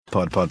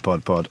Pod.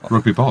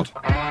 Rugby pod.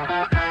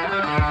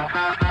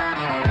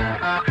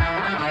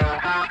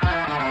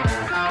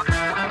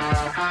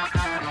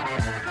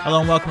 Hello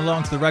and welcome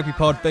along to the Rugby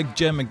Pod. Big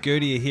Jim and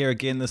Goody are here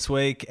again this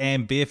week,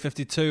 and Beer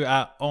 52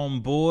 are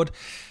on board.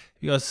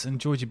 You guys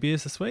enjoyed your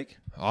beers this week?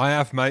 I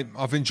have, mate.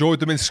 I've enjoyed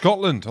them in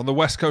Scotland, on the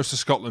west coast of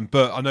Scotland,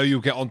 but I know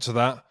you'll get onto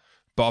that.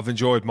 But I've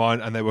enjoyed mine,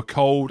 and they were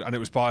cold, and it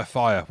was by a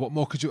fire. What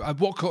more could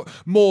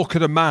more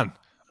could a man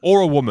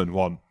or a woman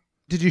want?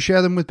 Did you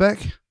share them with Beck?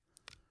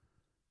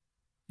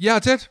 Yeah, I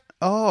did.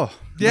 Oh,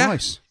 yeah.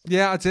 Nice.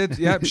 Yeah, I did.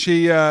 Yeah,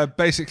 she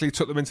basically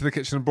took them into the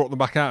kitchen and brought them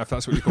back out, if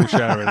that's what you call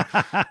sharing.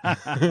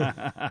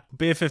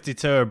 Beer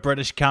 52 are a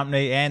British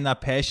company, and they're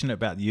passionate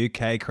about the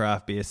UK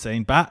craft beer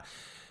scene, but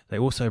they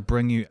also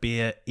bring you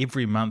beer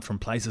every month from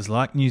places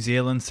like New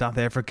Zealand, South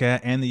Africa,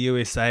 and the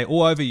USA,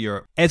 all over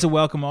Europe. As a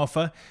welcome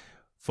offer,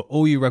 for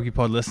all you Rugby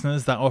Pod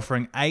listeners, they're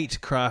offering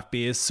 8 craft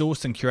beers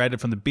sourced and curated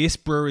from the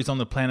best breweries on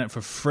the planet for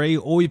free.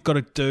 All you've got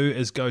to do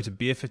is go to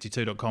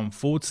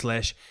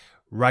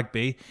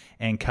beer52.com/rugby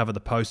and cover the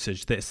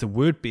postage. That's the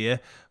word beer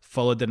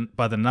followed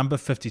by the number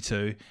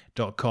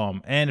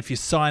 52.com. And if you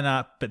sign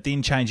up but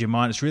then change your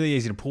mind, it's really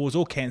easy to pause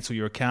or cancel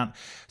your account.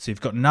 So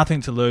you've got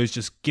nothing to lose.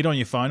 Just get on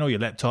your phone or your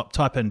laptop,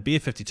 type in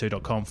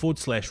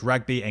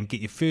beer52.com/rugby and get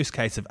your first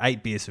case of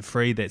 8 beers for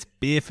free. That's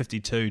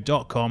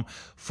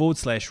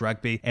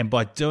beer52.com/rugby. And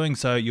by doing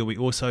so, you'll be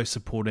also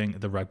supporting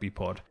the Rugby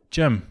Pod.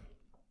 Jim,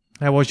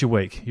 how was your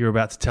week? You were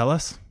about to tell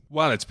us?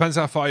 Well, it depends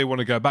how far you want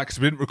to go back, because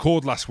we didn't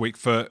record last week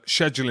for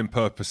scheduling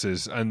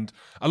purposes, and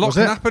a lot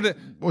can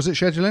happen. Was it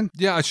scheduling?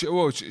 Yeah,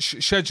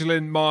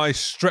 scheduling my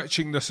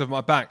stretchingness of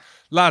my back.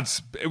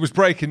 Lads, it was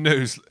breaking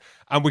news,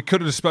 and we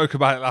could have spoke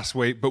about it last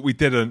week, but we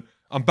didn't.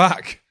 I'm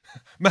back.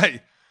 Mate,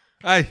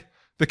 hey,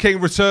 the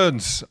king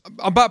returns.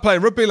 I'm back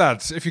playing rugby,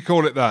 lads, if you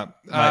call it that.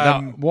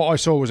 Mate, what I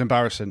saw was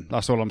embarrassing.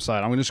 That's all I'm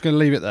saying. I'm just going to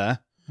leave it there.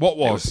 What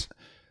was?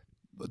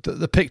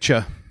 The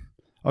picture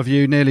of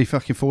you nearly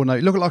fucking falling out.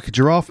 You look like a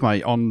giraffe,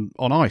 mate, on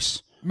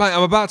ice. Mate,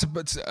 I'm about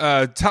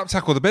to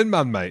tackle the bin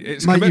man, mate.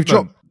 It's mate,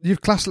 commitment.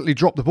 you've classically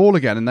dropped the ball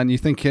again, and then you're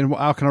thinking, well,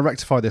 how can I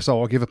rectify this?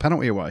 Oh, I'll give a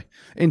penalty away.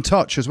 In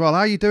touch as well. How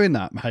are you doing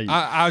that, mate?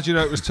 How do you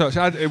know it was touch?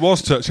 It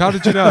was touch. How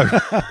did you know?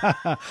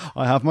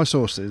 I have my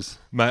sources.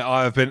 Mate,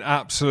 I have been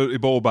absolutely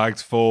ball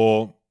bagged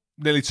for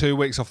nearly 2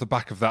 weeks off the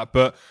back of that,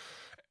 but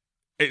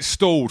it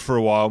stalled for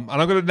a while, and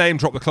I'm going to name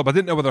drop the club. I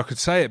didn't know whether I could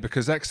say it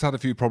because X had a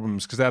few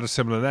problems because they had a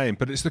similar name,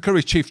 but it's the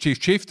Curry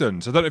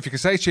Chieftains. I don't know if you can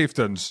say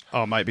Chieftains.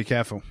 Oh, mate, be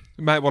careful.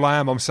 Mate, well, I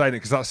am. I'm saying it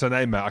because that's their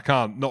name, mate. I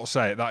can't not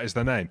say it. That is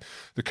their name.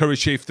 The Curry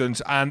Chieftains.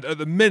 And at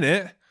the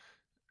minute,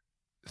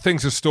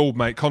 things have stalled,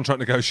 mate. Contract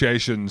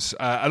negotiations.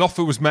 An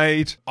offer was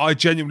made. I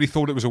genuinely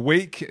thought it was a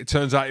week. It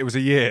turns out it was a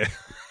year.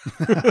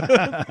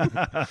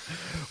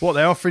 What,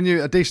 they're offering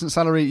you a decent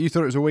salary? You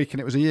thought it was a week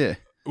and it was a year?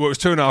 Well, it was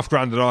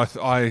 $2,500,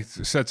 and I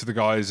said to the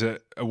guys a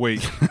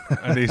week,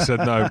 and he said,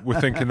 no,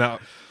 we're thinking that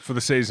for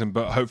the season,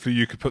 but hopefully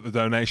you could put the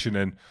donation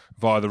in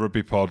via the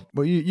Rugby Pod.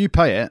 Well, you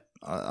pay it,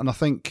 and I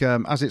think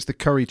as it's the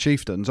Curry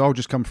Chieftains, I'll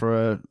just come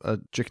for a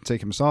chicken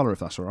tikka masala if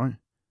that's all right.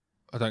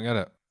 I don't get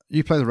it.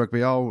 You play the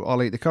rugby,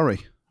 I'll eat the curry.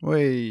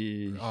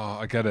 Whee. Oh,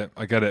 I get it.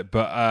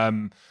 But,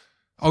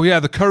 oh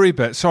yeah, the curry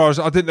bit. Sorry,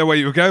 I didn't know where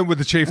you were going with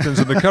the Chieftains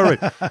and the curry.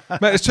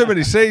 Mate, there's too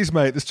many C's,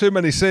 mate. There's too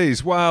many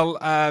C's. Well,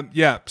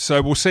 yeah,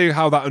 so we'll see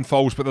how that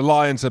unfolds, but the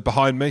Lions are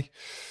behind me.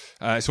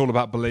 It's all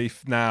about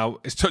belief. Now,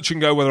 it's touch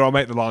and go whether I'll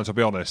make the Lions, I'll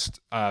be honest.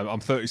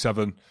 I'm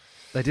 37.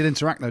 They did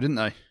interact though, didn't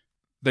they?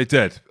 They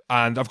did.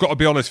 And I've got to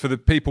be honest, for the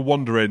people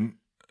wondering,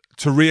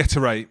 to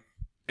reiterate,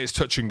 it's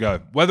touch and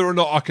go. Whether or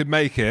not I could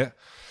make it,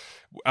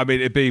 I mean,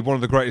 it'd be one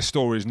of the greatest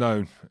stories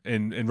known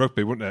in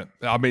rugby, wouldn't it?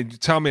 I mean,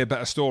 tell me a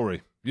better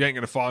story. You ain't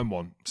going to find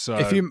one. So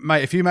if you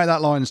make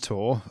that Lions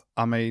tour,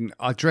 I mean,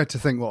 I dread to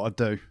think what I'd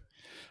do.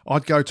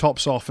 I'd go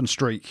tops off and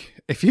streak.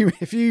 If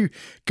you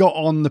got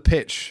on the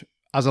pitch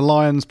as a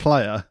Lions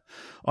player,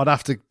 I'd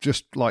have to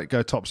just like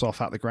go tops off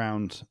at the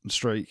ground and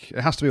streak.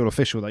 It has to be all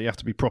official though. You have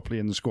to be properly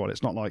in the squad.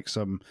 It's not like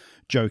some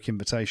joke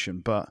invitation.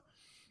 But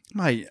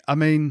mate, I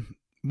mean,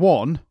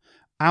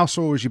 how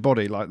sore was your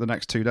body like the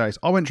next 2 days?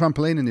 I went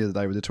trampolining the other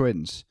day with the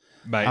twins.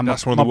 Mate, and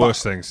that's one of the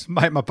worst things.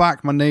 Mate, my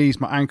back, my knees,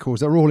 my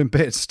ankles, they're all in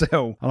bits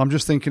still. And I'm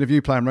just thinking of you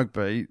playing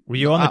rugby. Were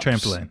you on the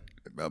trampoline?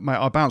 Mate,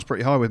 I bounce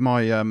pretty high with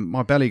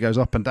my belly goes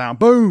up and down.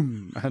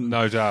 Boom! And,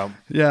 no doubt.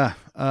 Yeah.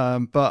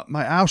 But,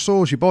 mate, how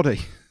sore is your body?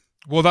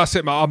 Well, that's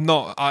it, mate.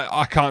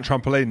 I can't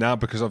trampoline now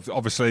because of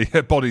obviously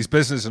body's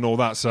business and all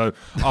that. So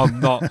I'm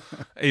not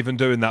even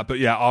doing that. But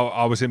yeah,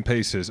 I was in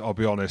pieces. I'll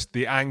be honest.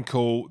 The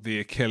ankle, the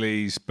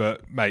Achilles.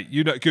 But mate,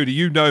 Goody,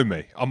 you know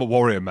me. I'm a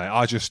warrior, mate.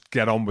 I just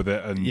get on with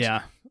it. And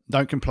yeah,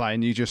 don't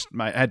complain. You just,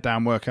 mate, head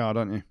down, work hard,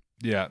 don't you?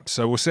 Yeah.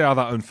 So we'll see how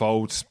that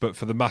unfolds. But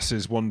for the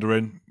masses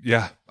wondering,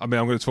 yeah, I mean,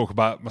 I'm going to talk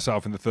about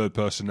myself in the third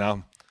person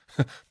now.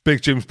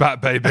 Big Jim's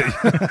back, baby.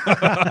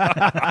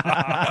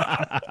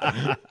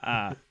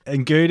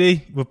 And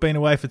Goody, we've been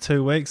away for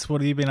 2 weeks.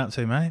 What have you been up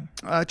to, mate?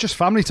 Just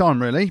family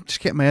time, really. Just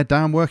getting my head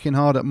down, working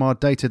hard at my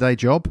day-to-day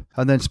job,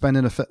 and then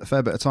spending a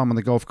fair bit of time on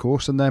the golf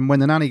course. And then when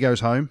the nanny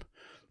goes home,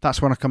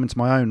 that's when I come into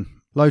my own.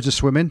 Loads of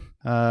swimming.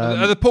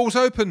 Are the pools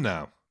open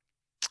now?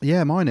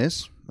 Yeah, mine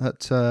is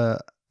at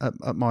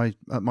my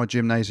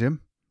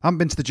gymnasium. I haven't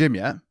been to the gym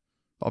yet,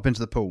 but I've been to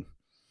the pool,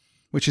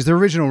 which is the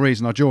original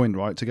reason I joined,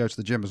 right, to go to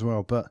the gym as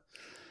well. But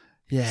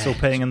yeah, Still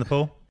peeing in the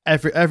pool?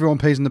 everyone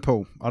pees in the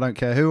pool. I don't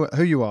care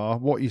who you are,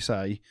 what you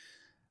say.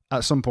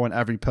 At some point,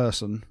 every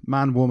person,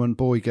 man, woman,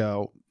 boy,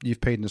 girl,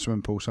 you've peed in a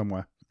swimming pool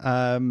somewhere.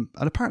 And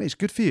apparently it's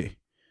good for you.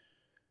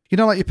 You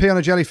know, like you pee on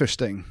a jellyfish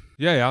sting.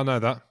 Yeah, I know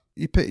that.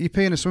 You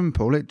pee in a swimming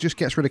pool, it just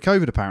gets rid of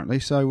COVID apparently.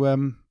 So,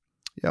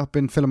 yeah, I've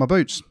been filling my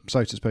boots,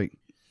 so to speak.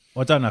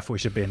 Well, I don't know if we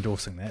should be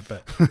endorsing that,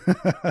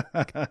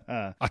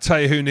 but... I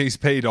tell you who needs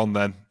peed on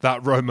then.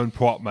 That Roman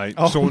Poit, mate.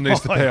 Someone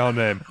needs to pee on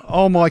him.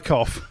 Oh, my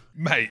cough.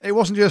 Mate. It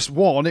wasn't just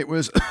one, it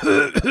was...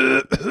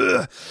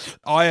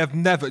 I have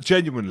never,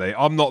 genuinely,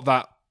 I'm not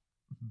that...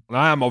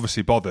 I am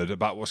obviously bothered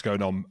about what's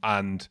going on,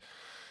 and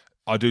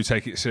I do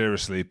take it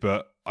seriously,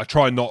 but I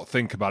try not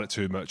think about it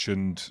too much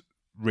and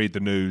read the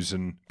news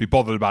and be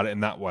bothered about it in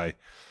that way.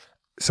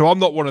 So I'm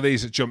not one of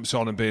these that jumps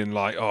on and being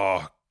like,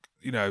 oh,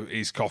 you know,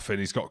 he's coughing,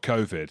 he's got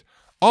COVID.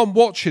 I'm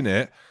watching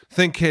it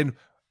thinking,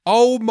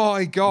 oh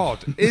my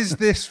God, is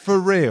this for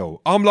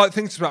real? I'm like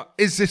thinking about,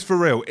 is this for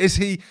real? Is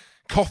he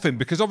coughing?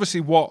 Because obviously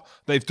what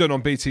they've done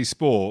on BT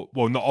Sport,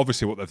 well, not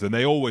obviously what they've done,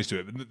 they always do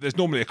it, but there's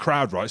normally a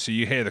crowd, right? So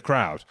you hear the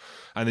crowd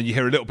and then you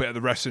hear a little bit of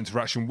the refs'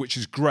 interaction, which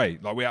is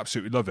great. Like, we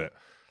absolutely love it.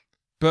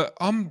 But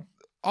I'm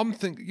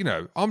thinking, you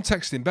know, I'm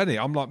texting Benny.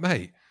 I'm like,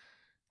 mate,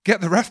 get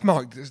the ref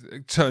mic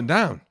turned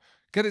down.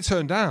 Get it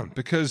turned down,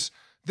 because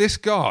this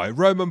guy,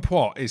 Roman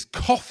Poit, is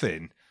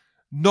coughing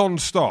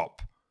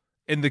non-stop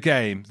in the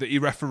game that he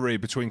refereed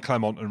between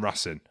Clermont and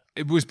Racing.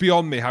 It was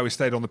beyond me how he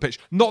stayed on the pitch.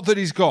 Not that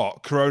he's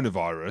got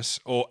coronavirus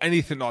or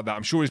anything like that.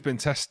 I'm sure he's been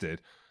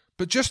tested.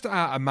 But just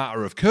out a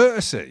matter of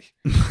courtesy.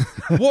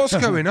 What's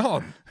going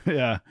on?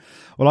 Yeah.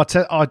 Well,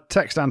 I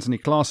text Anthony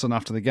Claassen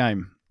after the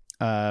game,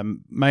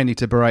 mainly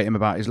to berate him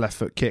about his left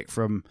foot kick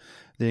from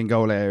the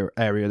in-goal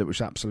area that was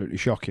absolutely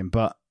shocking.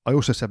 But I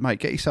also said, mate,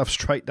 get yourself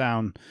straight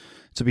down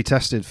to be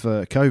tested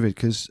for COVID,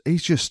 because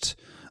he's just...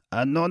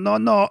 no.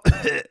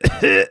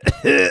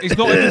 He's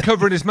not even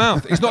covering his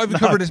mouth. He's not even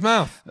covering his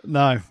mouth.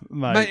 No,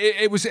 mate.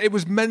 It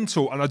was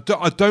mental, and I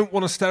don't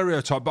want to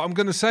stereotype, but I'm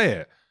going to say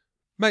it.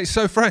 Mate, it's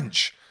so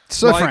French.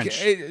 So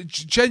French.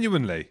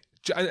 Genuinely.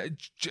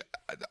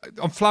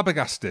 I'm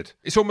flabbergasted.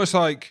 It's almost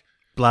like...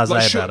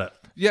 Blasé about it.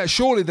 Yeah,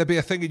 surely there'd be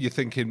a thing in you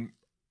thinking,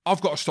 I've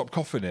got to stop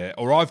coughing here,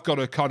 or I've got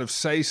to kind of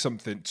say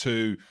something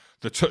to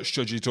the touch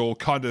judges, or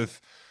kind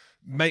of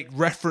make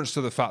reference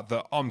to the fact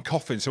that I'm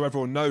coughing so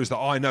everyone knows that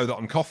I know that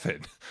I'm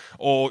coughing.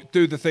 Or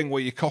do the thing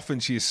where you cough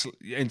into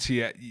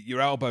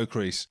your elbow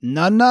crease.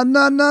 No.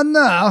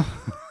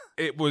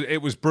 It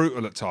was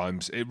brutal at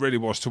times. It really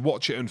was, to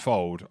watch it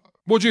unfold.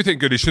 What do you think,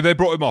 Goody? Should they have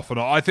brought him off or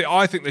not? I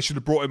think they should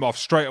have brought him off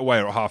straight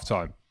away or at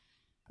half-time.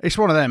 It's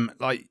one of them,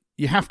 like,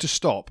 you have to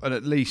stop and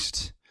at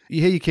least...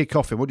 You hear your kid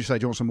coughing, what do you say?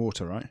 Do you want some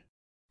water, right?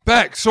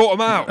 Beck, sort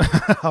them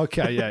out.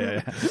 Okay,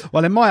 yeah.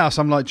 Well, in my house,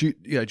 I'm like, do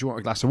you want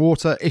a glass of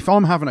water? If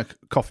I'm having a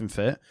coughing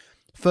fit,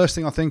 first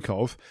thing I think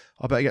of,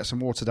 I better get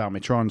some water down me,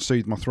 try and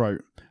soothe my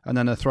throat, and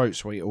then a throat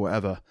sweet or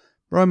whatever.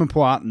 Roman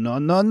Poit, no.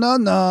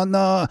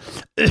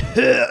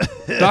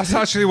 That's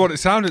actually what it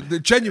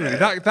sounded. Genuinely,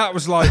 that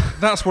was like,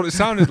 that's what it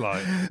sounded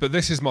like. But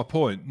this is my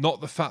point.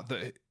 Not the fact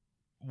that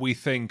we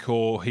think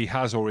or he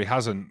has or he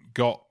hasn't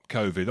got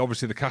COVID.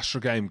 Obviously, the Castro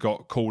game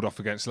got called off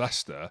against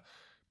Leicester,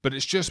 but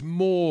it's just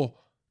more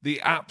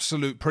the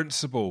absolute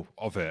principle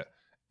of it.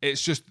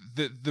 It's just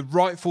the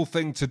rightful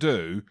thing to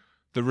do,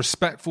 the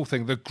respectful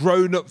thing, the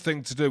grown-up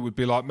thing to do would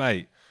be like,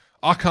 mate,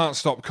 I can't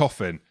stop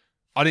coughing.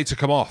 I need to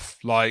come off,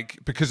 like,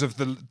 because of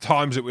the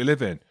times that we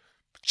live in.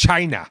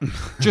 China.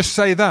 Just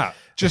say that.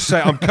 Just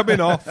say, I'm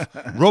coming off.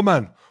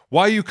 Roman,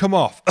 why you come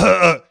off?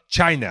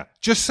 China.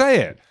 Just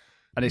say it.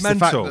 And it's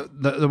mental. the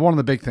fact that one of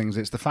the big things,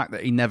 it's the fact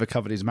that he never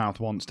covered his mouth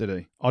once, did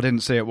he? I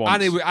didn't see it once.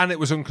 And it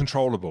was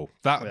uncontrollable.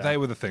 They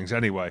were the things.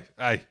 Anyway,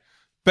 hey,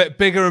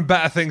 bigger and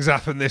better things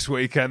happened this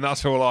weekend.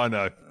 That's all I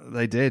know.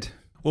 They did.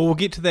 Well, we'll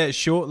get to that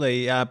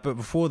shortly, but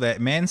before that,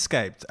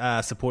 Manscaped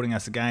are supporting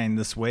us again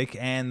this week,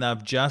 and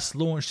they've just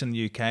launched in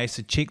the UK,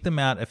 so check them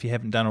out if you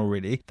haven't done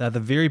already. They're the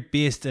very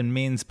best in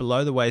men's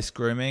below-the-waist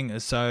grooming,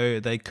 so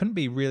they couldn't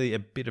be really a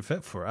better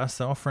fit for us.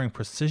 They're offering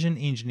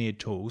precision-engineered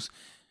tools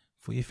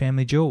for your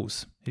family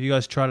jewels. Have you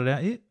guys tried it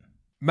out yet?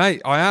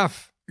 Mate, I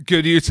have.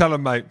 Good, you tell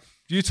them, mate.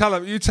 You tell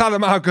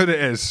him how good it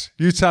is.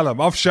 You tell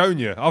him. I've shown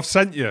you. I've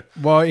sent you.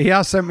 Well, he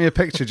has sent me a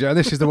picture, Joe.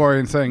 This is the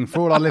worrying thing.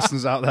 For all our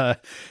listeners out there,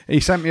 he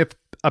sent me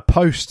a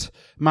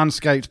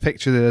post-Manscaped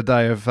picture the other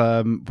day of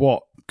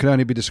what can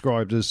only be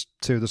described as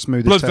two of the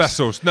smoothest... Blood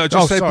vessels. No,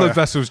 just say sorry. Blood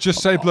vessels.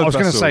 Just say blood vessels. I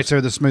was going to say two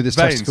of the smoothest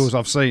Veins. testicles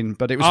I've seen,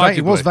 but it was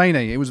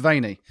veiny. It was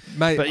veiny.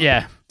 Mate. But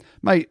yeah.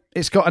 Mate,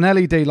 it's got an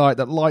LED light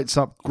that lights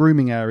up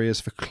grooming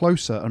areas for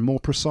closer and more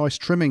precise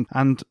trimming.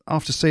 And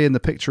after seeing the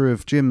picture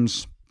of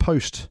Jim's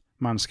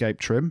post-Manscaped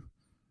trim,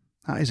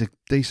 that is a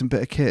decent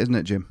bit of kit, isn't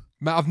it, Jim?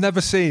 Mate, I've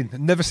never seen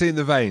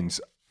the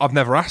veins. I've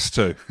never asked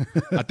to.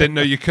 I didn't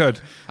know you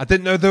could. I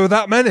didn't know there were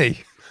that many.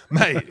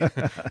 Mate,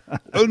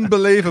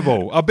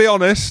 unbelievable. I'll be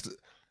honest,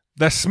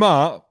 they're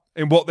smart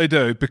in what they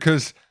do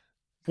because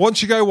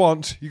once you go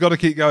once, you got to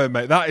keep going,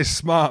 mate. That is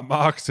smart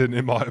marketing,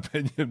 in my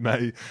opinion,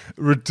 mate.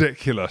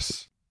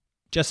 Ridiculous.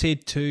 Just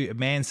head to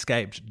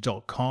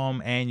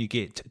manscaped.com and you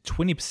get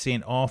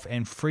 20% off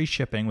and free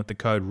shipping with the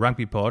code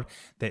RugbyPod.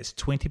 That's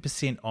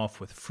 20%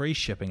 off with free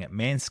shipping at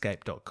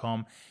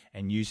manscaped.com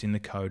and using the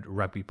code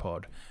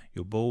RugbyPod.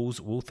 Your balls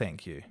will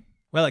thank you.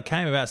 Well, it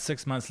came about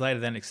 6 months later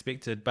than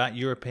expected, but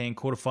European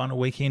quarterfinal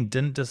weekend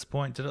didn't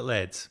disappoint, did it,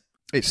 lads?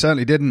 It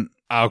certainly didn't.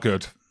 How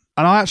good.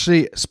 And I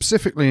actually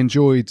specifically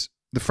enjoyed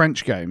the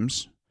French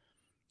games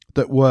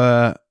that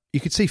were, you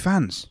could see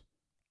fans.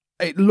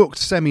 It looked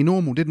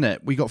semi-normal, didn't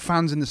it? We got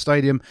fans in the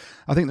stadium.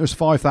 I think there was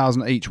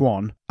 5,000 at each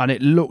one, and it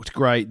looked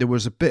great. There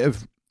was a bit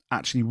of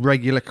actually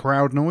regular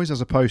crowd noise as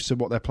opposed to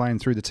what they're playing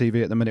through the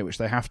TV at the minute, which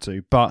they have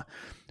to. But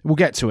we'll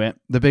get to it.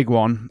 The big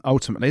one,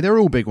 ultimately. They're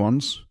all big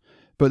ones,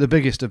 but the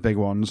biggest of big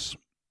ones.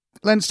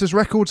 Leinster's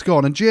record's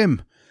gone. And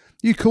Jim,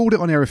 you called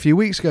it on here a few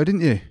weeks ago, didn't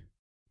you?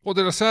 What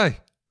did I say?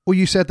 Well,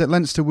 you said that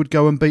Leinster would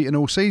go unbeaten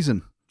all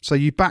season. So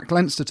you backed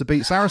Leinster to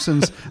beat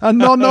Saracens. And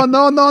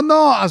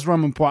no, as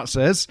Roman Poit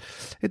says.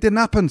 It didn't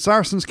happen.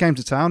 Saracens came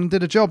to town and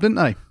did a job, didn't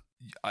they?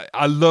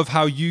 I love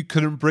how you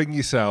couldn't bring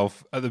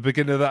yourself at the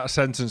beginning of that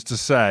sentence to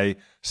say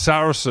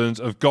Saracens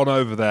have gone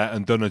over there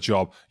and done a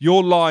job.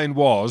 Your line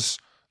was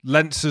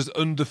Leinster's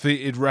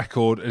undefeated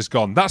record is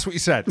gone. That's what you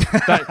said.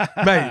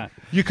 Mate,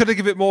 you could have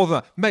given it more than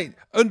that. Mate,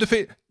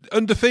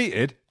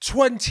 undefeated,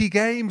 20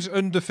 games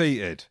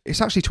undefeated.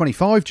 It's actually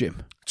 25,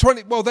 Jim.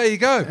 20. Well, there you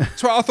go.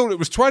 I thought it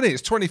was 20.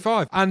 It's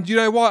 25. And you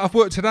know what? I've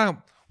worked it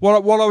out.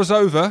 While I was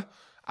over,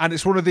 and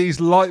it's one of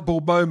these light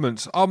bulb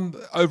moments. I'm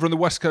over on the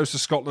west coast of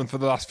Scotland for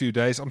the last few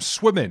days. I'm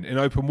swimming in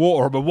open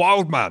water. I'm a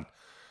wild man.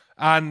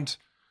 And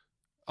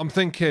I'm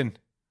thinking,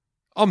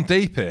 I'm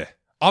deep here.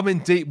 I'm in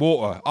deep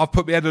water. I've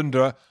put my head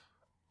under.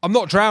 I'm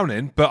not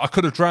drowning, but I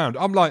could have drowned.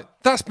 I'm like,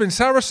 that's been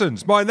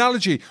Saracens. My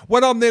analogy,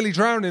 when I'm nearly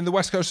drowning in the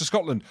west coast of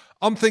Scotland,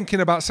 I'm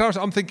thinking about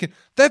Saracens. I'm thinking,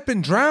 they've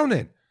been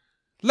drowning.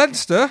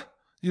 Leinster,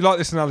 you like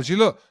this analogy?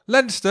 Look,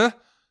 Leinster,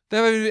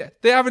 they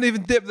haven't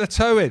even dipped their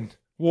toe in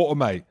water,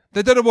 mate.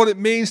 They don't know what it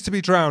means to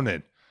be drowning.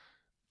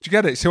 Do you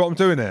get it? See what I'm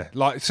doing here?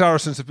 Like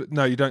Saracens,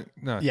 no, you don't.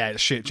 No. Yeah,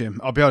 it's shit, Jim.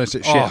 I'll be honest,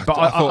 it's shit. But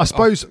I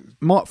suppose,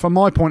 from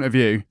my point of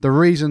view, the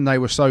reason they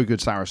were so good,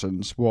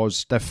 Saracens,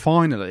 was they've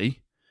finally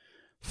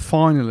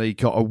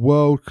got a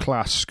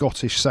world-class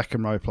Scottish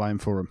second row playing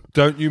for them.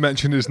 Don't you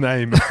mention his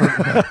name. Mate,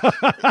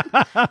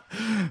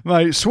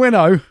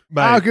 Swinno,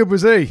 how good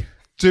was he?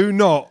 Do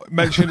not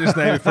mention his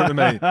name in front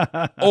of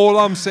me. All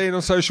I'm seeing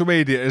on social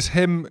media is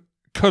him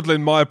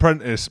cuddling my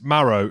apprentice,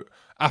 Marrow,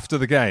 after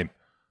the game.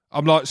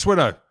 I'm like,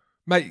 Swinno,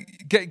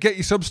 mate, get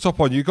your sub stop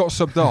on. You got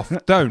subbed off.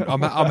 Don't.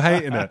 I'm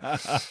hating it.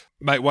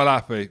 Mate, well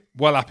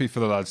happy for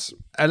the lads.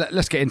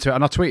 Let's get into it.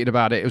 And I tweeted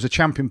about it. It was a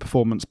champion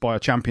performance by a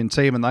champion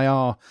team, and they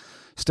are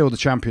still the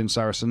champion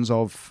Saracens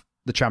of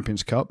the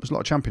Champions Cup. There's a lot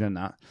of champion in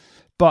that.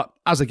 But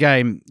as a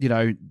game, you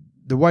know,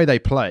 the way they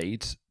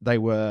played, they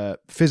were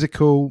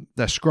physical,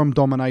 they're scrum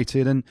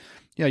dominated, and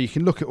you know, you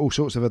can look at all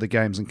sorts of other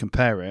games and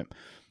compare it.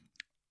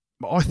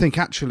 But I think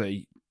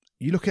actually,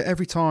 you look at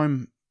every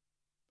time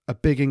a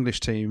big English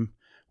team,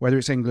 whether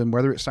it's England,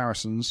 whether it's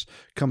Saracens,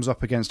 comes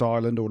up against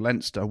Ireland or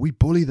Leinster, we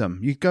bully them.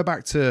 You go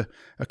back to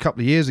a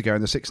couple of years ago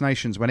in the Six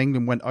Nations when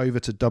England went over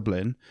to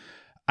Dublin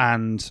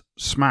and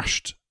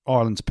smashed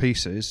Ireland to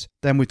pieces.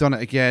 Then we've done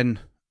it again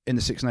in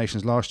the Six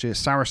Nations last year.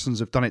 Saracens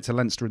have done it to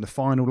Leinster in the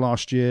final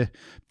last year,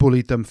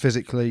 bullied them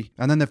physically.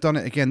 And then they've done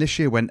it again this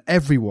year when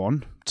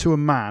everyone, to a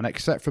man,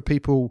 except for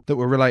people that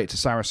were related to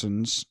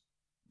Saracens,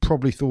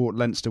 probably thought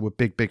Leinster were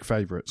big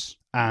favourites.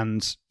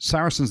 And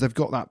Saracens, they've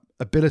got that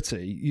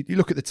ability. You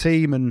look at the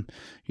team and,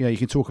 you know, you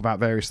can talk about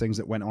various things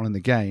that went on in the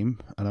game.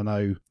 And I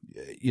know,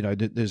 you know,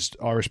 there's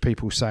Irish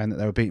people saying that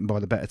they were beaten by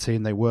the better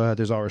team. They were.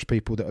 There's Irish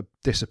people that are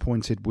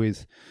disappointed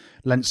with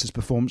Leinster's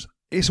performance.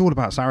 It's all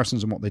about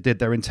Saracens and what they did.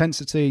 Their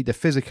intensity, their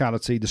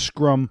physicality, the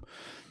scrum,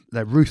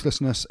 their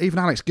ruthlessness. Even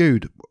Alex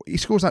Good, he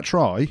scores that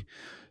try.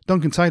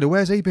 Duncan Taylor,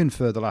 where's he been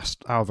for the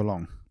last however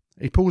long?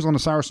 He pulls on a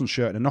Saracens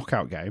shirt in a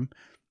knockout game.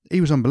 He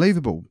was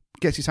unbelievable.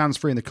 Gets his hands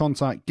free in the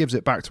contact, gives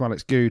it back to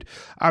Alex Good.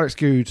 Alex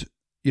Good,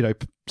 you know,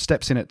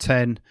 steps in at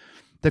 10.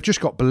 They've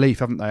just got belief,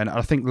 haven't they? And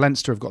I think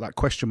Leinster have got that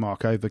question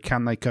mark over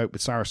can they cope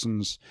with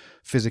Saracens'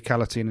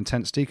 physicality and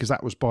intensity? Because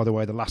that was, by the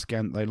way, the last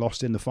game that they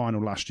lost in the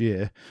final last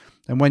year.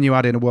 And when you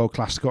add in a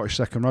world-class Scottish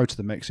second row to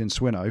the mix in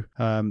Swinno,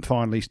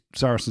 finally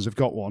Saracens have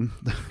got one.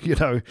 You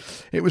know,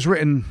 it was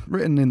written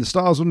in the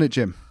stars, wasn't it,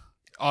 Jim?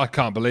 I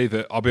can't believe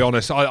it. I'll be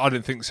honest. I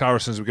didn't think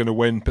Saracens were going to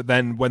win. But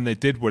then when they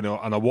did win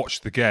and I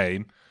watched the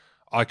game,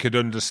 I could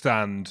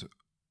understand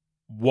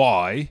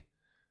why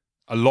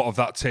a lot of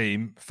that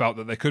team felt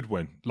that they could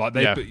win. Like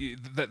they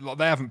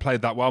haven't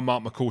played that well.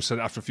 Mark McCall said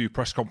it after a few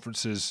press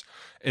conferences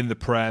in the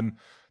Prem.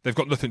 They've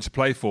got nothing to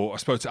play for. I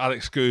spoke to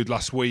Alex Good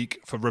last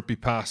week for Rugby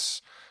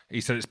Pass. He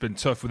said it's been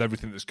tough with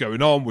everything that's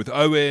going on with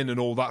Owen and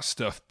all that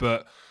stuff.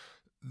 But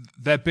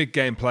they're big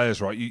game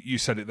players, right? You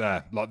said it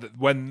there. Like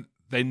when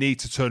they need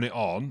to turn it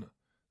on,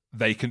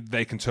 they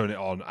can turn it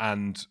on,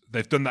 and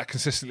they've done that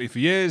consistently for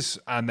years,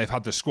 and they've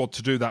had the squad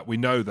to do that. We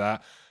know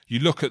that. You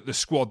look at the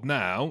squad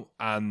now,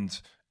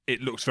 and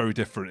it looks very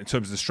different in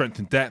terms of the strength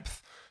and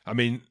depth. I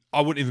mean,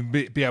 I wouldn't even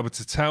be able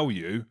to tell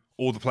you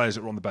all the players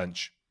that were on the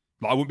bench.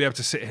 Like, I wouldn't be able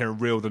to sit here and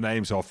reel the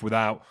names off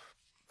without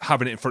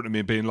having it in front of me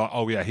and being like,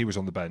 "Oh yeah, he was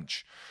on the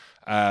bench."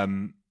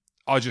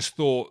 I just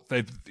thought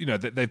they've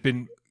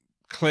been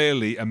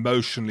clearly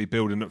emotionally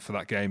building up for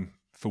that game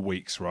for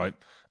weeks, right?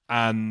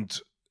 And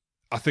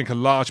I think a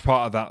large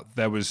part of that,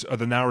 there was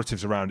other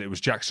narratives around it. It was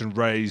Jackson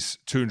Ray's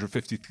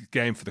 250th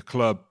game for the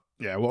club.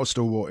 Yeah, what a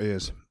stalwart he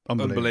is.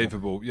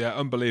 Unbelievable. Yeah,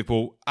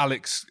 unbelievable.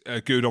 Alex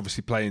Good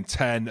obviously playing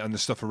 10, and the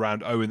stuff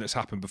around Owen that's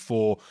happened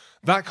before.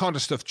 That kind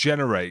of stuff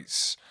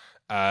generates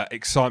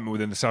excitement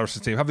within the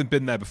Saracens team, having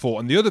been there before.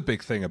 And the other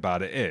big thing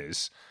about it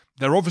is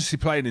they're obviously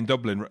playing in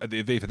Dublin at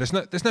the Aviva.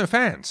 There's no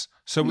fans.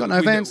 So We've got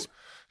no fans.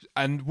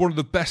 And one of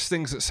the best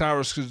things that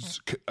Saracens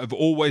have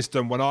always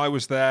done when I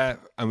was there,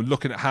 and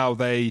looking at how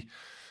they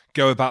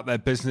go about their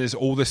business,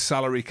 all this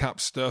salary cap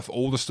stuff,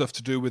 all the stuff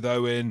to do with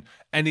Owen,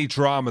 any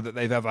drama that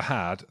they've ever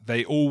had,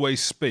 they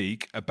always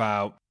speak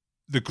about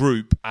the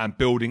group and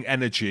building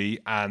energy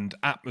and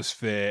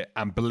atmosphere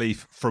and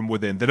belief from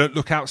within. They don't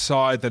look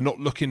outside. They're not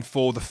looking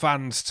for the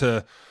fans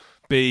to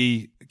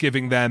be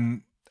giving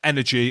them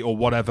energy or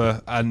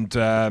whatever. And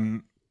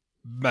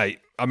mate,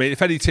 I mean,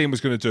 if any team was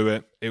going to do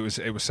it, it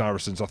was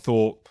Saracens. I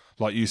thought,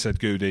 like you said,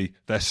 Goody,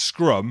 their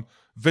scrum,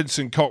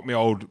 Vincent Cockney,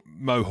 old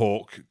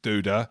Mohawk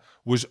duder,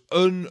 was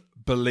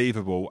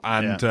unbelievable.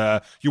 And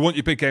you want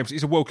your big games.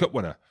 He's a World Cup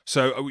winner.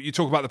 So you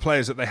talk about the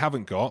players that they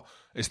haven't got.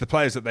 It's the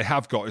players that they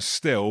have got is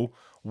still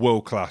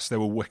world class. They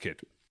were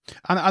wicked.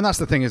 And that's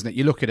the thing, isn't it?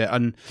 You look at it,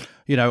 and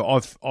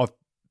I've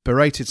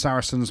berated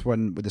Saracens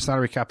with the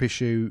salary cap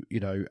issue,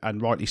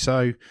 and rightly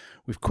so.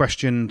 We've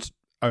questioned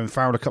Owen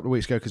Farrell a couple of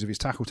weeks ago because of his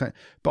tackle.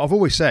 But I've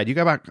always said, you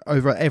go back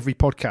over every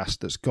podcast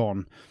that's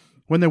gone,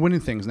 when they're winning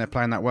things and they're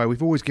playing that way,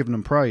 we've always given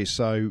them praise.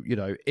 So,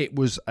 it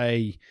was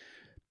a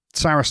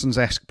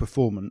Saracens-esque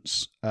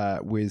performance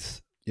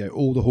with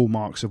all the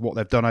hallmarks of what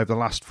they've done over the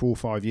last 4 or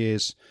 5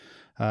 years,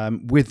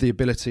 with the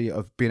ability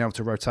of being able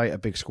to rotate a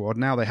big squad.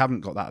 Now they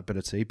haven't got that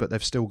ability, but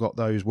they've still got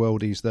those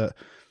worldies that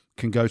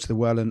can go to the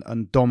well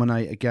and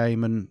dominate a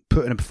game and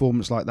put in a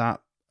performance like that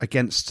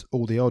against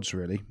all the odds,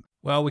 really.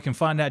 Well, we can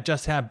find out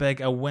just how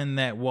big a win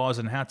that was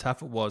and how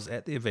tough it was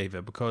at the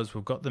Aviva, because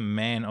we've got the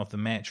man of the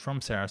match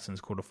from Saracens'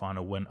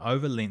 quarterfinal win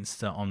over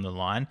Leinster on the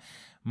line.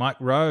 Mike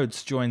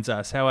Rhodes joins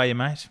us. How are you,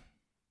 mate?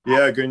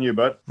 Yeah, good and you,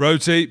 bud.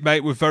 Rhodesy,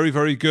 mate, we're very,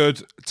 very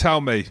good.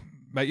 Tell me,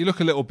 mate, you look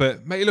a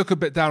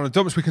bit down in the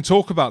dumps. We can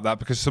talk about that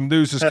because some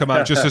news has come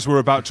out just as we're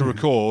about to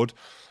record.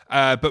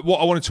 But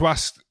what I wanted to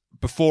ask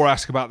before I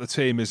ask about the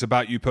team is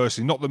about you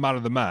personally, not the man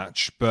of the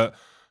match, but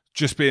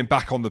just being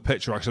back on the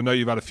pitch, right? Because I know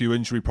you've had a few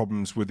injury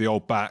problems with the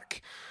old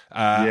back.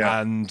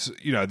 And,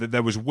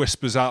 there was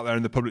whispers out there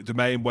in the public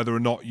domain whether or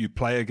not you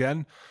play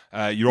again.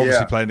 You're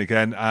obviously playing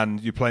again, and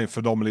you're playing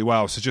phenomenally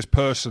well. So just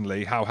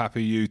personally, how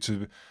happy are you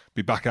to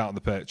be back out on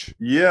the pitch?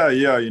 Yeah.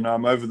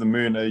 I'm over the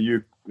moon. As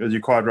you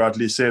quite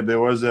rightly said, there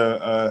was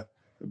a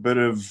bit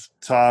of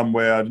time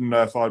where I didn't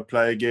know if I'd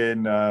play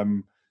again.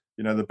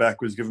 The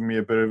back was giving me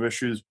a bit of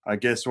issues. I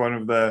guess one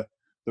of the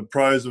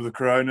pros of the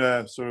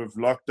Corona sort of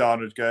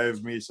lockdown, it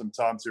gave me some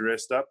time to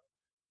rest up.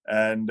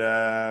 And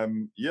I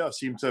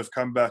seem to have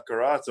come back all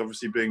right.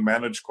 Obviously being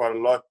managed quite a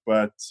lot,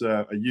 but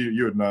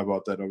you would know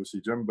about that, obviously,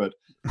 Jim. But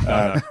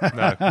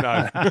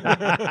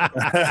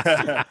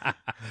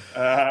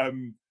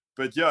No.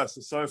 But yeah,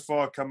 so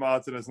far come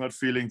out and it's not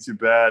feeling too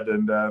bad,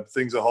 and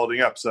things are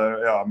holding up. So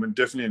yeah, I'm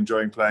definitely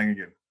enjoying playing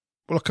again.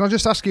 Well, can I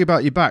just ask you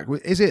about your back?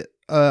 Is it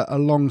a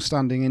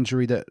long-standing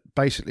injury that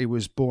basically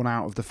was born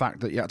out of the fact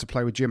that you had to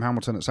play with Jim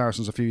Hamilton at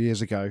Saracens a few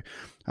years ago,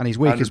 and he's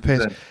weak 100%. As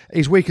piss?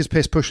 He's weak as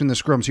piss pushing the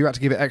scrum, so you had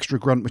to give it extra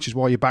grunt, which is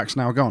why your back's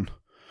now gone.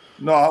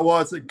 No, well,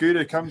 it's good.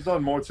 It comes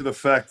down more to the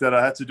fact that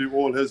I had to do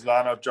all his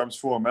line-out jumps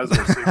for him. As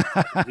I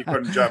was he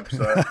couldn't jump,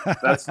 so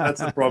that's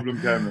the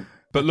problem, Cameron.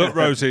 But look,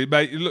 Rosie,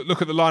 mate,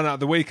 look at the line out of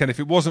the weekend. If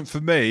it wasn't for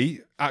me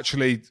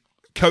actually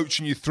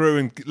coaching you through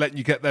and letting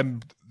you get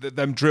them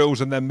drills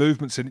and them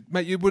movements in,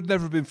 mate, you would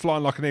never have been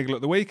flying like an eagle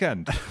at the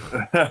weekend.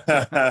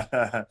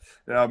 Yeah,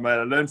 mate,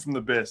 I learned from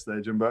the best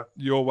there, Jimbo.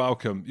 You're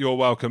welcome.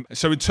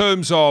 So in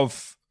terms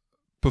of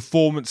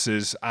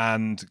performances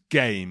and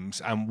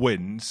games and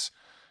wins,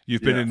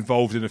 you've been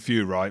involved in a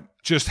few, right?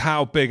 Just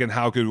how big and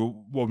how good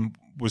one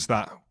was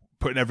that?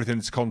 Putting everything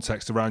into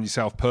context around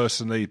yourself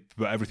personally,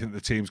 but everything that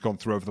the team's gone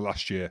through over the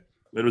last year.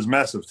 It was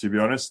massive, to be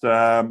honest.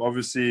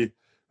 Obviously,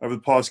 over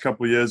the past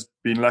couple of years,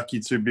 been lucky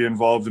to be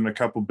involved in a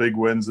couple big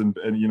wins and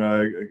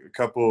a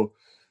couple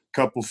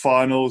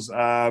finals.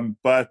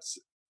 But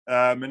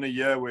in a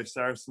year where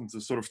Saracens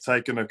have sort of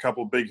taken a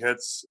couple big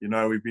hits,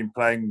 we've been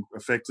playing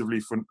effectively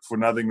for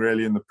nothing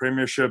really in the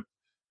Premiership.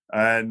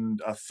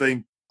 And I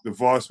think the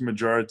vast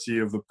majority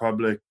of the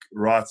public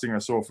writing I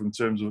saw in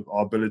terms of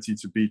our ability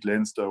to beat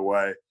Leinster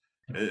away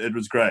it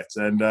was great.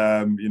 And,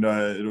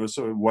 it was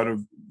sort of one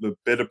of the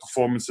better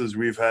performances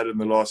we've had in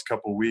the last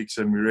couple of weeks,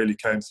 and we really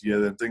came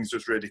together and things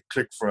just really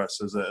clicked for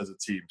us as a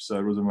team. So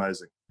it was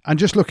amazing. And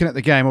just looking at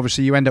the game,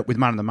 obviously you end up with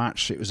man of the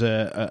match. It was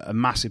a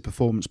massive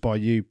performance by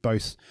you,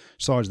 both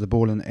sides of the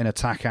ball in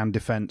attack and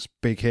defence.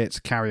 Big hits,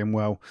 carrying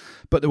well.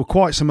 But there were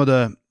quite some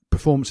other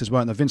performances,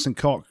 weren't there? Vincent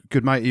Koch,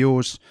 good mate of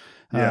yours.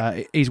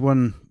 Yeah. He's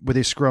won with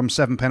his scrum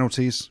 7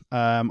 penalties.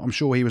 I'm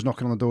sure he was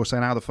knocking on the door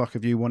saying, how the fuck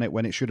have you won it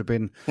when it should have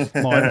been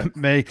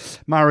me?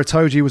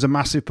 Maritoji was a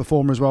massive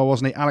performer as well,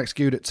 wasn't he? Alex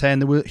Good at 10.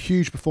 There were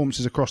huge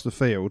performances across the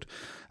field.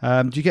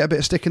 Do you get a bit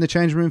of stick in the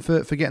change room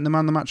for getting the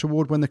man of the match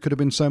award when there could have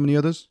been so many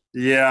others?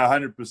 Yeah,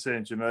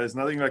 100%. There's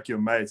nothing like your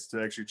mates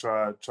to actually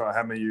try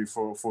hammer you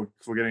for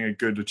getting a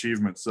good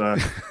achievement. So,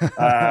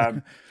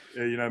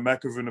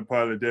 Mako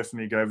Vunipola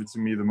definitely gave it to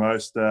me the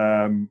most,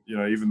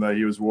 even though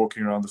he was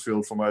walking around the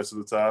field for most of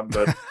the time.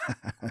 But,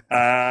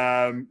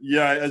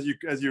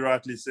 as you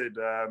rightly said,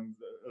 a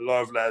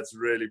lot of lads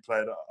really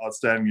played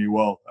outstandingly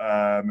well.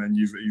 And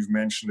you've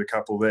mentioned a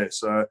couple there.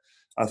 So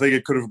I think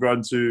it could have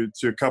gone to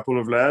a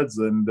couple of lads.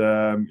 And,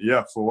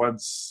 for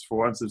once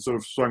it sort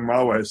of swung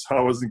my way. So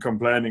I wasn't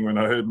complaining when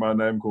I heard my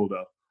name called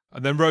out.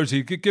 And then,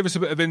 Rosie, give us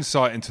a bit of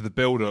insight into the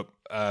build-up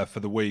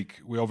for the week.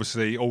 We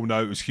obviously all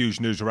know it was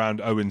huge news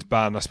around Owen's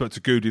ban. I spoke to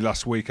Goody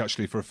last week,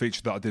 actually, for a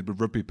feature that I did with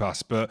Rugby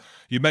Pass. But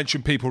you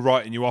mentioned people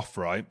writing you off,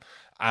 right?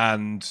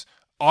 And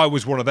I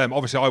was one of them.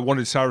 Obviously, I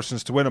wanted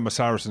Saracens to win. I'm a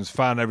Saracens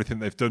fan, everything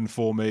they've done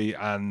for me.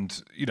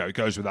 And, it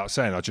goes without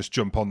saying, I just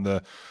jump on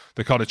the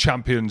kind of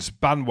champions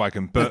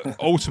bandwagon. But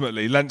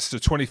ultimately, Leinster,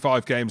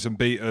 25 games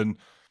unbeaten.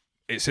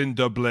 It's in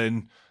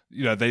Dublin.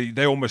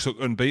 They almost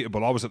look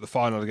unbeatable. I was at the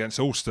final against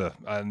Ulster,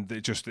 and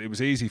it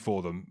was easy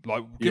for them.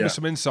 Give us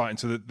some insight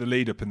into the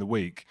lead up in the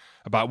week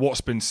about what's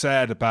been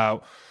said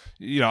about.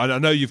 I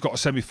know you've got a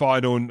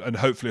semi-final and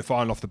hopefully a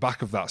final off the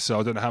back of that.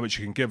 So I don't know how much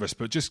you can give us,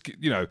 but just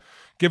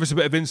give us a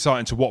bit of insight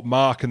into what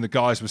Mark and the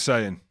guys were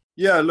saying.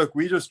 Yeah, look,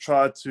 we just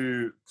tried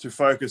to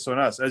focus on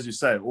us, as you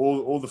say.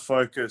 All the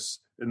focus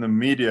in the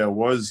media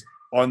was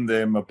on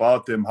them,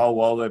 about them, how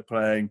well they're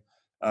playing.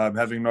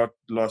 Having not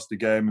lost a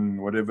game in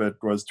whatever it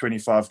was,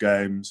 25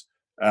 games.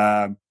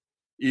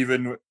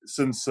 Even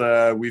since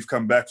we've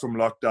come back from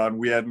lockdown,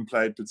 we hadn't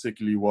played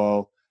particularly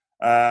well.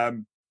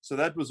 So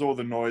that was all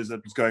the noise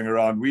that was going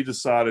around. We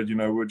decided,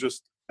 we'll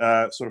just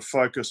sort of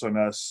focus on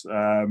us,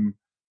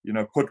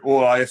 put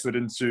all our effort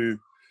into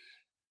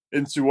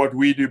what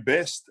we do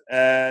best.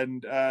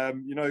 And, I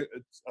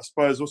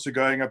suppose also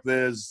going up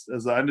there as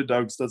the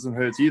underdogs doesn't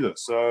hurt either.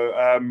 So,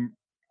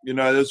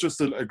 there's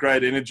just a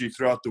great energy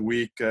throughout the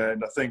week,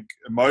 and I think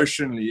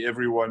emotionally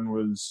everyone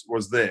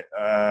was there.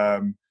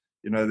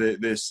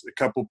 There's a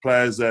couple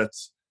players that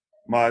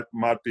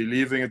might be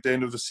leaving at the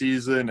end of the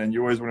season, and you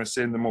always want to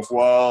send them off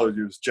well. It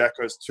was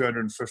Jacko's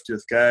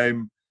 250th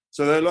game,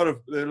 so there are a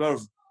lot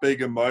of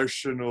big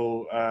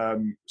emotional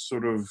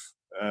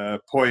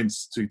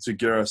points to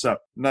gear us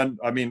up.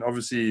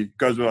 Obviously, it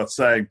goes without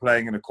saying,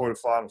 playing in a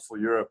quarterfinal for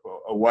Europe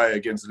away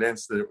against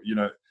Leinster,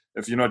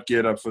 if you're not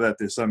geared up for that,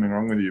 there's something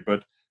wrong with you.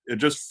 But it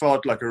just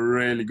felt like a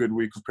really good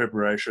week of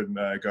preparation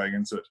going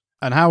into it.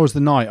 And how was the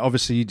night?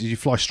 Obviously, did you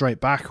fly straight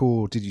back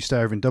or did you stay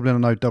over in Dublin? I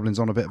know Dublin's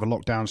on a bit of a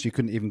lockdown, so you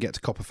couldn't even get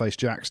to Copperface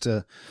Jack's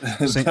to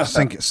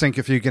sink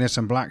a few Guinness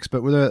and Blacks.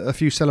 But were there a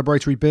few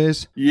celebratory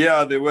beers?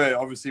 Yeah, there were.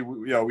 Obviously,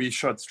 we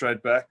shot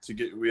straight back to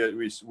get.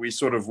 We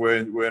sort of were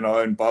in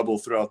our own bubble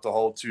throughout the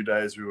whole 2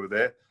 days we were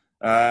there.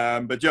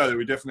 But yeah,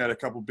 we definitely had a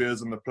couple of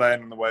beers on the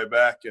plane on the way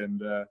back,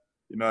 and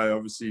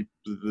obviously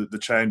the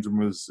change room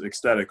was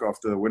ecstatic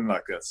after a win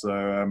like that.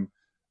 So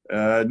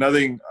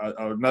nothing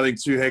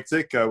too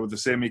hectic with the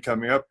semi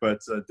coming up, but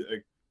a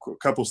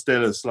couple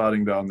stellars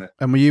sliding down there.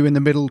 And were you in the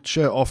middle,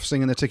 shirt off,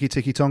 singing the Tiki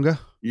Tiki Tonga?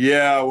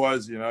 Yeah, I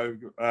was.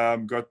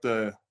 Got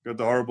the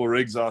horrible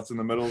rigs out in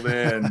the middle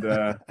there, and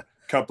a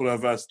couple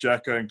of us,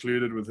 Jacko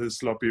included, with his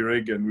sloppy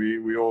rig, and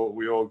we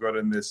all got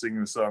in there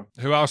singing the song.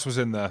 Who else was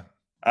in there?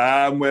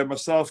 Where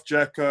myself,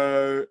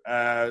 Jacko,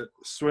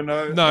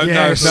 Swino. No,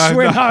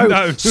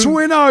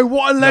 Swino,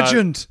 what a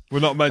legend. No,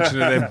 we're not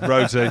mentioning him,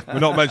 Rosie. We're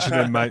not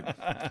mentioning him, mate.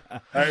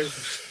 Hey,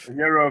 a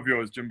hero of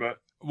yours, Jimbo.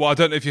 Well, I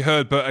don't know if you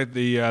heard, but at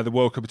the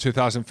World Cup of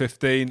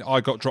 2015, I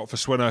got dropped for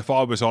Swino. If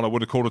I was on, I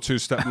would have called a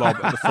two-step lob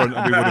at the front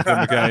and we would have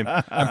won the game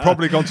and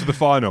probably gone to the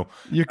final.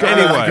 You got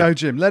to let it go,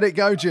 Jim. Let it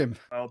go, Jim.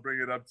 I'll bring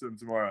it up to him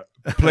tomorrow.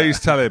 Please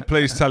tell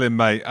him,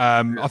 mate.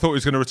 I thought he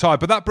was going to retire.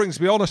 But that brings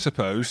me on, I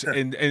suppose,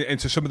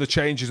 into some of the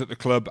changes at the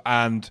club.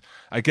 And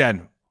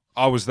again,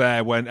 I was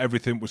there when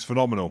everything was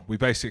phenomenal. We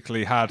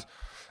basically had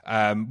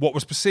what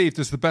was perceived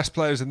as the best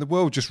players in the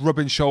world, just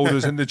rubbing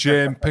shoulders in the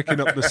gym, picking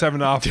up the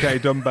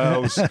 7.5k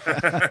dumbbells.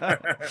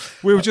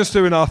 We were just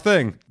doing our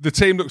thing. The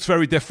team looks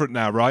very different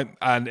now, right?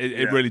 And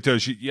it really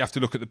does. You have to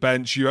look at the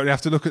bench. You only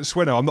have to look at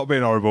Swino. I'm not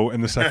being horrible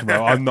in the second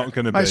row. I'm not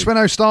going to be. Mate,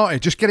 Swino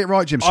started. Just get it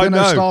right, Jim.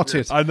 Swino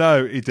started. I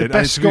know, he did. The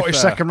best Scottish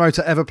second row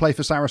to ever play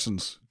for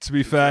Saracens. To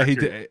be fair,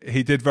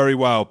 he did very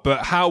well.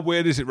 But how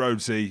weird is it,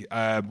 Rhodesy,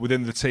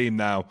 within the team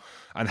now?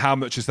 And how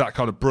much has that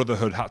kind of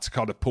brotherhood had to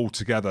kind of pull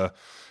together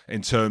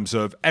in terms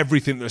of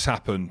everything that's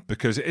happened,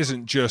 because it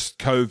isn't just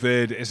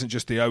COVID, it isn't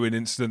just the Owen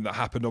incident that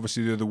happened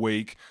obviously the other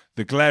week,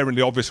 the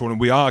glaringly obvious one, and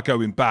we are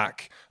going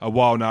back a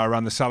while now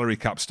around the salary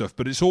cap stuff,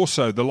 but it's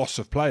also the loss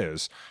of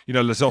players. You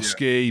know,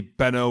 Lazowski,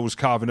 Ben Earls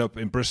carving up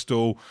in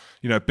Bristol,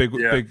 you know,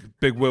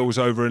 big Wills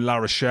over in La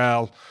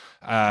Rochelle.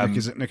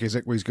 Nicky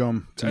Zikwi's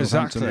gone to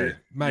exactly, Northampton.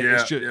 mate.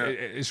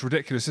 It's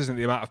ridiculous, isn't it?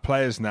 The amount of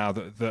players now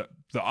that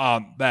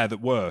aren't there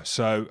that were.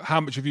 So,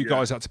 how much have you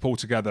guys had to pull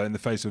together in the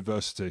face of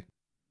adversity?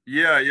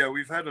 Yeah,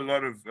 we've had a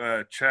lot of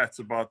chats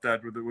about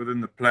that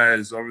within the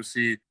players.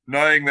 Obviously,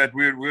 knowing that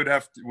we would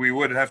have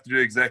to do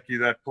exactly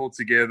that, pull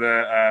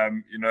together,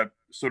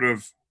 sort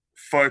of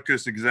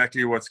focus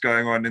exactly what's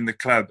going on in the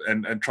club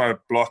and try to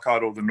block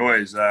out all the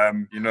noise.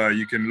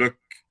 You can look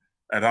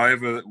at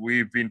however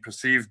we've been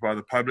perceived by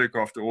the public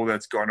after all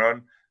that's gone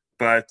on.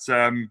 But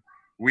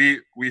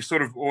we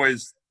sort of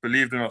always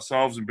believed in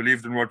ourselves and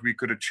believed in what we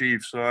could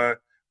achieve. So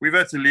we've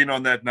had to lean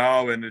on that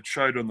now, and it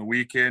showed on the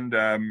weekend.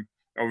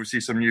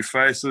 Obviously, some new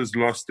faces,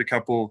 lost a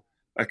couple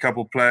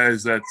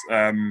players that,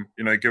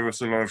 give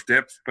us a lot of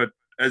depth. But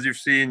as you've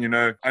seen,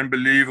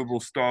 unbelievable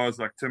stars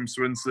like Tim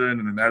Swinson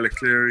and Alec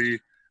Cleary,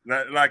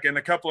 and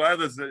a couple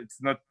others,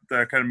 it's not that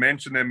I kind of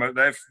mention them, but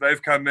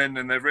they've come in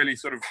and they've really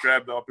sort of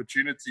grabbed the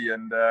opportunity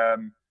and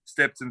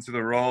stepped into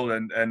the role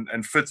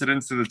and fitted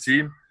into the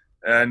team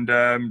and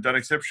done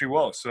exceptionally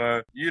well.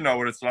 So you know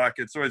what it's like.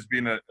 It's always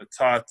been a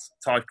tight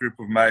group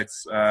of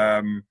mates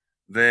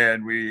there,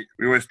 and we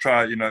always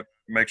try,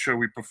 make sure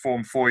we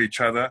perform for each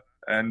other.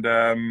 And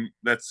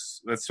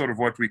that's sort of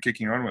what we're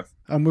kicking on with.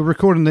 And we're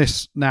recording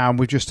this now, and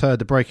we've just heard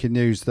the breaking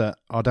news that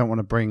I don't want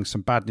to bring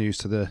some bad news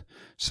to the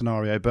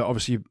scenario, but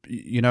obviously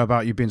you know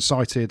about you've been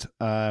cited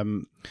for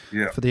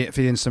the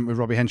incident with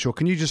Robbie Henshaw.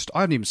 Can you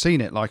I haven't even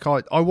seen it. Like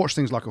I watch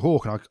things like a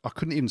hawk, and I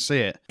couldn't even see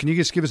it. Can you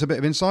just give us a bit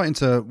of insight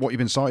into what you've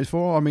been cited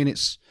for? I mean, it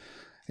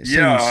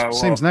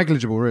seems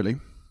negligible, really.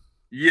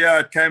 Yeah,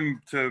 it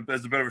came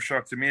as a bit of a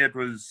shock to me.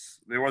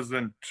 There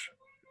wasn't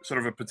sort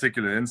of a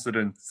particular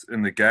incident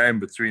in the game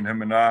between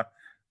him and I,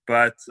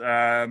 but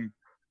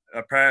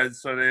apparently,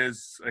 so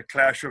there's a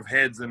clash of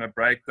heads and a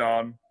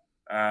breakdown,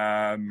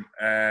 and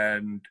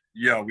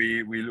we are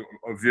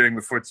viewing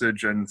the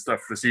footage and stuff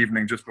this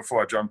evening just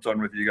before I jumped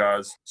on with you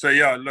guys. So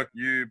look,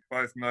 you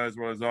both know as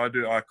well as I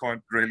do, I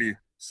can't really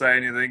say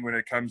anything when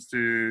it comes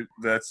to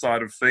that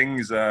side of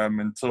things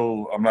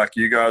until I'm like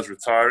you guys,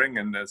 retiring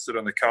and sit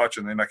on the couch,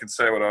 and then I can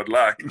say what I'd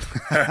like.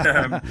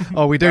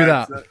 We do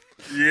that. But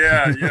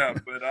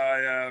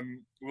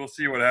we'll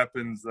see what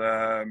happens.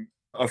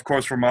 Of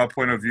course, from our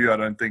point of view, I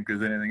don't think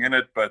there's anything in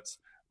it, but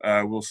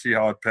we'll see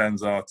how it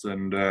pans out,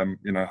 and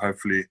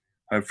hopefully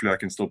I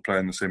can still play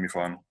in the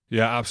semi-final.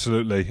 Yeah,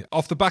 absolutely.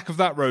 Off the back of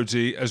that,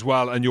 Rhodesy, as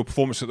well, and your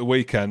performance at the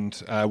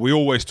weekend, we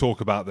always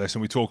talk about this,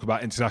 and we talk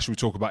about international, we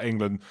talk about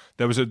England.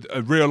 There was a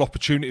real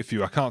opportunity for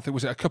you. I can't think,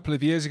 was it a couple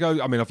of years ago?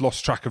 I mean, I've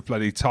lost track of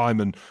bloody time,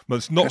 and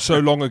it's not so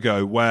long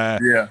ago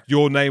where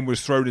your name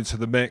was thrown into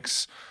the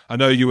mix. I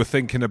know you were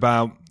thinking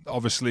about,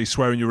 obviously,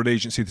 swearing your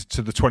allegiance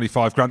to the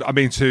 25 grand. I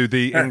mean, to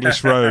the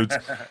English Rhodes.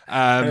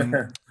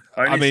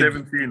 Only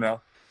 17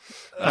 now.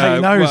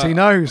 He knows.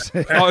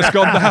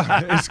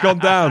 It's gone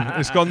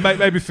down.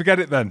 Maybe forget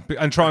it then,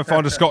 and try and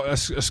find a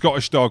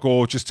Scottish dog,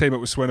 or just team up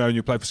with Swinno and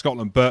you play for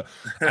Scotland. But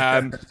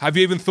have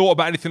you even thought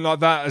about anything like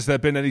that? Has there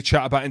been any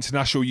chat about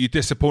international? Are you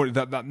disappointed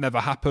that never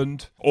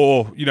happened,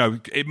 or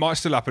it might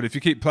still happen if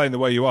you keep playing the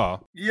way you are?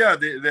 Yeah,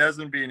 there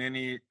hasn't been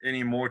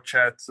any more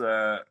chats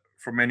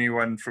from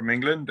anyone from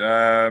England.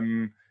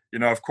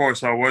 Of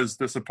course, I was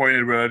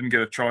disappointed when I didn't get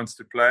a chance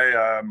to play.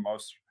 I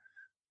was,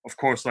 of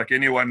course, like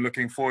anyone,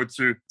 looking forward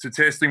to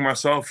testing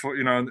myself for,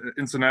 in the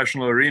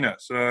international arena.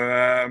 So,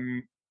 as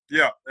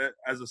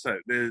I said,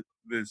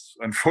 there's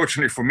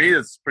unfortunately for me,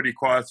 it's pretty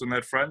quiet on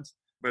that front.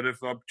 But if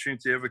the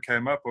opportunity ever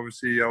came up,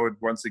 obviously I would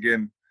once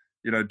again,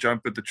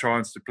 jump at the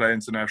chance to play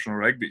international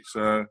rugby.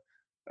 So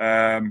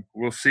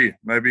we'll see.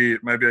 Maybe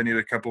I need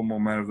a couple more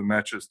man of the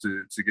matches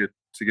to get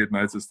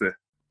noticed there.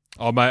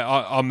 Oh, mate,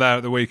 I'm there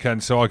at the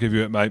weekend, so I'll give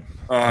you it, mate.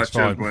 Oh,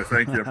 cheers, boy.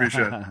 Thank you. I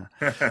appreciate it.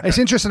 It's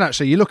interesting,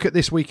 actually. You look at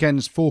this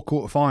weekend's 4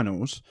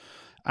 quarterfinals,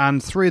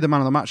 and 3 of the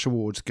Man of the Match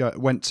awards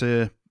went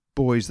to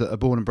boys that are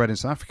born and bred in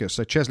South Africa.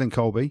 So Cheslin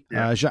Colby,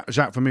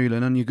 Jacques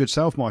Vermeulen, and your good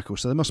self, Michael.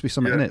 So there must be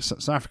something in it.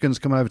 South Africans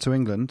coming over to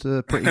England,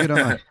 pretty good,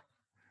 aren't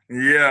they?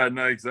 Yeah,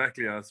 no,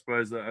 exactly. I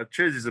suppose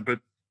Chesley's a bit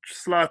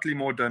slightly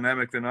more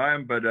dynamic than I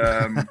am, but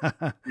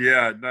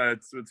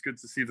it's good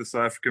to see the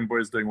South African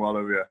boys doing well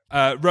over here.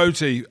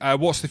 Rhodesy,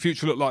 what's the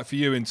future look like for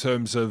you in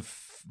terms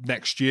of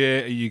next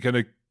year? Are you going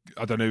to,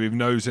 I don't know, even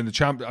know who's in the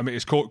champ? I mean,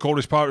 is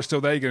Cornish Pirates still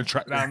there? You're going to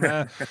track down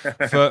there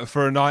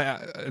for a night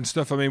and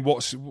stuff? I mean,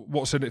 what's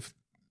in it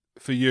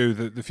for you,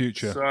 the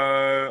future? So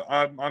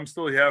I'm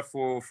still here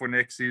for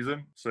next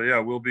season.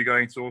 So we'll be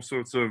going to all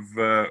sorts of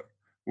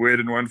weird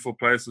and wonderful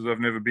places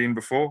I've never been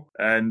before,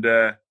 and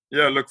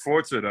look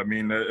forward to it. I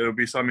mean, it'll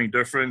be something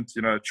different,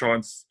 a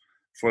chance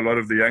for a lot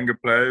of the younger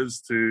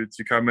players to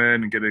come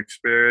in and get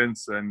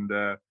experience, and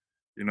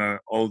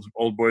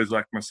old boys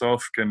like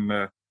myself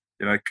can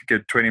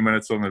get 20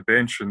 minutes on the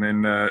bench and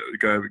then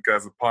go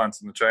have a pint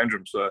in the change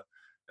room. So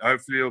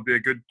hopefully it'll be a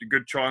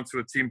good chance for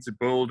the team to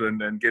build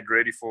and get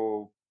ready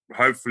for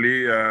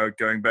hopefully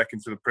going back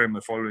into the Prem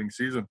the following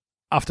season.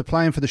 After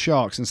playing for the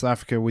Sharks in South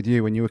Africa with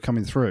you when you were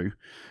coming through,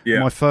 yeah.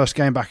 my first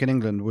game back in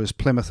England was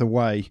Plymouth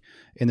away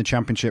in the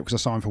Championship because I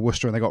signed for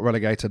Worcester and they got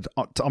relegated.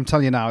 I'm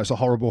telling you now, it's a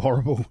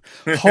horrible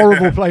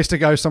place to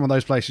go. Some of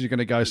those places you're going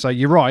to go. So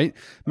you're right.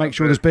 Make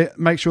sure there's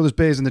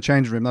beers in the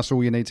changing room. That's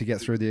all you need to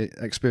get through the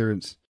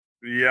experience.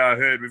 Yeah, I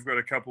heard we've got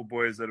a couple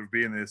boys that have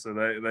been there, so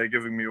they're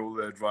giving me all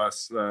the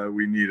advice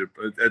we need.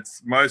 But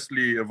it's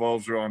mostly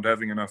evolves around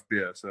having enough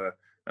beer, so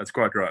that's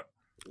quite right.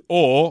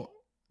 Or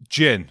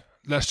gin.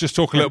 Let's just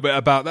talk a little bit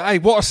about that. Hey,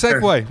 what a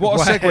segue. What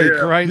a segue.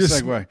 Yeah. Great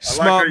segue.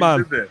 Smart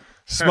man.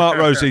 Smart,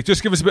 Rosie.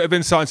 Just give us a bit of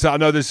insight into that. I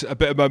know there's a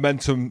bit of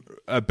momentum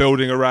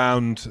building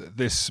around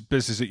this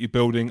business that you're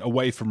building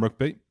away from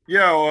rugby.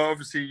 Yeah, well,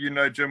 obviously,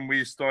 Jim,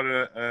 we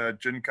started a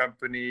gin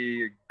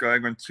company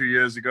going on 2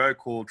 years ago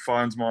called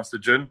Fines Master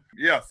Gin.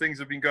 Yeah, things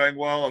have been going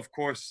well. Of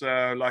course,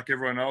 like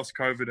everyone else,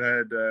 COVID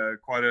had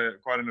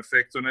quite an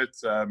effect on it.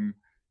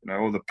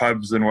 All the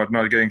pubs and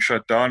whatnot getting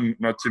shut down.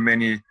 Not too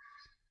many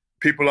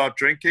people out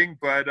drinking,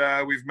 but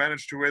we've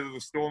managed to weather the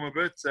storm a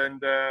bit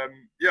and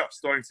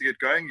starting to get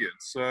going again.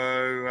 So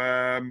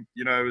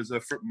it was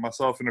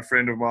myself and a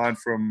friend of mine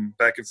from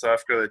back in South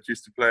Africa that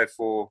used to play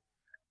for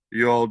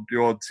your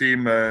old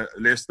team,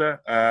 Leicester,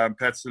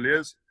 Pat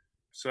Cilliers.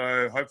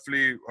 So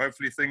hopefully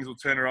things will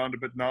turn around a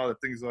bit now that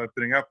things are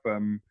opening up,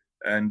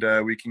 and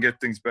we can get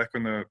things back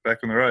on the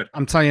road.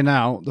 I'm telling you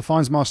now, the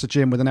Fines Master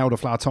Gin with an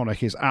elderflower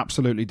tonic is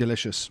absolutely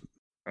delicious.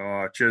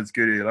 Oh, cheers,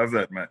 Goody. Love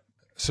that, mate.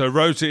 So,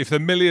 Rhodes, if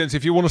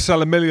you want to sell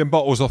 1 million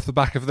bottles off the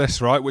back of this,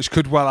 right, which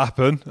could well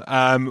happen,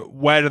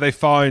 where do they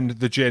find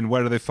the gin?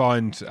 Where do they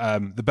find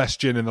the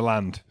best gin in the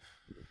land?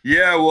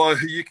 Yeah, well,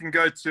 you can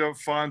go to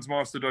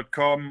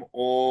finesmaster.com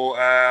or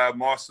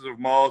Masters of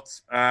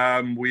Malt.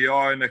 We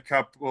are in a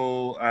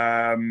couple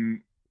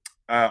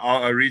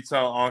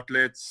retail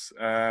outlets,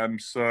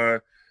 so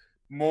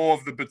more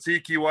of the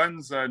boutique-y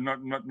ones,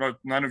 not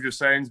none of your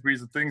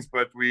Sainsbury's and things,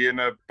 but we're in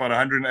about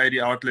 180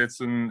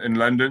 outlets in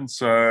London.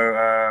 So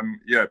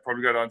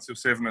probably go down to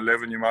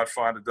 7-Eleven, you might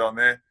find it down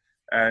there.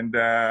 And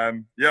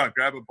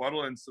grab a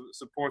bottle and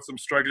support some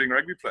struggling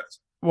rugby players.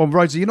 Well,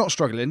 Rhodes, you're not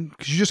struggling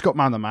because you just got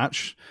man of the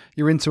match.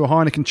 You're into a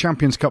Heineken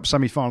Champions Cup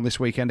semi-final this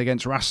weekend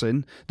against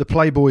Racing, the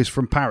Playboys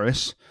from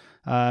Paris.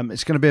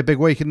 It's going to be a big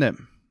week, isn't it?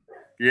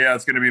 Yeah,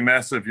 it's going to be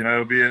massive.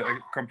 It'll be a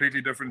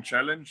completely different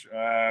challenge.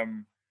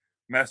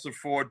 Massive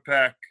forward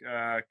pack,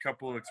 a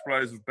couple of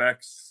explosive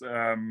backs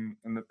in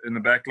the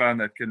back line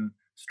that can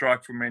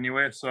strike from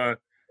anywhere. So it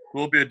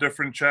will be a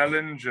different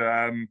challenge,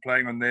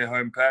 playing on their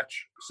home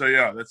patch. So,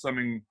 yeah, that's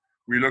something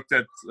we looked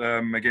at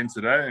again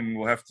today, and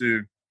we'll have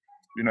to,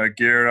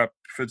 gear up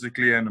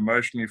physically and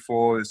emotionally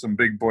for. There's some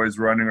big boys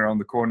running around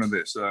the corner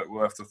there, so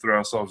we'll have to throw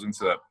ourselves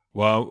into that.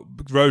 Well,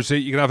 Rosie,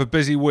 you're going to have a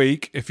busy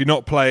week if you're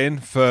not playing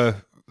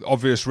for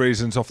obvious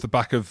reasons off the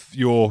back of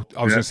your,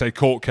 I was going to say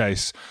court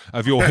case,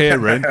 of your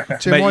hearing.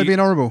 Jim, why are you being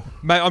horrible?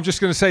 Mate, I'm just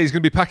going to say he's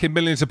going to be packing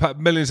millions of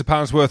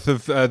pounds worth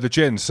of the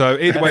gin. So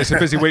either way, it's a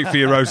busy week for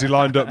you, Rosie,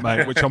 lined up,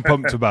 mate, which I'm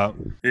pumped about.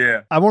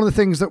 Yeah. One of the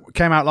things that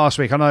came out last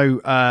week, I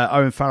know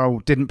Owen Farrell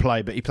didn't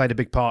play, but he played a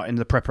big part in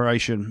the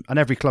preparation. And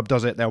every club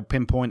does it. They'll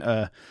pinpoint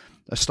a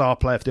star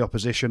player for the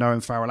opposition.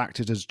 Owen Farrell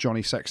acted as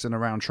Johnny Sexton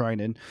around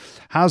training.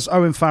 Has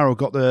Owen Farrell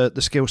got the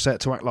skill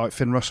set to act like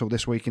Finn Russell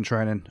this week in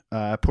training,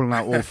 pulling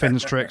out all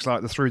Finn's tricks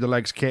like the through the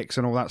legs kicks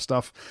and all that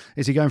stuff?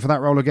 Is he going for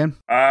that role again?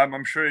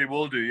 I'm sure he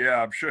will do.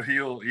 Yeah, I'm sure he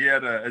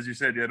had as you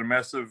said, he had a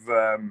massive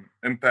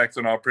impact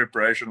on our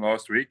preparation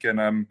last week, and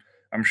I'm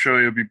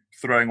sure he'll be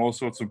throwing all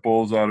sorts of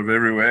balls out of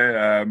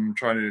everywhere,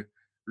 trying to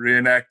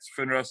reenact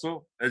Finn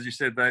Russell. As you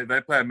said,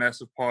 they play a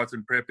massive part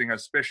in prepping,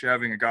 especially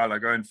having a guy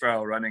like Owen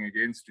Farrell running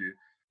against you.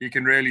 He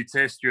can really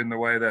test you in the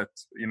way that,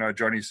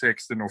 Johnny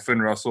Sexton or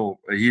Finn Russell,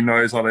 he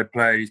knows how they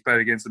play. He's played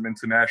against them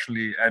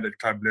internationally and at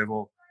club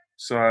level.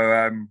 So,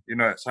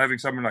 so having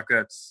someone like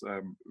that's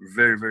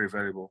very, very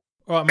valuable.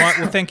 All right, Mike,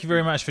 well, thank you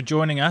very much for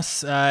joining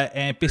us,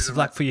 and best of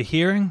luck for your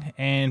hearing,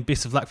 and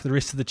best of luck for the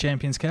rest of the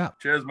Champions Cup.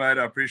 Cheers, mate.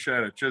 I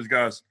appreciate it. Cheers,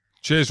 guys.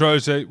 Cheers,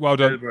 Rosie. Well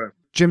done. Cheers, bro.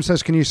 Jim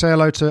says, can you say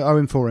hello to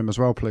Owen for him as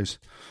well, please?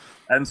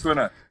 And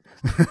Swinner.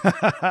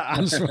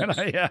 And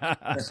Swinner, yeah.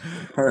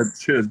 All right,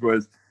 cheers,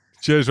 boys.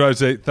 Cheers,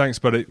 Rosie. Thanks,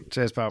 buddy.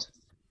 Cheers, pal.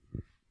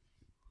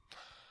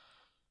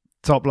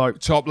 Top bloke.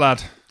 Top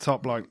lad.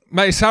 Top bloke.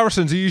 Mate,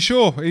 Saracens, are you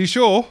sure?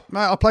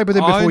 Mate, I played with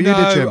him before you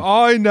did, Jim.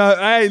 I know.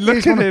 Hey,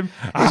 look at him.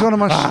 He's one of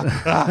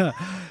my...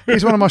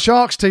 He's one of my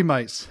Sharks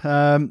teammates.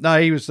 No,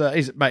 he was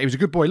he was a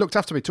good boy. He looked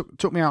after me.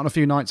 Took me out on a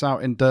few nights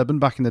out in Durban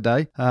back in the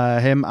day.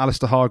 Him,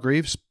 Alistair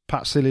Hargreaves,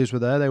 Pat Cilliers were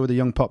there. They were the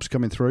young pups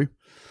coming through.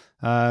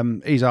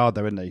 He's hard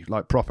though, isn't he?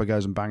 Like proper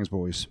goes and bangs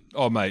boys.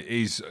 Oh,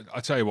 mate,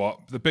 I tell you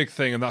what, the big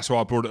thing, and that's why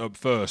I brought it up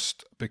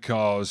first,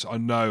 because I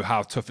know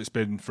how tough it's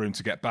been for him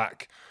to get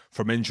back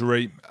from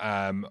injury.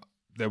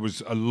 There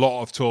was a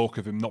lot of talk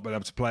of him not being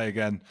able to play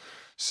again.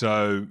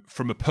 So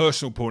from a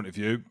personal point of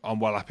view, I'm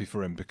well happy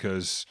for him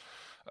because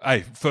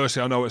hey,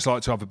 firstly, I know what it's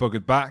like to have a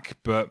buggered back,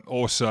 but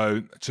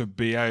also to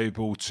be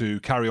able to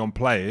carry on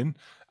playing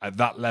at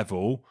that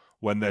level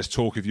when there's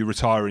talk of you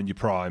retiring your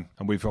prime.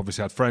 And we've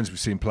obviously had friends, we've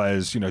seen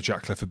players,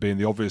 Jack Clifford being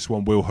the obvious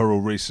one, Will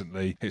Hurrell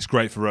recently. It's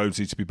great for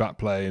Rhodesy to be back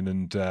playing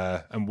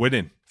and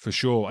winning, for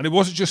sure. And it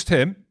wasn't just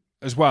him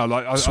as well.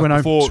 Like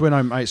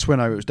Swinno, mate,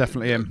 Swinno, it was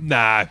definitely him. No,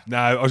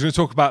 I was going to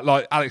talk about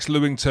like Alex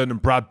Lewington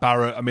and Brad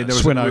Barrett. I mean, there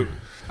was Swinno.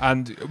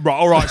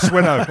 All right,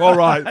 Swinno, all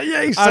right.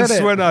 Yeah, he said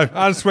it.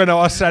 Swinno,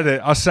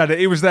 I said it.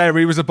 He was there,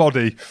 he was a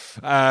body.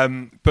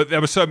 But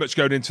there was so much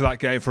going into that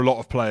game for a lot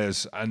of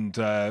players. And,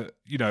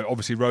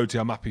 obviously Rhodesy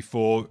I'm happy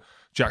for.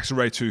 Jackson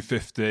Ray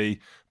 250.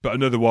 But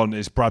another one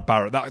is Brad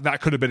Barrett.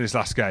 That could have been his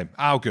last game.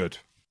 How good?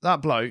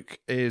 That bloke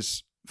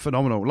is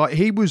phenomenal. Like,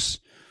 he was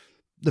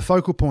the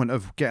focal point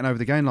of getting over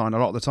the gain line a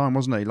lot of the time,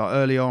 wasn't he? Like,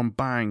 early on,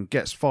 bang,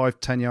 gets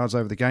 5-10 yards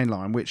over the gain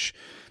line, which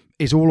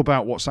is all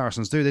about what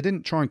Saracens do. They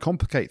didn't try and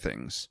complicate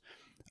things.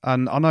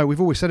 And I know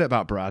we've always said it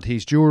about Brad.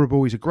 He's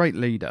durable. He's a great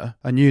leader,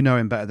 and you know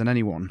him better than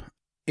anyone.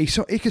 He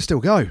can still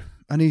go,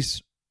 and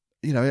his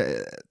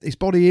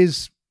body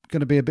is going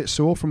to be a bit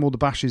sore from all the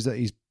bashes that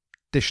he's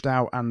dished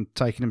out and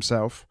taken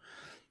himself.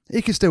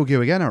 He can still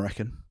go again, I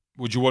reckon.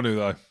 Would you want to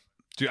though?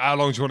 How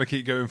long do you want to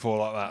keep going for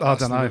like that? I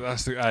don't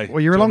know. Well,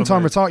 you're a long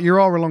time retired. You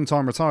are a long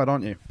time retired,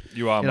 aren't you?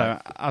 You are, mate.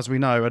 As we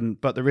know,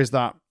 but there is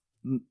that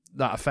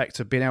effect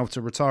of being able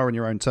to retire on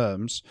your own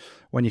terms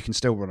when you can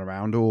still run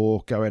around,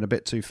 or go in a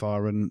bit too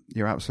far and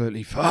you're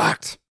absolutely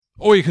fucked.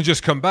 Or you can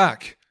just come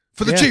back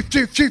for the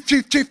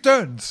chief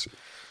turns.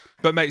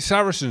 But mate,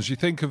 Saracens, you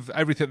think of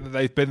everything that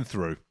they've been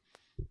through.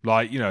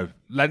 Like,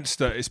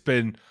 Leinster, it's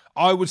been,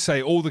 I would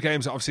say, all the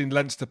games that I've seen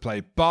Leinster play,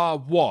 bar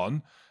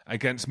one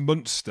against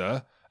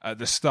Munster at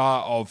the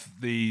start of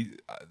the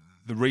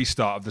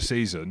restart of the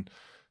season,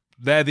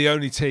 they're the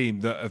only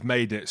team that have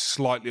made it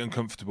slightly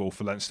uncomfortable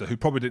for Leinster, who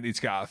probably didn't need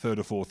to get out of third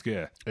or fourth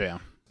gear. Yeah.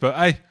 But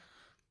hey,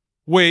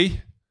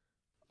 we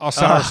are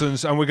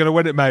Saracens and we're going to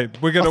win it,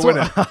 mate. We're going to win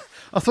it.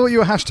 I thought you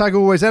were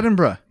 #always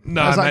Edinburgh.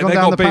 No, mate,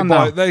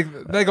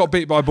 they got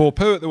beat by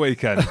Borpoo at the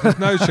weekend. There's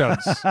no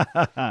chance.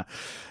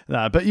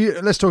 No, but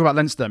let's talk about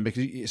Leinster then,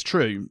 because it's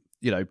true.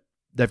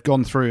 They've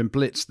gone through and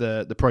blitzed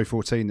the Pro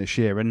 14 this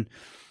year, and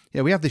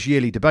we have this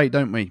yearly debate,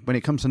 don't we? When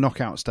it comes to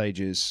knockout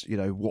stages,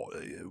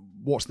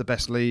 what's the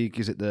best league?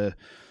 Is it the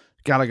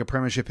Gallagher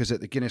Premiership? Is it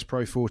the Guinness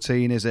Pro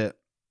 14? Is it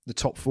the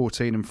top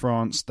 14 in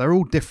France? They're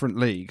all different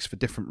leagues for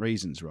different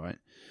reasons, right?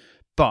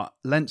 But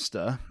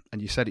Leinster,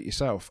 and you said it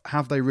yourself,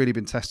 have they really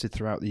been tested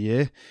throughout the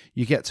year?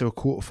 You get to a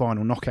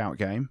quarter-final knockout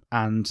game,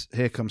 and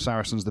here come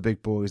Saracens, the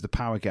big boys, the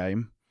power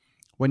game.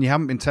 When you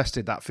haven't been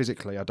tested that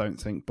physically, I don't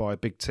think, by a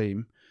big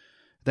team,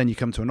 then you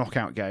come to a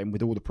knockout game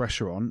with all the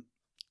pressure on.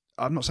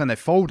 I'm not saying they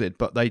folded,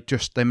 but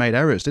they made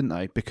errors, didn't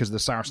they? Because of the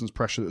Saracens'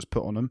 pressure that was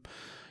put on them.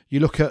 You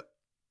look at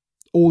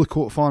all the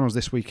quarterfinals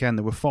this weekend,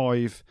 there were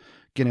 5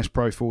 Guinness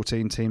Pro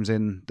 14 teams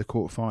in the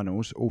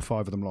quarterfinals. All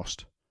 5 of them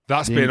lost.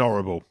 That's been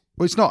horrible.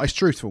 Well, it's not. It's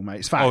truthful, mate.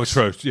 It's facts. Oh, it's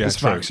truth. Yeah, it's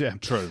true. facts. Yeah,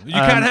 true. You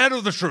can't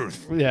handle the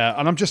truth. Yeah,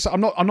 and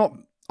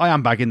I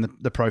am bagging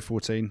the Pro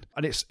 14,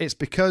 and it's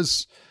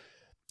because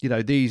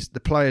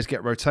the players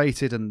get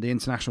rotated and the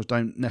internationals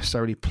don't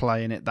necessarily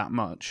play in it that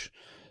much.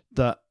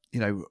 That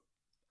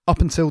up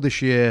until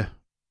this year,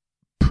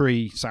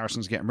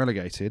 pre-Saracens getting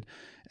relegated,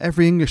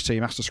 every English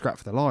team has to scrap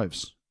for their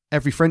lives.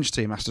 Every French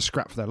team has to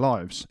scrap for their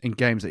lives in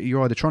games that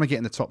you're either trying to get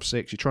in the top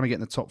 6, you're trying to get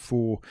in the top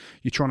 4,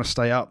 you're trying to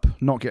stay up,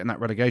 not get in that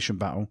relegation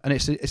battle. And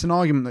it's an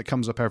argument that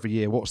comes up every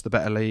year. What's the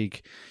better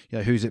league?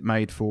 Who's it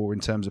made for in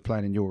terms of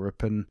playing in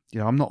Europe? And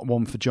I'm not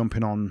one for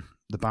jumping on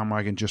the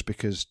bandwagon just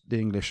because the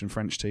English and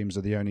French teams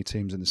are the only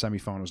teams in the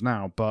semi-finals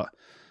now, but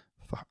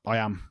I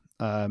am.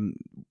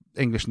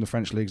 English and the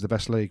French league's the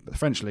best league, but the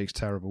French league's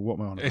terrible. What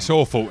am I on about? It's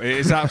awful. It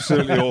is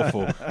absolutely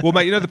awful. Well,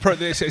 mate,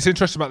 it's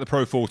interesting about the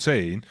Pro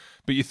 14,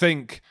 but you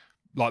think,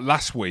 like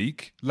last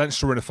week,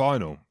 Leinster were in a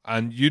final,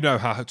 and you know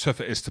how tough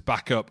it is to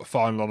back up a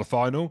final on a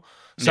final.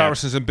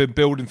 Saracens have been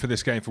building for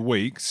this game for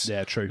weeks.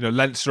 Yeah, true.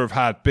 Leinster have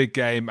had big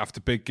game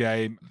after big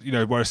game,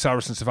 whereas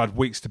Saracens have had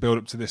weeks to build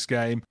up to this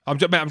game. I'm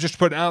just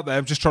putting it out there.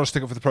 I'm just trying to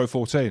stick up for the Pro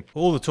 14.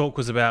 All the talk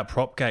was about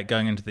Propgate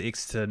going into the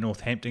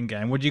Exeter-Northampton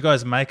game. What do you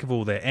guys make of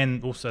all that,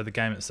 and also the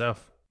game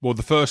itself? Well,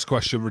 the first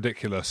question,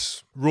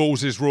 ridiculous.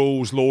 Rules is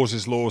rules, laws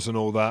is laws, and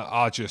all that.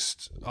 I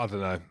don't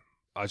know.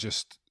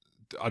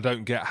 I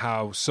don't get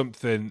how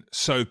something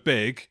so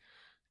big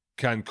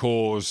can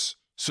cause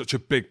such a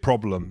big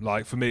problem.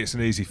 Like, for me, it's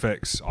an easy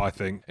fix, I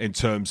think, in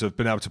terms of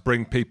being able to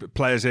bring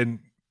players in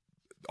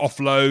off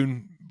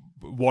loan,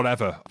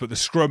 whatever. But the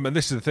scrum, and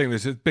this is the thing,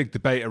 there's a big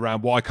debate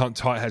around why can't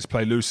tight heads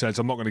play loose heads.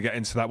 I'm not going to get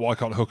into that. Why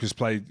can't hookers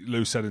play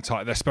loose head and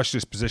tight? They're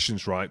specialist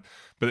positions, right?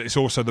 But it's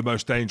also the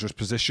most dangerous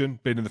position,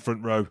 being in the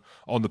front row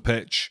on the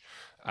pitch.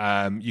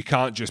 You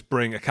can't just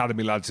bring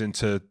academy lads in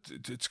to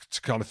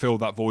kind of fill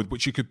that void,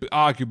 which you could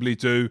arguably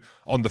do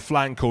on the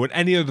flank or in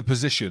any other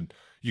position.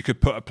 You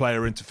could put a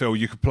player in to fill.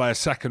 You could play a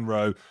second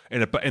row in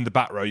the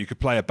back row. You could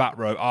play a back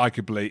row,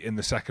 arguably, in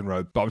the second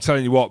row. But I'm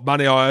telling you what,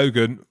 Manny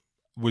Iogun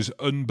was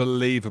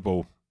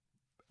unbelievable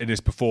in his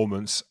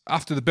performance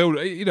after the build.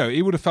 You know,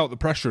 he would have felt the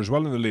pressure as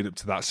well in the lead up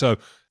to that. So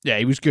yeah,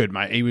 he was good,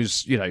 mate. He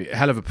was, a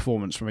hell of a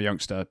performance from a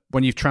youngster.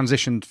 When you've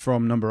transitioned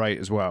from number 8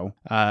 as well,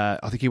 I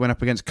think he went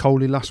up against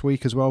Coley last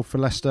week as well for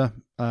Leicester.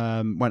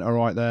 Went all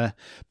right there.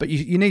 But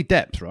you need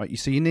depth, right?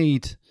 You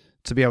need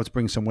to be able to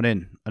bring someone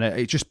in. And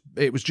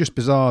it was just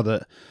bizarre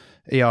that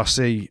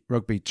ERC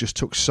Rugby just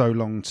took so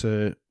long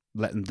to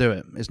let them do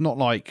it. It's not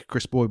like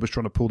Chris Boyd was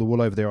trying to pull the wool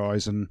over their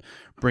eyes and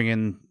bring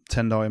in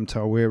Tendai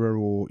Mtawira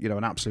or,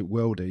 an absolute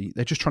worldie.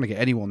 They're just trying to get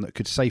anyone that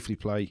could safely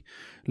play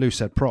loose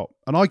head prop.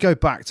 And I go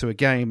back to a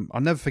game,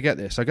 I'll never forget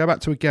this. I go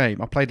back to a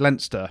game, I played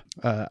Leinster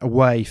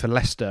away for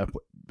Leicester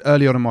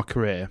early on in my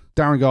career.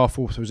 Darren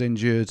Garforth was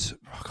injured.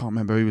 I can't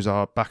remember who was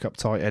our backup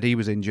tight head. He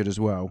was injured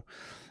as well.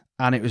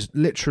 And it was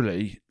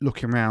literally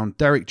looking around,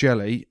 Derek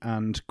Jelly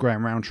and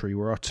Graham Rowntree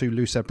were our 2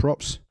 loose head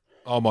props.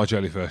 Oh, my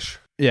jellyfish.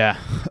 Yeah,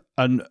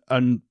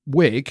 and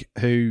Wigg,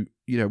 who,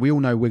 we all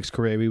know Wigg's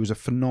career. He was a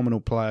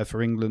phenomenal player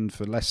for England,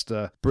 for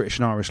Leicester, British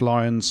and Irish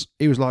Lions.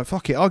 He was like,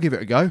 fuck it, I'll give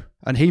it a go.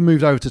 And he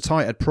moved over to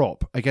tight head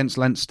prop against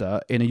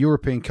Leinster in a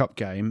European Cup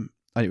game.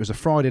 And it was a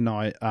Friday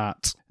night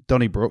at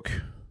Donnybrook.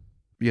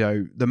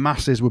 The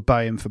masses were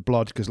baying for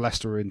blood because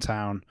Leicester were in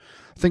town.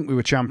 I think we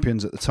were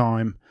champions at the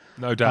time.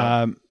 No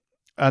doubt.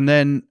 And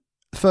then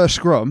first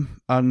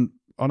scrum, and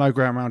I know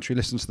Graham Rowntree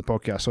listens to the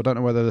podcast, so I don't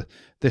know whether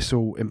this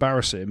will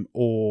embarrass him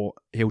or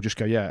he'll just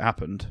go, yeah, it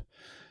happened.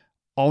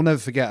 I'll never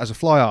forget, as a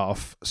fly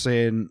half,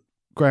 seeing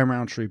Graham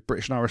Rowntree,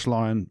 British and Irish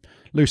Lion,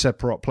 loose head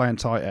prop, playing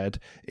tight head.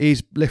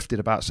 He's lifted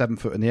about 7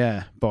 foot in the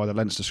air by the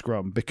Leinster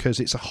scrum because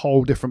it's a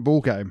whole different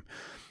ball game.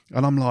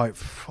 And I'm like,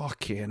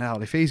 fucking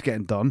hell, if he's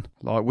getting done,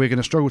 we're going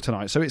to struggle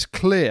tonight. So it's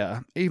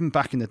clear, even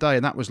back in the day,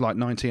 and that was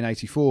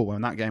 1984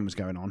 when that game was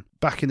going on.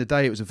 Back in the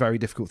day, it was a very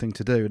difficult thing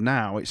to do. And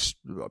now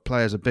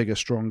players are bigger,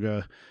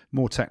 stronger,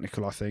 more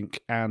technical, I think.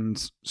 And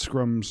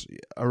scrums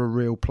are a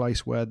real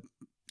place where,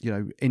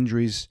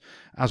 injuries,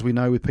 as we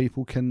know with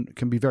people, can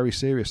be very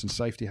serious and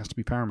safety has to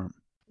be paramount.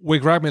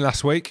 Wig grabbed me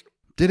last week.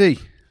 Did he?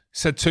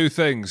 Said 2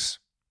 things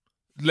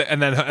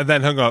and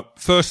then hung up.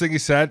 First thing he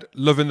said,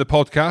 loving the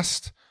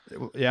podcast.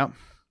 Yeah.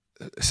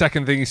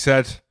 Second thing he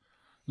said,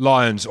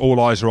 Lions, all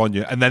eyes are on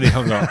you. And then he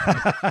hung up.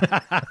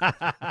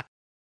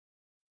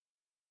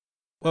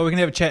 Well, we can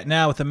have a chat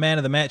now with the man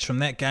of the match from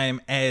that game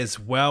as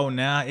well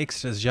now.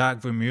 Exeter's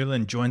Jacques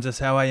Vermeulen joins us.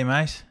 How are you,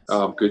 mate?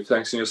 Good,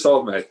 thanks. And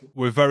yourself, mate?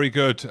 We're very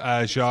good,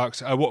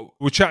 Jacques.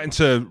 We're chatting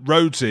to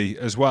Rhodesy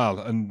as well,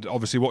 and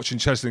obviously watching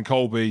Cheslin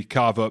Colby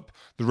carve up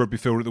the rugby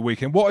field at the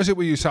weekend. What is it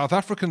with you South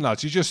African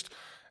lads?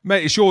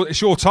 Mate, it's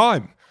your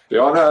time.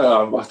 Yeah,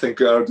 no, I think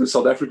the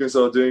South Africans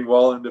are doing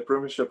well in the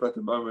Premiership at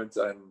the moment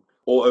and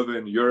all over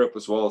in Europe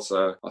as well.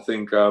 So I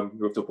think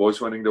with the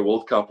boys winning the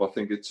World Cup, I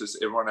think it's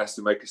just everyone has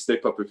to make a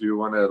step up if you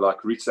want to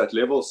reach that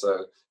level.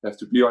 So you have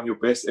to be on your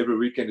best every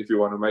weekend if you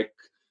want to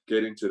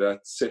get into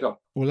that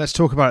setup. Well, let's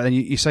talk about it then.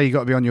 You say you got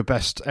to be on your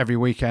best every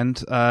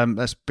weekend.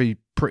 Let's be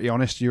pretty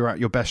honest. You were at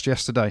your best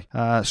yesterday,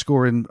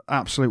 scoring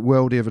absolute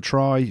worldie of a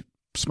try,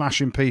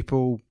 smashing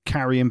people,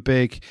 carrying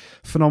big,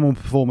 phenomenal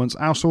performance.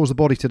 How sore's the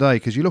body today?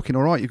 Because you're looking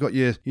all right. You've got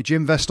your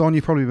gym vest on.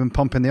 You've probably been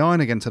pumping the iron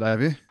again today,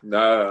 have you?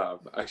 No,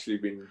 I've actually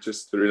been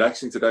just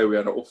relaxing today. We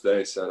had an off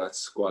day, so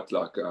that's quite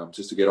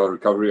just to get our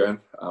recovery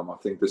in. I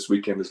think this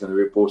weekend is going to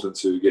be important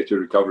to get your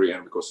recovery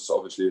in because it's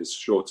obviously a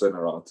short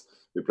turnaround.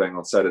 We're playing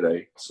on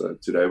Saturday, so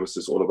today was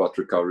just all about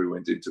recovery.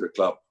 Went into the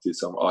club, did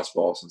some ice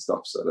baths and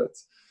stuff, so that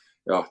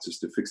just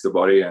to fix the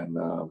body and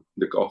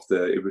look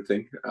after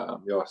everything.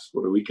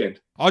 For the weekend.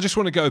 I just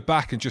want to go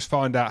back and just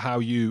find out how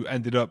you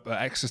ended up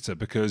at Exeter,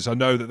 because I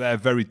know that they're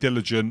very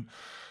diligent.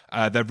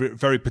 They're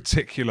very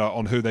particular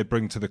on who they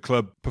bring to the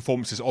club,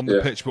 performances on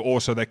the pitch, but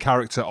also their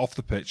character off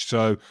the pitch.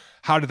 So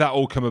how did that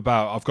all come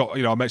about? I've got,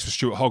 I mates with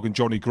Stuart Hogg and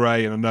Johnny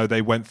Gray, and I know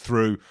they went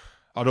through,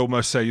 I'd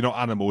almost say, you're not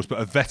animals, but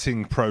a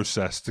vetting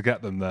process to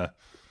get them there.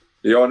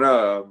 Yeah,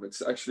 no,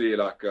 it's actually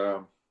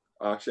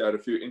I actually had a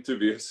few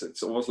interviews.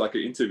 It's almost like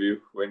an interview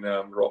when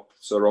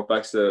Rob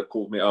Baxter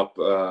called me up.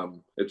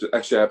 It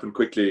actually happened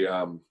quickly.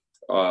 I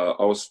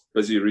was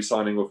busy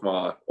re-signing with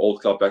my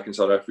old club back in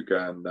South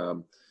Africa,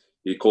 and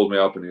he called me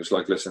up and he was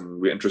like, listen,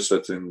 we're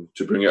interested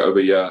to bring you over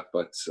here.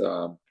 But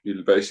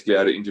he basically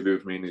had an interview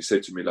with me and he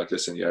said to me,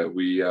 listen,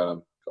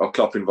 our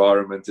club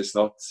environment is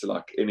not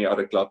like any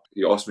other club.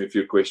 He asked me a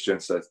few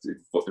questions that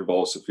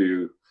involves a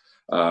few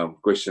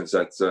questions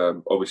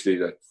that obviously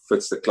that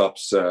fits the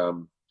club's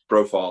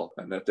profile,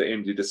 and at the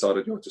end he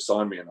decided to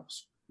sign me, and I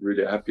was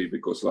really happy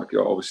because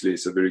obviously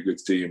it's a very good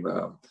team.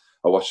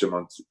 I watched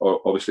him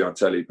obviously on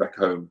telly back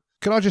home.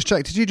 Can I just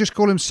check, did you just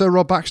call him Sir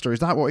Rob Baxter? Is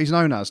that what he's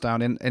known as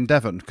down in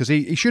Devon? Because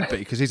he should be,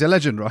 because he's a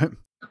legend, right?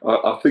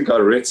 I think I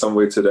read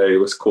somewhere today it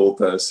was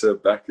called Sir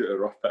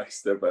Rob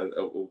Baxter, but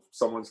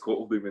someone's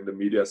called him in the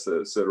media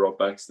Sir Rob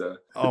Baxter.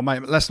 Oh,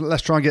 mate, let's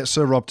try and get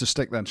Sir Rob to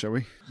stick then, shall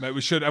we? Mate,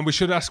 we should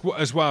ask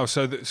as well.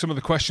 So that some of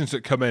the questions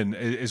that come in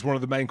is one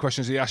of the main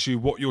questions he asks you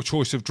what your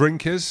choice of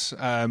drink is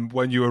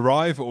when you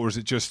arrive, or is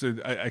it just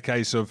a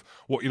case of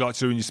what you like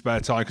to do in your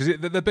spare time? Because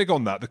they're big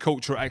on that. The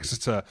culture at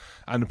Exeter,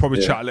 and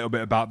probably chat a little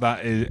bit about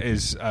that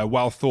is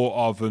well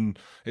thought of, and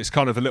it's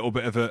kind of a little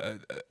bit of a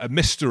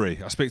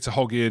mystery. I speak to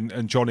Hoggy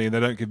and Johnny, and they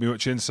don't give me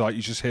much insight.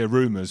 You just hear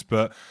rumours.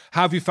 But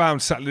how have you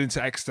found settling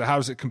into Exeter? How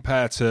does it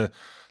compare to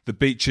the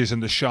beaches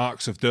and the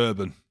sharks of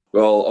Durban?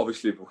 Well,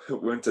 obviously,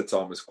 winter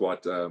time was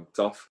quite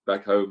tough.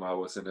 Back home, I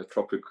was in in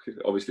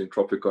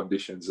tropic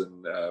conditions,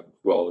 and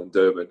in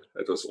Durban,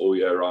 it was all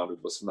year round.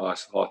 It was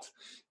nice, hot.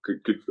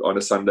 Could on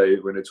a Sunday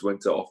when it's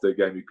winter after a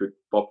game, you could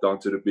pop down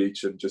to the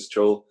beach and just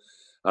chill.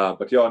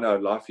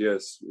 Life here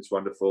is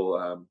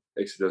wonderful.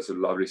 Exeter is a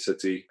lovely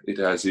city. It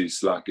has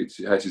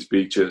its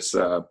beaches.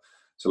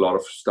 It's a lot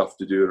of stuff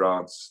to do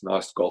around.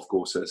 Nice golf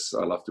courses.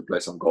 I love to play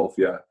some golf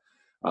here.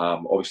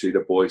 Obviously,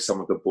 some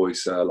of the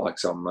boys like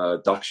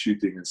some duck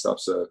shooting and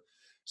stuff. So,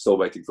 still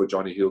waiting for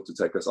Johnny Hill to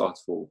take us out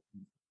to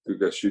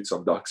go shoot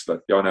some ducks.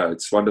 But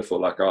it's wonderful.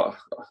 Like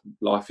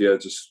life here,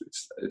 it's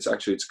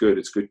good.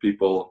 It's good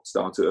people. It's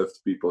down to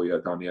earth people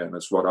here down here, and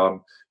it's what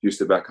I'm used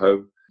to back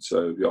home.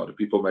 So the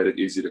people made it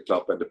easy, the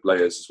club and the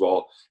players as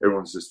well.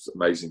 Everyone's just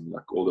amazing.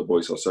 Like all the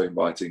boys are so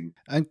inviting.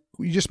 And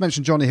you just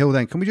mentioned Johnny Hill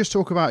then. Can we just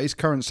talk about his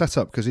current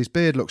setup? Because his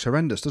beard looks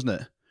horrendous, doesn't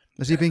it?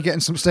 Has he been getting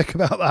some stick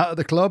about that at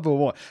the club or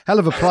what? Hell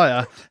of a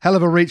player, hell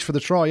of a reach for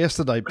the try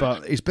yesterday,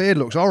 but his beard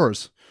looks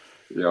horrors.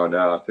 Yeah,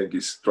 now I think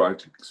he's trying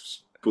to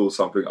pull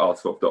something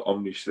out of the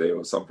Omnish there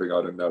or something.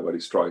 I don't know what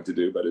he's trying to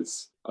do, but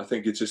I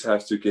think it just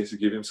has to give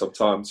him some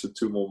time, so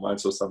 2 more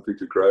months or something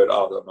to grow it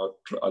out.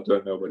 I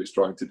don't know what he's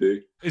trying to do.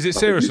 Is it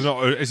serious or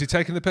not? Is he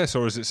taking the piss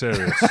or is it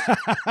serious?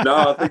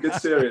 No, I think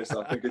it's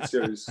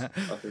serious.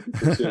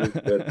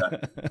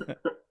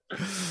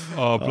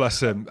 Oh,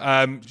 bless him.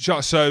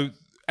 So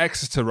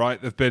Exeter,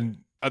 right? They've been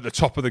at the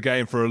top of the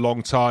game for a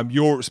long time.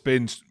 Europe's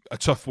been a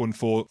tough one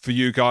for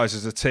you guys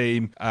as a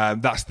team.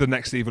 That's the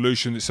next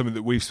evolution. It's something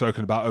that we've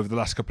spoken about over the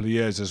last couple of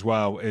years as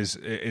well,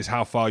 is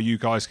how far you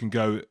guys can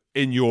go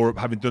in Europe,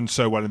 having done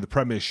so well in the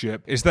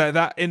Premiership. Is there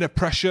that inner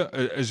pressure?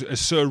 Is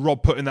Sir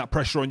Rob putting that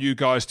pressure on you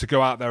guys to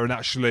go out there and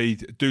actually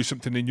do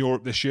something in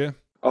Europe this year?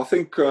 I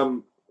think,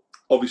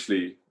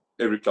 obviously,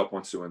 every club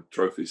wants to win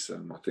trophies,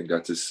 and I think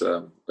that is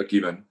a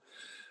given.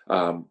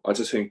 I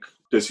just think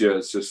this year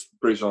it's just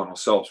pressure on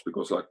ourselves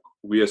because, like,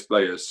 we as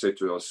players said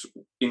to us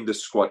in the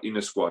squad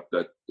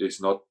that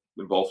is not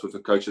involved with the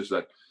coaches,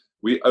 that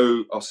we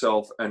owe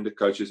ourselves and the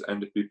coaches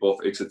and the people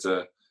of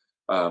Exeter,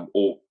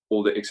 or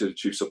all the Exeter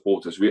Chiefs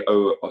supporters, we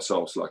owe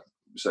ourselves, like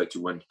say, to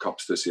win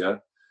cups this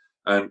year.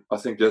 And I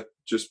think that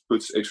just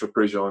puts extra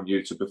pressure on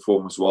you to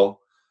perform as well.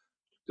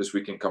 This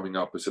weekend coming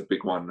up is a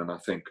big one, and I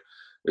think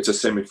it's a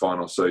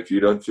semi-final. So if you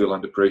don't feel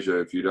under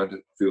pressure, if you don't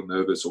feel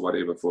nervous or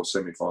whatever for a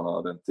semi-final,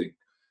 I don't think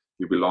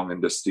you belong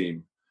in this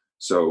team,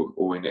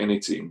 or in any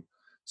team.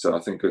 So I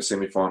think a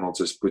semi-final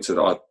just puts it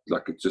out,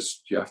 like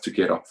you have to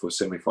get up for a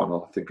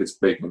semi-final. I think it's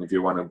big, and if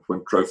you want to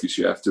win trophies,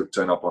 you have to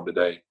turn up on the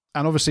day.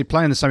 And obviously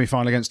playing the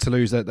semi-final against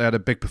Toulouse, they had a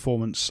big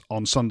performance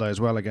on Sunday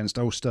as well against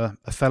Ulster.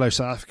 A fellow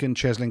South African,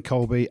 Cheslin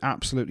Colby,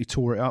 absolutely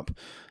tore it up.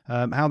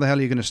 How the hell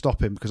are you going to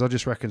stop him? Because I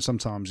just reckon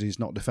sometimes he's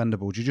not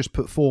defendable. Do you just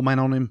put 4 men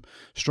on him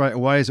straight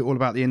away? Is it all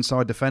about the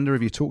inside defender?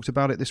 Have you talked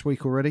about it this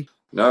week already?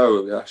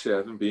 No, we actually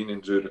haven't been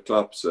into the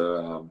club.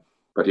 So,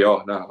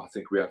 I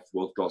think we have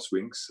world-class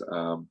wings,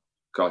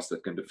 guys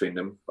that can defend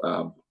him.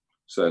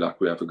 So like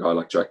we have a guy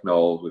like Jack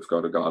Noel, we've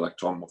got a guy like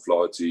Tom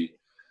O'Flaherty,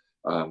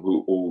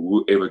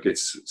 whoever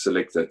gets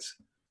selected,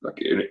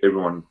 like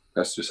everyone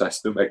has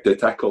to make their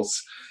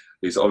tackles.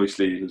 He's a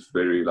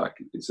very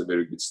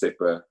good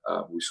stepper.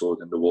 We saw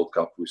it in the World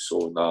Cup. We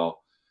saw it now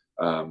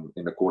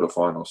in the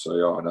quarterfinal.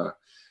 So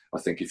I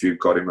think if you've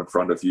got him in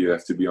front of you, you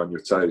have to be on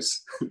your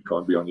toes. You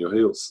can't be on your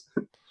heels.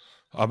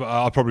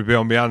 I'd probably be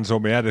on my hands or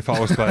my head if I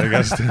was playing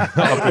against him.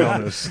 I'll be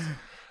honest.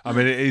 I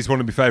mean, he's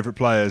one of my favourite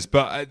players.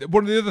 But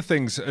one of the other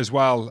things as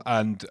well,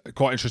 and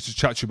quite interested to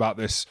chat to you about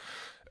this,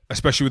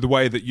 especially with the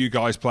way that you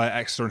guys play at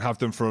Exeter and have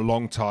done for a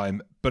long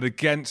time, but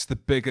against the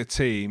bigger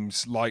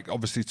teams, like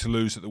obviously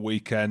Toulouse at the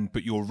weekend,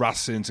 but your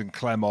Racines and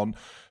Clermont,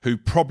 who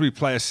probably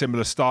play a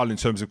similar style in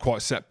terms of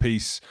quite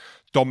set-piece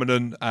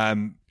dominant,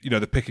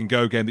 the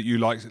pick-and-go game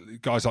that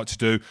guys like to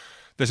do.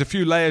 There's a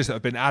few layers that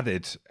have been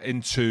added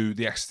into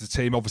the Exeter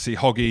team. Obviously,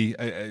 Hoggy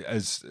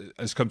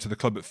has come to the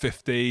club at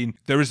 15.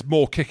 There is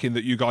more kicking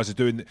that you guys are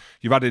doing.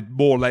 You've added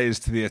more layers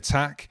to the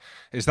attack.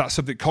 Is that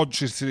something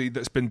consciously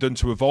that's been done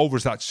to evolve, or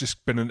has that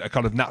just been a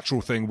kind of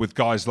natural thing with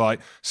guys like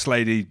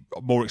Slady,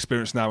 more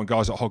experienced now, and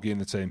guys like Hoggy in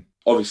the team?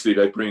 Obviously,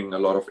 they bring a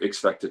lot of X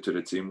factor to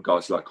the team.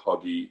 Guys like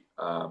Hoggy,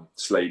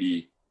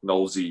 Slady,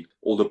 Nolsey,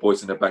 all the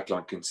boys in the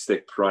backline can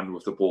step, run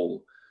with the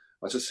ball.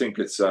 I just think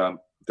it's...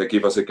 they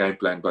give us a game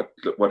plan, but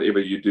whatever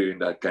you do in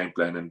that game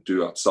plan and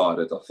do outside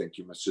it, I think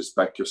you must just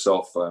back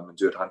yourself and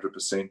do it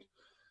 100%.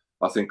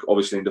 I think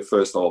obviously in the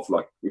first half,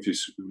 like if you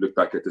look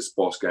back at this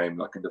past game,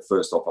 like in the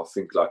first half, I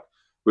think like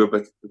we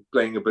were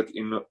playing a bit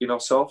in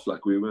ourselves,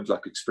 like we weren't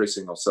like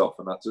expressing ourselves.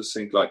 And I just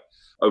think like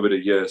over the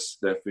years,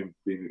 they've been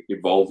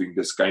evolving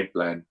this game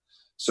plan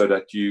so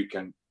that you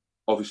can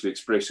obviously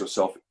express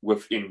yourself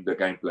within the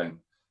game plan.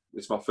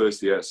 It's my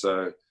first year,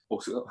 so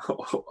also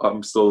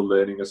I'm still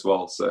learning as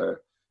well. So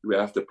we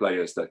have the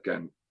players that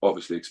can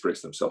obviously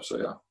express themselves. So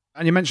yeah.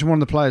 And you mentioned one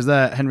of the players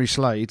there, Henry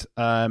Slade,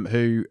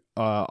 who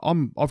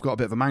I've got a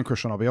bit of a man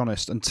crush on, I'll be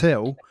honest,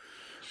 until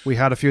we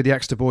had a few of the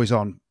Exeter boys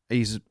on.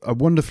 He's a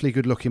wonderfully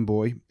good-looking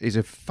boy. He's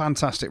a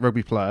fantastic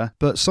rugby player.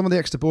 But some of the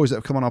Exeter boys that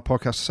have come on our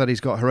podcast said he's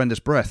got horrendous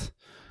breath.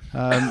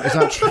 Is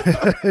that true?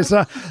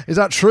 is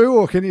that true,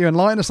 or can you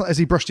enlighten us? Has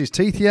he brushed his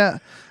teeth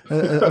yet?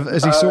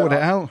 Has he sorted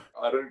it out?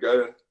 I don't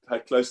go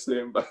that close to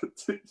him, but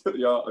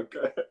yeah,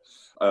 okay.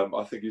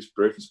 I think his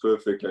breath is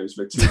perfect. He's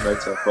my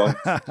teammates. I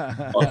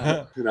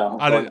can't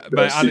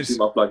shoot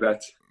him up like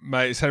that.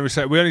 Mate, it's Henry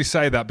said. We only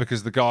say that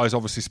because the guy's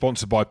obviously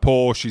sponsored by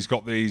Porsche. He's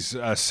got these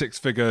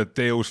 6-figure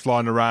deals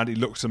flying around. He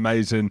looks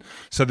amazing.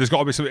 So there's got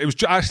to be some. It was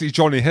actually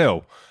Johnny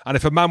Hill. And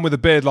if a man with a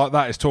beard like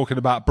that is talking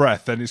about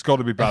breath, then it's got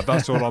to be bad.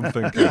 That's all I'm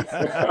thinking.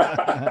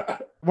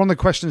 One of the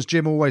questions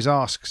Jim always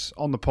asks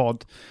on the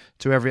pod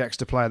to every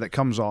Exeter player that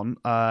comes on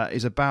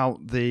is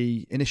about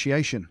the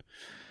initiation.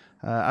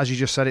 As you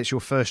just said, it's your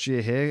first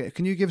year here.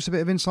 Can you give us a bit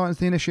of insight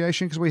into the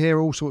initiation? Because we hear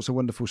all sorts of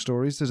wonderful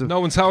stories.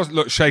 No one tells us.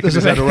 Look, shaking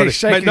his head already.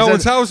 Mate, no one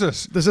tells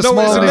us. There's a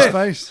smile on his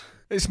face.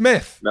 It's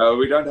myth. No,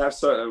 we don't have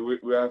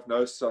we have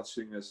no such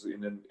thing as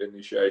an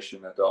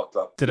initiation at our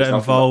club. Did it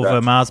involve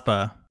a Mars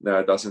bar? No,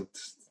 it doesn't.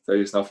 There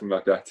is nothing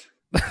like that.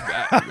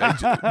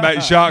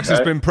 Mate, Sharks has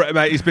been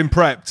he's been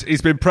prepped.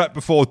 He's been prepped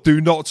before.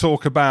 Do not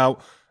talk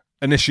about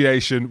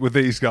initiation with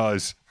these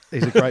guys.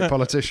 He's a great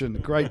politician.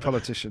 Great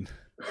politician.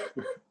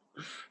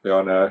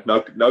 Yeah,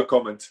 no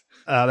comment.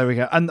 There we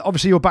go. And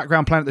obviously your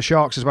background playing at the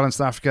Sharks as well in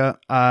South Africa.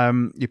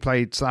 You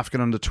played South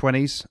African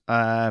under-20s.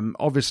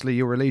 Obviously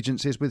your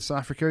allegiance is with South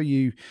Africa. Are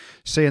you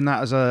seeing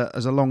that as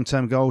a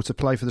long-term goal to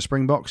play for the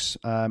Springboks?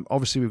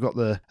 Obviously we've got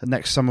the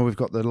next summer we've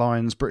got the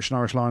Lions, British and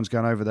Irish Lions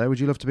going over there. Would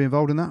you love to be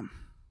involved in that?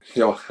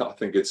 Yeah, I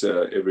think it's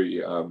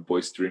every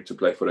boy's dream to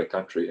play for their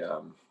country.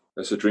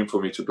 It's a dream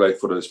for me to play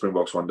for the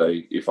Springboks one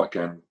day if I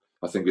can.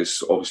 I think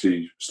there's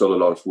obviously still a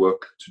lot of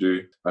work to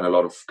do and a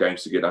lot of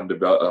games to get under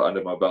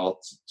my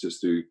belt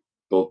just to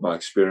build my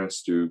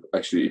experience to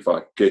actually, if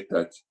I get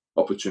that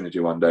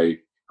opportunity one day,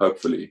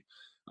 hopefully,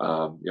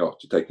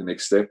 to take the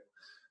next step.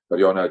 But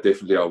yeah, no,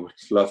 definitely I would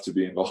love to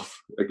be involved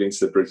against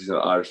the British and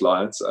Irish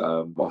Lions.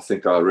 I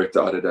think I read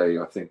the other day,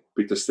 I think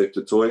Peter Step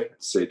du Toit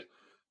said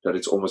that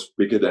it's almost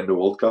bigger than the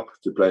World Cup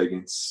to play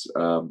against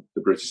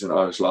the British and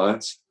Irish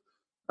Lions.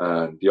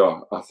 And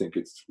yeah, I think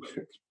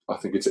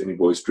it's any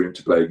boy's dream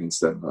to play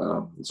against them.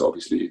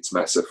 It's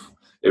massive.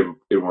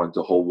 Everyone,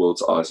 the whole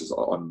world's eyes is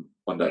on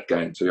that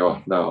game. So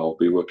yeah, now I'll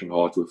be working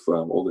hard with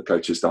all the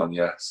coaches down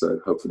here. So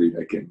hopefully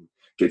they can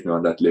get me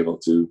on that level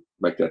to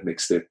make that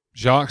next step.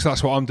 Jacques,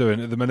 that's what I'm doing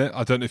at the minute.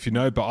 I don't know if you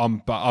know, but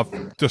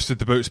I've dusted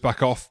the boots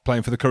back off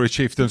playing for the Curry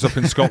Chieftains up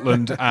in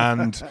Scotland,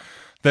 and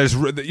there's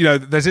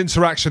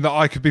interaction that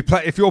I could be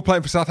playing. If you're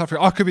playing for South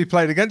Africa, I could be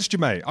playing against you,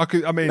 mate.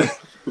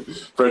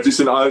 British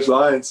and Irish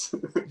Lions.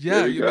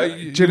 Yeah,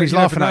 Jimmy's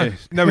laughing at you.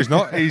 No, he's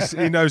not.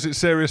 He knows it's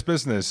serious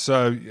business.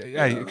 So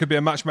yeah, it could be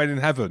a match made in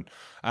heaven.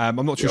 I'm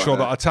not too sure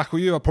that I'd tackle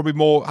you. I probably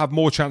have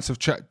more chance of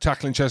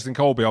tackling Cheslin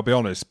Colby, I'll be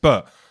honest.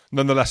 But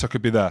nonetheless, I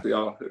could be there.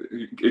 Yeah,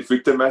 if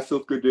Victor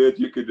Matfield could do it,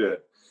 you could do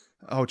it.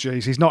 Oh,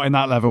 geez, he's not in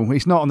that level.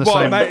 He's not on the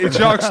same. Mate,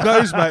 Jacques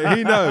knows, mate.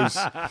 He knows.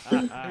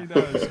 He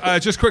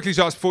knows. Just quickly,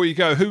 Jacques, before you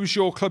go, who's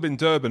your club in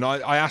Durban?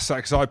 I asked that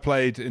because I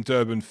played in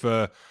Durban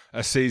for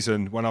a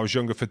season when I was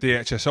younger for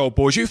DHSL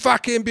boys. You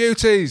fucking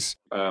beauties!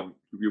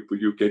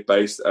 You get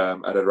based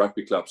at a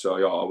rugby club. So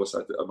yeah, I was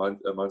at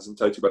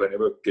Amanzimtoti, but I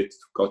never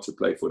got to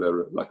play for the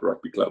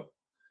rugby club.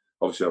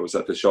 Obviously, I was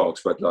at the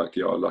Sharks, but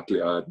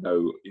luckily I had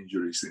no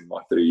injuries in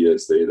my 3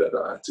 years there that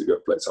I had to go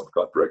play some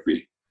club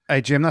rugby. Hey,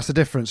 Jim, that's the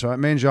difference, right?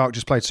 Me and Jacques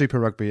just played Super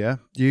Rugby, yeah?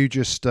 You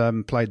just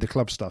played the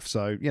club stuff.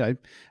 So,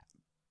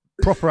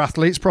 proper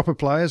athletes, proper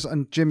players.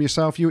 And Jim,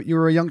 yourself, you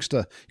were a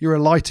youngster. You were a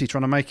lighty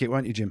trying to make it,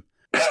 weren't you, Jim?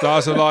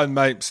 Stars align,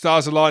 mate.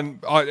 Stars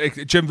align.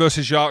 Jim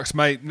versus Jacques,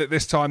 mate,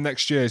 this time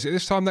next year. Is it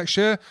this time next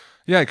year?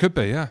 Yeah, it could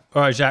be, yeah.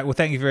 All right, Jacques. Well,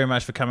 thank you very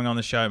much for coming on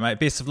the show, mate.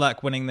 Best of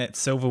luck winning that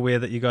silverware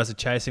that you guys are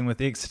chasing with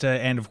Exeter.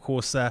 And, of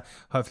course,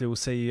 hopefully we'll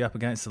see you up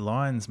against the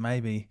Lions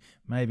maybe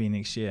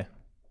next year.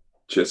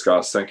 Cheers,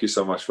 guys. Thank you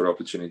so much for the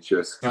opportunity.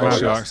 Cheers. Thanks,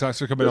 Jacques. Thanks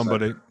for coming on,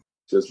 buddy.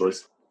 Cheers,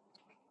 boys.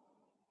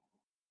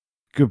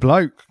 Good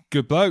bloke.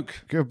 Good bloke.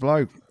 Good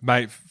bloke.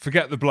 Mate,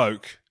 forget the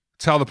bloke.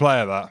 Tell the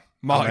player that.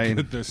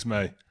 Goodness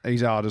me.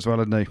 He's hard as well,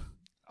 isn't he?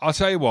 I'll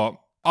tell you what.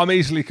 I'm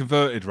easily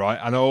converted, right?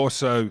 And I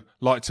also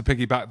like to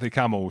piggyback the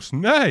camels.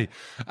 Nay.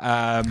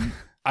 And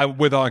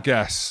with our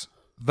guests,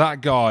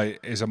 that guy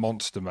is a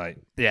monster, mate.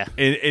 Yeah.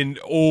 In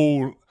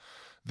all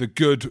the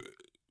good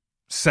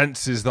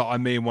senses that I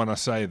mean when I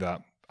say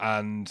that.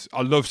 And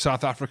I love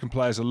South African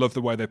players. I love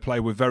the way they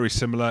play. We're very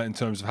similar in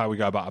terms of how we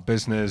go about our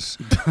business.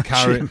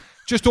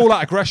 just all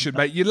out aggression,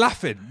 mate. You're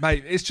laughing,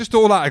 mate. It's just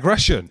all out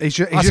aggression. He's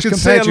just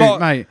compared you,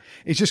 mate.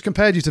 He's just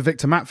compared you to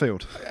Victor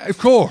Matfield. Of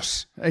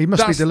course. He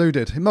must be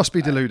deluded. He must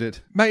be deluded.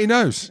 Mate, he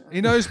knows.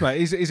 He knows, mate.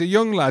 He's a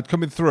young lad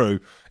coming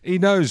through. He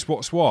knows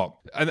what's what.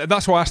 And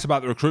that's why I asked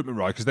about the recruitment,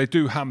 right? Because they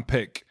do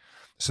handpick.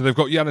 So they've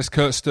got Yannis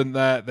Kirsten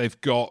there. They've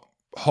got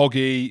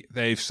Hoggy.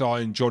 They've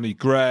signed Johnny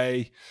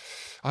Gray.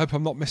 I hope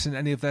I'm not missing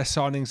any of their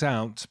signings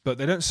out. But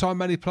they don't sign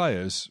many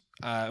players.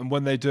 And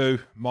when they do,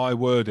 my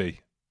wordy,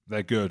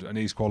 they're good and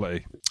he's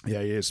quality.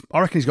 Yeah, he is. I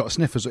reckon he's got a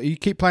sniffers. You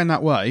keep playing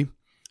that way,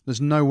 there's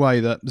no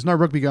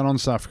rugby going on in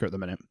South Africa at the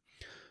minute.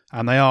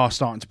 And they are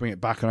starting to bring it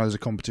back. I know there's a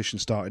competition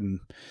starting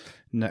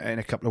in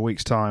a couple of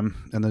weeks'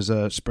 time, and there's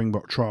a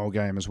Springbok trial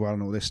game as well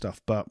and all this stuff.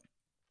 But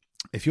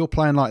if you're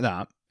playing like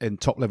that in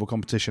top-level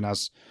competition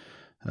as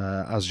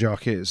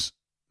Jacques is,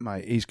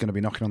 mate, he's going to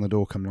be knocking on the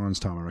door come Lions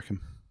time, I reckon.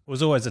 It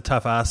was always a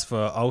tough ask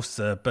for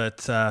Ulster, but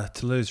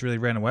Toulouse really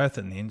ran away with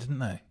it in the end, didn't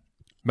they?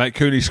 Mate,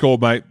 Cooney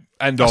scored, mate.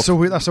 End That's of.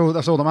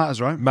 all that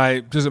matters, right?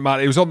 Mate, doesn't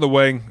matter. He was on the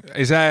wing.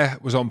 His hair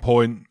was on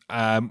point.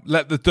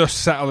 Let the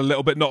dust settle a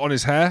little bit, not on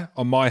his hair,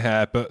 on my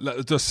hair, but let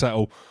the dust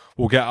settle.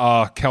 We'll get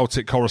our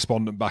Celtic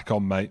correspondent back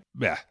on, mate.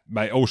 Yeah,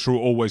 mate, Ulster are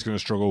always going to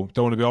struggle.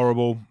 Don't want to be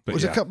horrible, but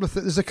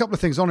there's a couple of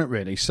things on it,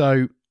 really.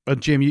 So,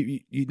 Jim, you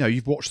know,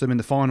 you've watched them in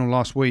the final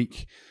last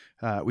week.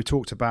 We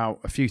talked about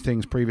a few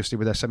things previously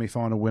with their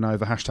semi-final win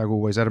over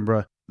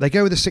 #AlwaysEdinburgh. They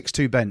go with a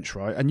 6-2 bench,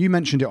 right? And you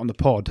mentioned it on the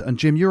pod. And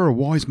Jim, you're a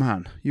wise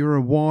man. You're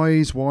a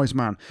wise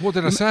man. What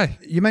did I say?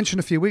 You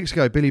mentioned a few weeks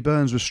ago Billy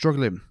Burns was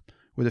struggling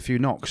with a few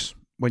knocks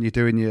when you're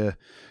doing your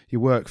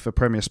work for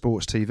Premier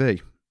Sports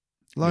TV.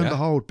 Lo and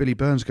behold, Billy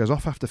Burns goes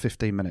off after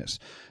 15 minutes.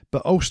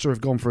 But Ulster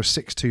have gone for a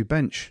 6-2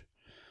 bench.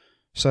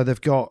 So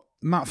they've got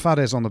Matt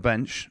Fadez on the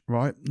bench,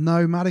 right?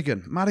 No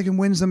Madigan. Madigan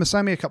wins them a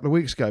semi a couple of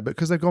weeks ago, but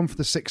because they've gone for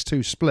the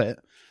 6-2 split,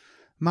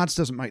 Mads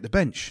doesn't make the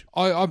bench.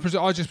 I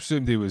just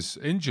presumed he was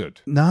injured.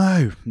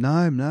 No,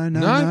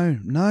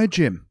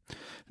 Jim.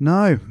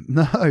 No.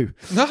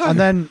 And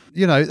then,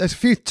 you know, there's a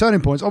few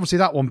turning points. Obviously,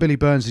 that one, Billy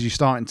Burns is your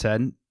starting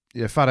 10.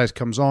 You know, Fadez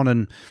comes on,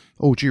 and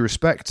all due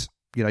respect,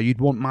 you know, you'd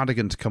want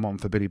Madigan to come on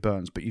for Billy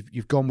Burns, but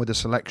you've gone with a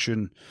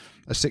selection,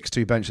 a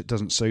 6-2 bench that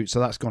doesn't suit,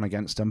 so that's gone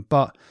against them.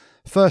 But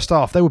first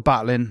half, they were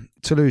battling.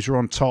 Toulouse were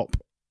on top.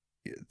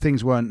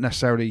 Things weren't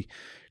necessarily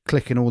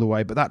clicking all the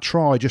way, but that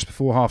try just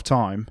before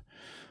half-time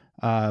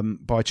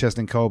by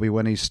Cheslin Colby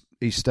when he's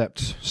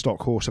stepped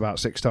stock horse about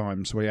 6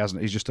 times. Well, he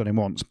hasn't. He's just done him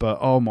once. But,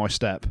 oh, my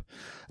step.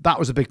 That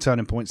was a big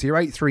turning point. So you're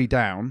 8-3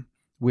 down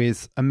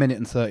with 1 minute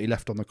and 30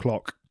 left on the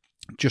clock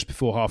just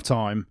before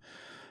half-time.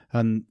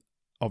 And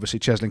obviously,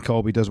 Cheslin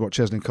Colby does what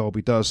Cheslin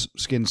Colby does,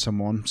 skins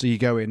someone. So you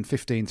go in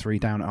 15-3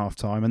 down at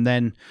half-time. And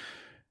then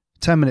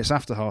 10 minutes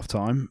after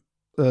half-time,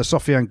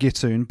 Sofiane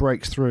Guitoun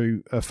breaks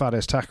through a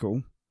Fadez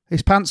tackle.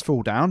 His pants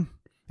fall down.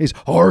 His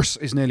horse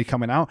is nearly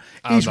coming out.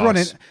 He's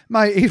running.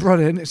 Mate, he's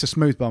running. It's a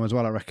smooth bum as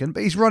well, I reckon.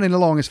 But he's running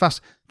along as fast.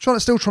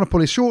 Still trying to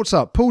pull his shorts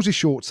up. Pulls his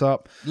shorts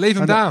up. Leave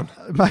him down.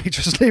 Mate,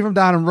 just leave him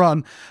down and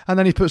run. And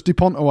then he puts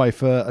DuPont away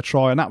for a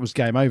try. And that was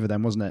game over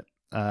then, wasn't it?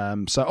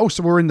 So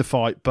also we're in the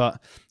fight. But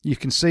you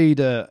concede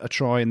a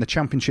try in the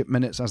championship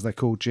minutes, as they're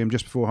called, Jim,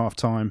 just before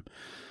half-time.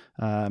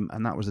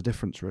 And that was the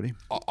difference, really.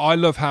 I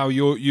love how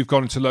you've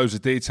gone into loads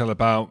of detail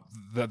about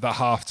the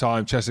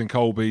half-time, Cheslin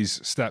Colby's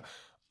step.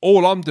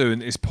 All I'm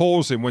doing is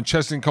pausing when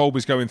Cheslin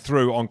Colby's going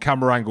through on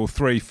camera angle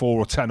 3, 4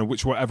 or 10, or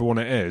whichever one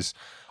it is,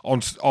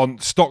 on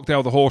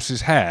Stockdale the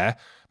horse's hair.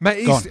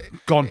 Mate,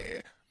 Gone.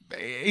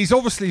 He's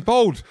obviously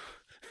bald.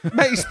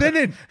 Mate, he's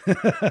thinning.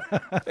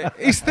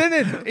 He's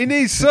thinning. He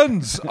needs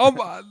sons.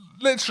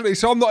 Literally,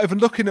 so I'm not even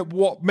looking at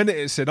what minute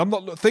it's in. I'm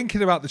not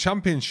thinking about the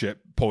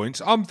championship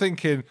points. I'm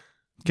thinking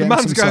the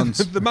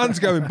man's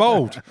going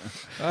bold.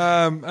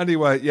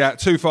 Anyway, yeah,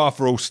 too far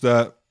for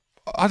Ulster.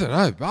 I don't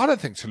know. I don't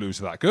think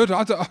Toulouse are that good.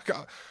 I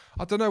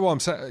don't know what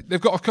I'm saying.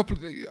 They've got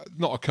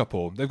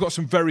They've got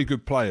some very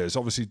good players.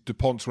 Obviously,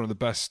 DuPont's one of the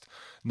best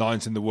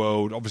 9s in the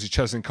world. Obviously,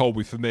 Cheslin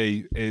Colby, for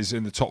me, is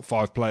in the top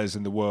 5 players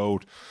in the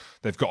world.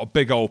 They've got a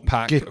big old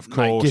pack, of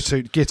course.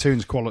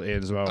 Guitoun's quality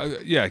as well.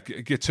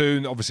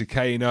 Guitoun, obviously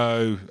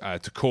Kano,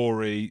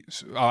 Takori.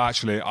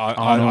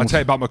 I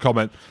take back my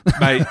comment.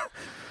 Mate,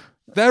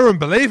 they're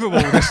unbelievable,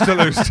 this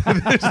Toulouse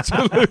team.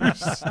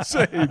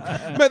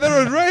 Mate,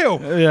 they're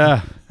unreal.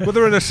 Yeah. But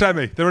they're in a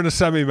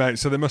semi, mate,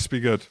 so they must be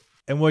good.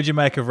 And what did you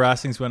make of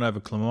Racing's win over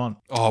Clermont?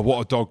 Oh,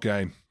 what a dog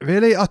game.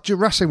 Really?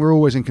 Racing were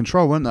always in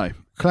control, weren't they?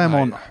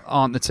 Clermont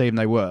aren't the team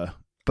they were.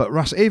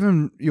 But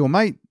even your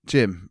mate,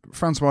 Jim,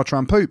 Francois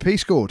Trampoop, he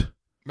scored.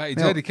 Mate,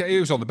 he did. He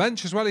was on the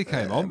bench as well. He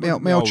came on.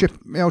 Me old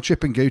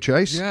Chip and Goo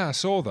Chase. Yeah, I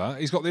saw that.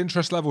 He's got the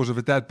interest levels of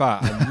a dead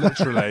bat, and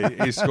literally,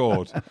 he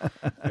scored.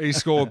 He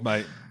scored,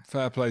 mate.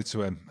 Fair play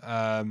to him.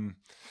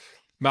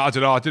 Mate, I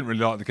don't know. I didn't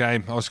really like the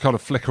game. I was kind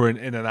of flickering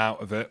in and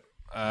out of it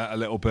a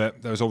little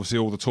bit. There was obviously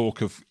all the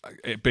talk of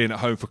it being at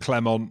home for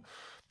Clermont,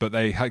 but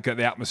they get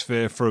the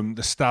atmosphere from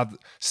the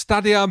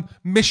Stadium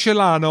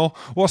Michelano.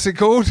 What's it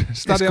called?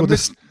 It's called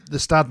the the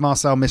Stade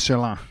Marcel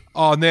Michelin.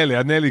 Oh, nearly.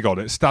 I nearly got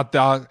it. Stade de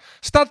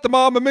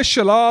Marma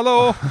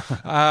Michelin.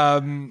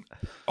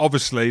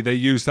 Obviously, they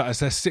used that as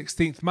their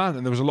 16th man,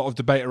 and there was a lot of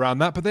debate around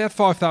that, but they had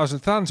 5,000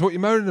 fans. What are you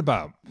moaning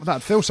about? Well,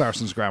 that'd fill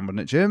Saracens' ground,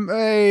 wouldn't it, Jim?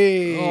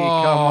 Hey, come Oh,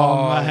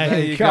 on, there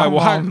mate. you Come go.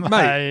 Well, on,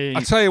 mate.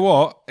 I tell you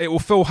what, it will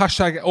fill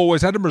hashtag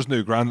Always Edinburgh's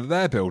new ground that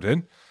they're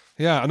building.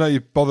 Yeah, I know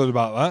you're bothered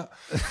about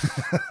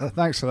that.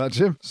 Thanks for that,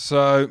 Jim.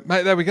 So,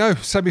 mate, there we go.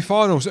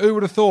 Semi-finals. Who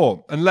would have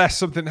thought? Unless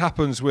something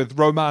happens with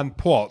Romain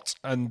Poit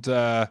and...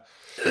 Well,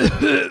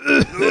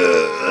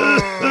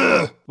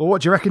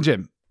 what do you reckon,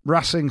 Jim?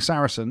 Racing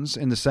Saracens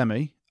in the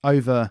semi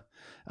over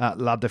at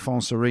La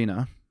Défense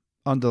Arena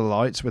under the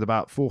lights with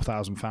about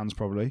 4,000 fans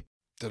probably.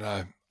 Don't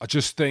know. I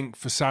just think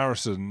for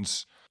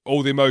Saracens,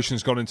 all the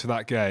emotions gone into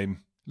that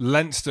game.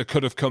 Leinster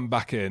could have come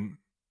back in.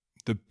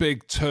 The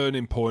big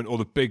turning point or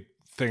the big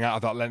thing out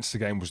of that Leinster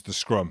game was the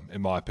scrum,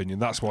 in my opinion.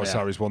 That's why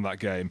Sarries won that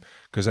game,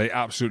 because they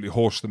absolutely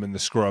horsed them in the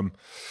scrum.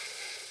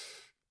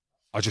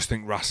 I just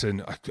think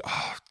Racing... I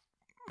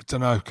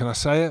don't know. Can I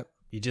say it?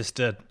 You just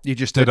did. You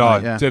just did, I?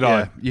 mate, yeah. Did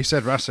I? You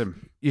said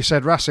Racing. You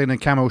said Racing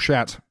and Camel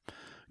shat.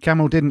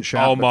 Camel didn't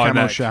shout, Oh, but my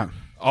Camel neck. shat.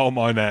 Oh,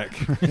 my neck.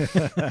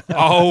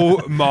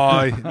 Oh,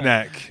 my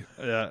neck.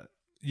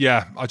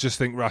 Yeah, I just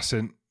think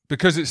Racing,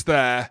 because it's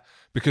there,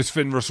 because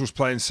Finn Russell's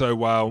playing so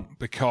well,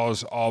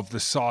 because of the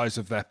size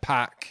of their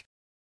pack.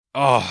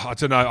 Oh, I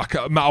don't know.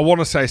 I want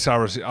to say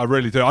Saracens. I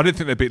really do. I didn't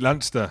think they beat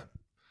Leinster.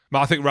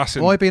 I think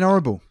Racing... Why being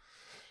horrible?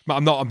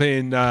 I'm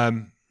being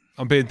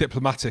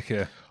diplomatic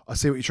here. I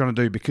see what you're trying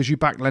to do. Because you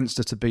backed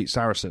Leinster to beat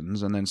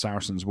Saracens and then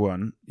Saracens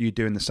won, you're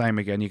doing the same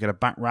again. You're going to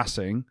back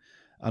Racing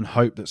and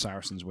hope that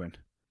Saracens win.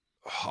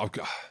 I'm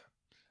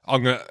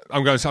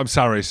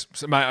Sarries.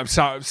 Mate, I'm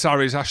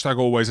Sarries, hashtag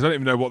always. I don't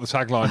even know what the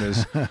tagline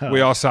is. We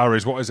are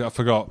Sarries. What is it? I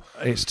forgot.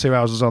 It's 2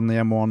 houses on the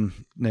M1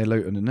 near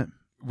Luton, isn't it?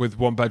 With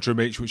 1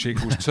 bedroom each, which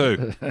equals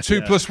 2.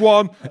 2 plus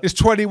 1 is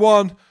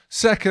 21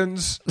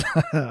 seconds.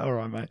 All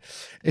right, mate.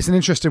 It's an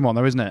interesting one,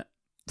 though, isn't it?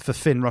 For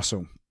Finn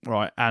Russell,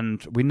 right?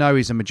 And we know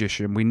he's a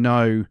magician. We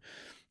know,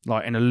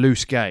 like, in a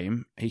loose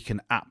game, he can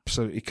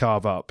absolutely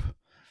carve up.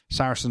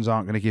 Saracens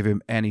aren't going to give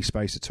him any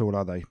space at all,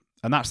 are they?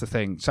 And that's the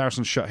thing.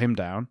 Saracens shut him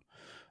down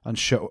and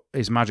shut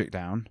his magic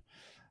down.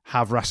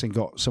 Have Racing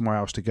got somewhere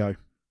else to go?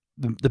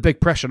 The big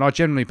pressure, and I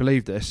genuinely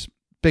believe this,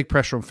 big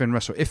pressure on Finn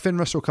Russell. If Finn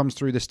Russell comes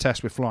through this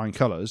test with flying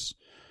colours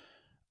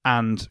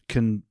and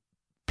can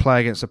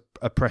play against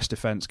a press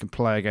defence, can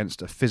play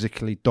against a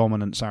physically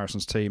dominant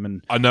Saracens team,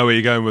 and I know where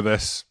you're going with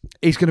this.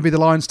 He's going to be the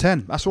Lions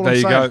 10. That's all I'm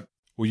saying. There you go.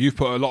 Well, you've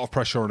put a lot of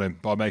pressure on him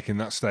by making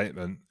that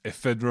statement. If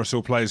Finn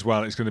Russell plays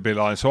well, it's going to be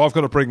Lions. So I've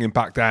got to bring him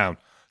back down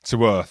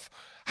to earth.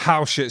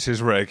 How shit's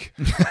his rig?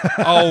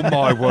 Oh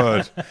my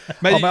word,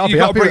 mate! I'll be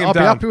happy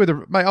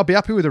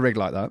with a rig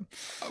like that.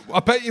 I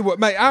bet you would,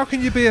 mate. How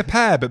can you be a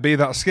pear but be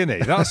that skinny?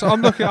 That's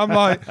I'm looking. I'm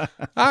like, how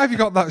have you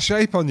got that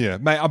shape on you,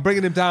 mate? I'm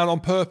bringing him down on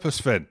purpose,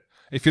 Finn.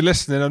 If you're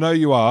listening, I know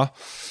you are.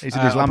 He's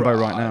in his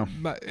Lambo right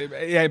now.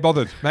 He ain't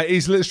bothered, mate.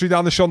 He's literally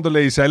down the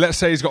Champs-Élysées. Let's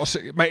say he's got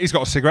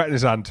a cigarette in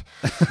his hand.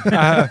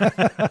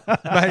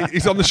 Mate,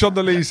 he's on the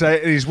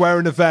Champs-Élysées and he's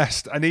wearing a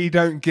vest, and he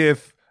don't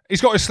give.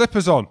 He's got his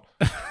slippers on.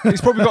 He's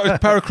probably got his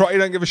pair of Crocs. He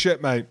don't give a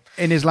shit, mate.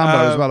 In his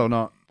Lambo as well, or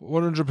not?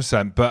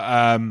 100%. But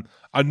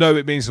I know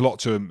it means a lot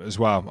to him as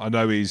well. I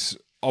know he's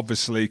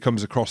obviously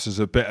comes across as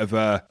a bit of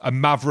a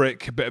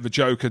maverick, a bit of a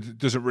joker,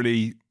 doesn't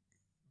really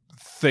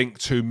think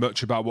too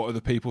much about what other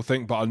people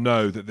think, but I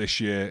know that this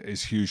year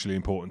is hugely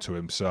important to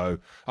him. So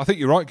I think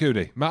you're right,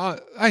 Goody.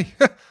 Matt, hey,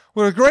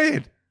 we're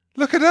agreeing.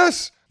 Look at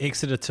us.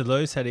 Exeter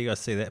Toulouse, how do you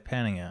guys see that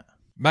panning out?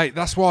 Mate,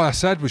 that's why I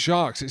said with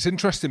Sharks, it's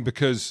interesting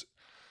because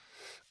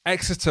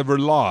Exeter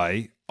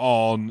rely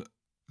on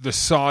the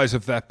size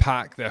of their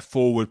pack, their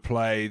forward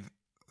play,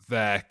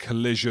 their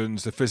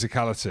collisions, the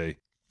physicality.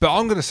 But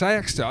I'm going to say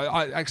Exeter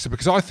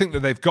because I think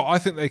that I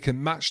think they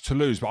can match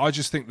Toulouse, but I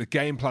just think the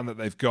game plan that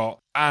they've got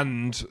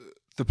and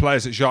the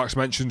players that Jacques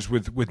mentions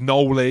with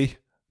Noley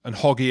and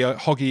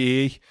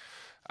Hoggy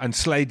and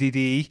Slady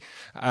D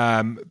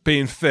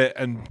being fit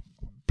and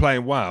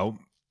playing well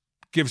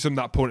gives them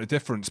that point of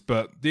difference.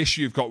 But the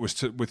issue you've got with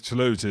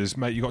Toulouse is,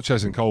 mate, you've got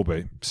Cheslin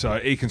Colby, so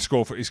he can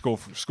score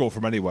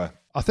from anywhere.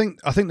 I think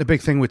the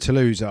big thing with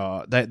Toulouse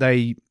are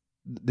the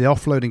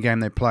offloading game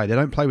they play. They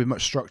don't play with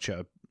much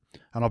structure,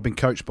 and I've been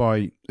coached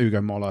by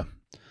Ugo Moller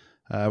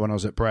when I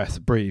was at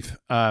Brive.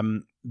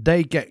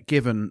 They get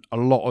given a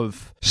lot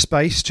of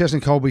space.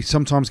 Cheslin Colby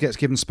sometimes gets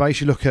given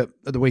space. You look at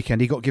the weekend,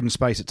 he got given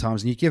space at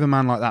times, and you give a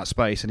man like that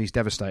space and he's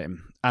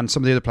devastating. And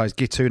some of the other players,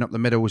 Gitoon up the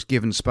middle was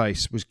given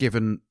space, was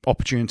given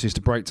opportunities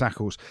to break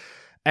tackles.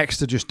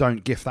 Exeter just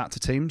don't give that to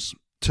teams.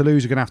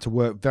 Toulouse are going to have to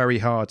work very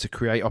hard to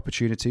create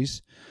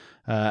opportunities.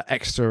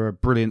 Exeter are a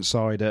brilliant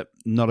side at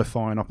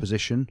nullifying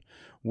opposition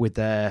with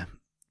their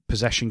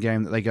possession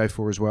game that they go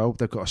for as well.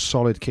 They've got a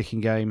solid kicking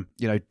game.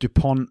 You know,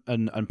 Dupont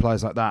and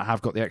players like that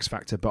have got the X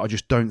factor, but I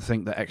just don't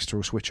think that Exeter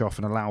will switch off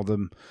and allow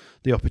them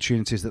the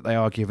opportunities that they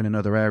are given in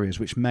other areas,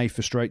 which may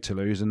frustrate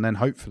Toulouse. And then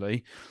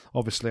hopefully,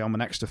 obviously I'm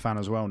an Exeter fan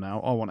as well now,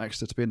 I want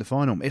Exeter to be in the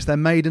final. It's their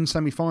maiden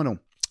semi-final.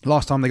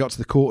 Last time they got to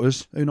the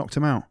quarters, who knocked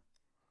him out?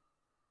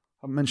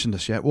 I haven't mentioned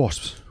this yet.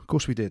 Wasps. Of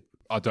course we did.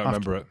 I don't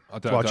remember it. I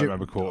don't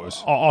remember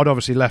quarters. I'd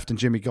obviously left and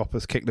Jimmy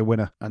Gopperth kicked the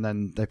winner, and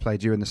then they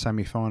played you in the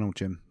semi-final,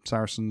 Jim.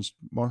 Saracens,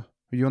 what?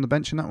 Were you on the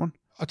bench in that one?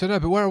 I don't know,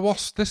 but where are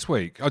Wasps this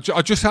week? I'm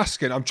just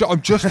asking. I'm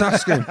just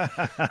asking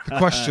the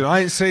question.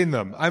 I ain't seen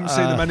them. I haven't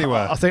seen them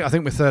anywhere. I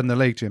think we're third in the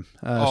league, Jim.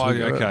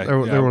 Okay.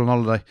 They're all on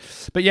holiday.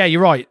 But yeah,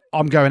 you're right.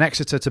 I'm going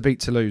Exeter to beat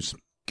Toulouse.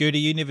 Goody,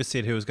 you never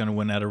said who was going to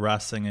win out of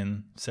Racing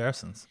and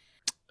Saracens.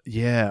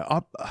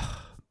 Yeah,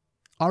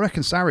 I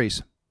reckon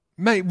Sarries.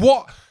 Mate,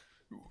 what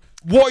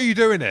are you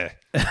doing here?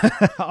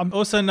 I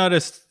also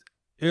noticed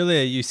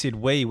earlier you said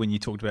we when you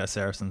talked about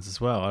Saracens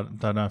as well. I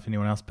don't know if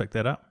anyone else picked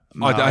that up.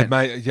 No,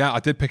 mate, yeah,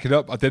 I did pick it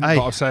up. I didn't,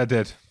 but I'll say I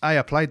did. Hey,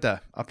 I played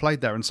there.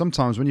 And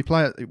sometimes when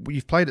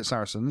you've played at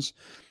Saracens,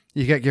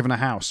 you get given a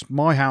house.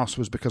 My house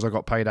was because I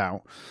got paid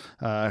out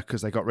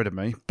because they got rid of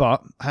me.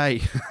 But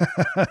hey,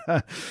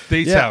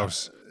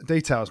 details,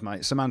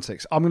 mate.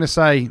 Semantics. I'm going to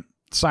say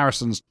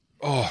Saracens.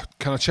 Oh,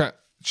 can I check?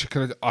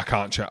 I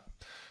can't check.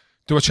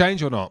 Do I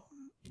change or not?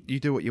 You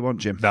do what you want,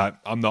 Jim. No,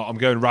 I'm not. I'm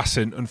going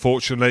Racing,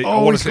 unfortunately.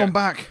 He's gone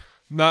back.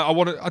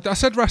 No, I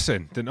said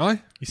Racing, didn't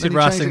I? You said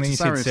Racing, then you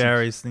said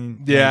Sarries.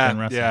 Yeah.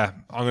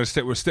 I'm going to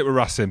stick with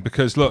Racing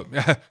because, look,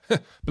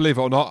 believe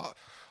it or not,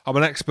 I'm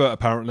an expert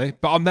apparently.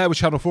 But I'm there with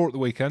Channel 4 at the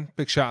weekend.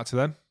 Big shout out to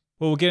them.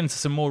 Well, we'll get into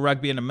some more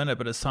rugby in a minute,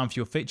 but it's time for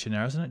your feature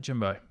now, isn't it,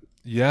 Jimbo?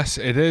 Yes,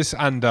 it is.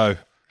 Ando?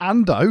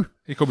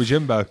 He called me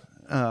Jimbo.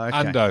 Oh, okay.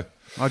 Ando.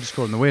 I just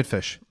call him the weird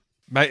fish.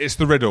 Mate, it's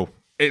the riddle.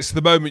 It's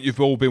the moment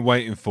you've all been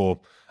waiting for.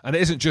 And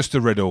it isn't just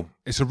a riddle.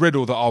 It's a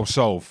riddle that I'll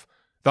solve.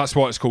 That's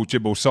why it's called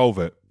Jimbo Solve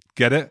It.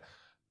 Get it?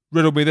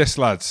 Riddle me this,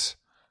 lads.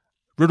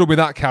 Riddle me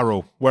that,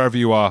 Carol. Wherever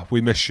you are,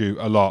 we miss you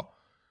a lot.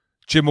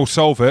 Jim will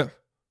solve it.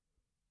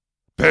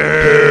 Bill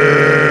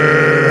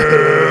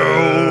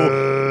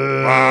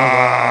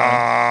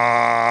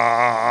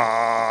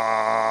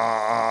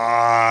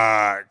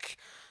back.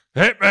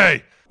 Hit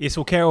me. Yes,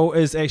 well, Carol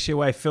is actually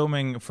away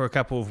filming for a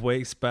couple of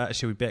weeks, but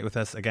she'll be back with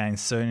us again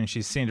soon, and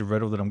she's sent a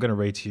riddle that I'm going to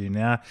read to you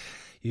now.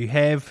 You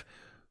have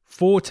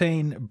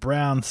 14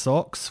 brown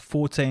socks,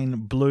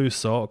 14 blue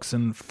socks,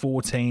 and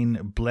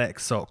 14 black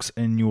socks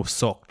in your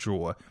sock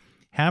drawer.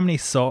 How many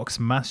socks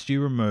must you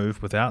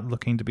remove without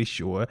looking to be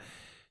sure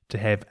to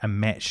have a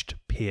matched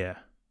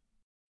pair?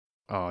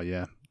 Oh,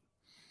 yeah.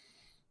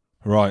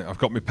 Right, I've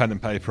got my pen and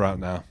paper out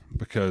now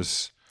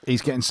because...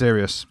 He's getting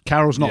serious.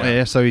 Carol's not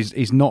here, so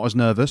he's not as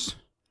nervous.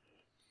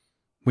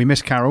 We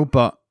miss Carol,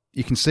 but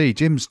you can see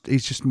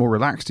he's just more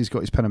relaxed. He's got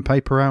his pen and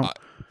paper out.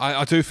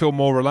 I do feel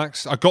more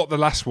relaxed. I got the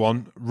last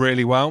one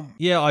really well.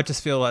 Yeah, I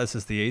just feel like this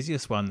is the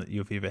easiest one that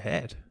you've ever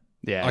had.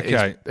 Yeah,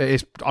 okay. It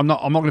is. I'm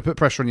not going to put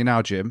pressure on you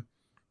now, Jim.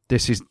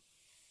 This is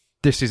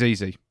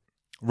easy.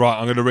 Right,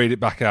 I'm going to read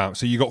it back out.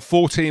 So you got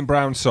 14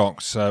 brown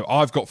socks. So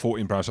I've got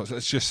 14 brown socks.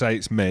 Let's just say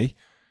it's me.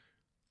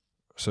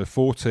 So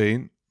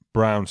 14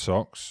 brown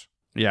socks.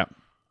 Yeah.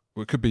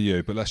 Well, it could be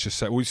you, but let's just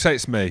say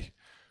it's me.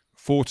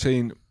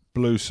 14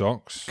 blue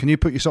socks. Can you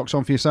put your socks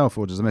on for yourself,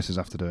 or does the missus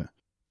have to do it?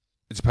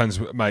 It depends,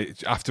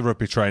 mate. After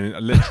rugby training,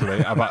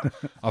 literally,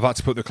 I've had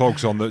to put the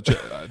clogs on that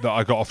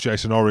I got off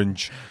Jason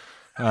Orange.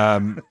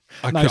 No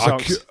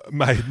socks,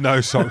 mate,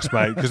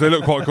 because they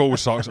look quite cool with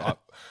socks.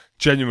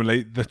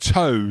 Genuinely, the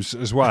toes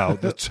as well,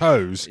 and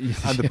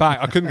the back.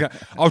 I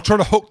was trying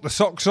to hook the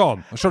socks on.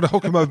 I was trying to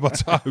hook them over my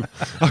toe.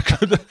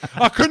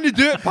 I couldn't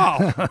do it,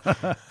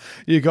 pal.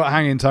 You got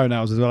hanging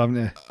toenails as well, haven't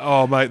you?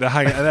 Oh, mate, they're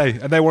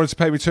hanging. And they wanted to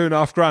pay me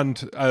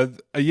 $2,500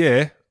 a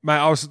year.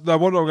 Mate, no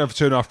wonder I'm going for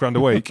 $2,500 a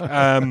week.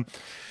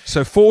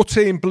 So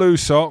 14 blue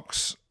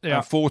socks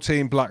and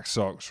 14 black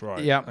socks.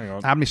 Right. Yeah. Hang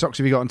on. How many socks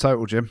have you got in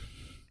total, Jim?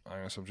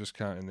 Hang on. So I'm just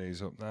counting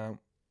these up now.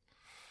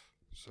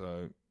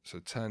 So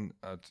 10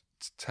 add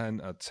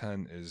 10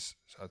 is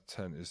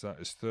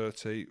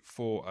 30.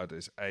 4 add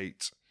is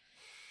 8.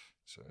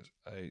 So it's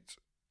 8,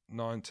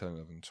 9, 10,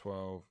 11,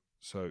 12.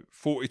 So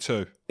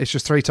 42. It's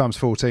just 3 times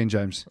 14,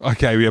 James.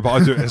 Okay, yeah, but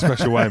I do it in a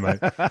special way, mate.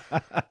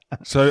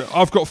 So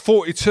I've got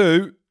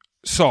 42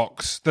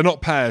 socks. They're not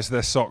pairs,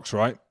 they're socks,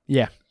 right?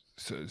 Yeah.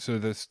 So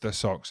they're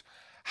socks.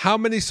 How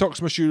many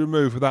socks must you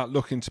remove without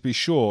looking to be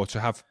sure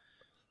to have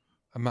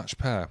a matched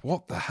pair?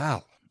 What the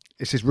hell?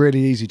 This is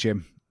really easy,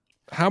 Jim.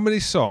 How many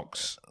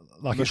socks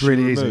Like must it's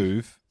really you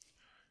remove?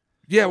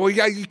 Yeah, well,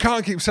 you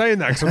can't keep saying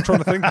that because I'm trying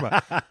to think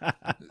about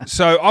it.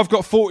 So I've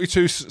got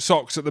 42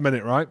 socks at the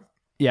minute, right?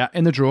 Yeah,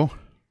 in the drawer.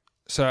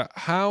 So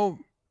how...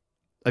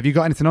 Have you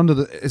got anything under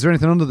the... Is there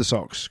anything under the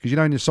socks? Because you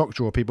know in your sock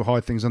drawer, people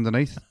hide things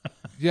underneath.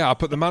 Yeah, I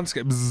put the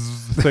Manscaped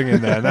thing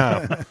in there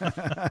now.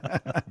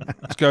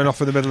 It's going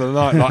off in the middle of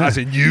the night, like, as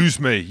in, use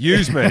me.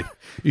 You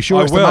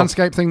sure it's the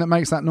Manscaped thing that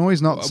makes that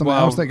noise, not something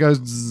else that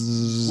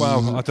goes...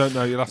 Well, I don't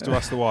know. You'll have to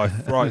ask the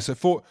wife. Right,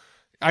 so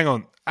hang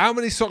on. How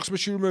many socks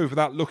must you remove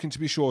without looking to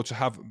be sure to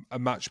have a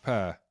matched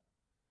pair?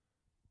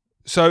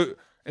 So,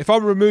 if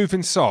I'm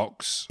removing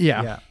socks...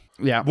 Yeah.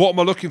 What am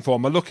I looking for?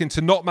 Am I looking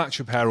to not match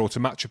a pair or to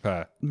match a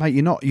pair? Mate,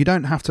 you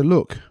don't have to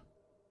look.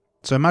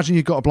 So imagine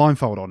you've got a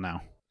blindfold on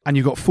now, and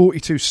you've got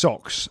 42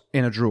 socks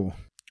in a drawer.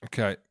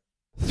 Okay.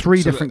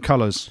 Three different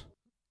colours.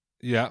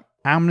 Yeah.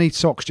 How many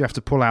socks do you have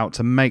to pull out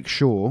to make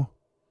sure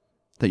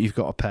that you've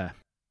got a pair?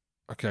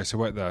 Okay, so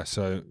wait there.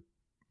 So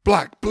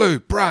black, blue,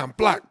 brown,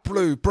 black,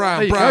 blue, brown,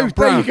 There you brown, go.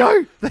 brown. There you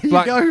go. There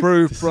Black, you go.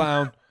 blue,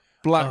 brown,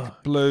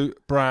 black, blue,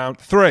 brown.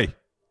 3.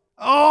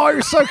 Oh, it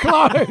was so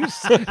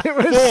close. It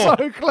was 4.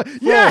 so close.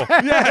 Yes.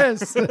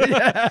 Yes.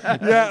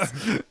 Yeah.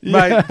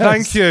 Mate,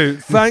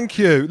 thank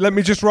you. Let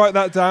me just write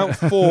that down.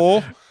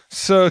 4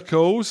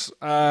 circles.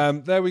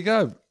 There we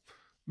go.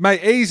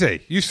 Mate,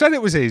 easy. You said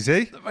it was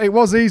easy. It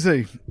was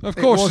easy. Of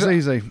course. It was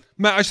easy.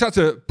 Mate, I just had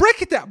to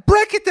break it down,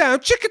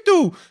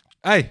 chickadoo.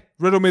 Hey,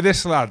 riddle me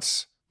this,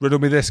 lads. Riddle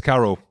me this,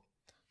 Carol.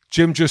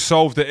 Jim just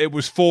solved it. It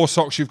was 4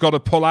 socks you've got to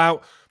pull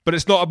out, but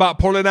it's not about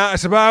pulling out,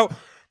 it's about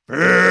peel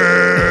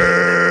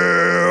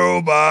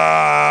back.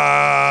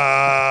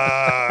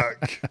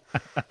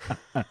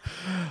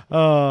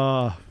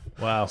 Oh,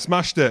 Wow.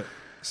 Smashed it.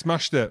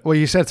 well,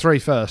 you said 3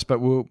 first, but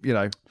we'll,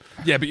 Yeah,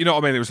 but you know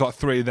what I mean? It was like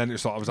 3, then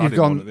it's like I was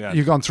adding one at the end.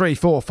 You've gone 3,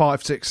 4,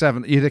 5, 6,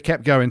 7. You'd have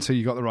kept going until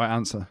you got the right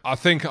answer. I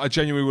think I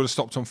genuinely would have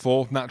stopped on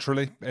 4,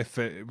 naturally, if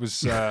it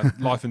was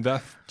life and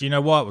death. Do you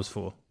know why it was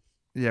 4?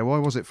 Yeah, why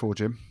was it 4,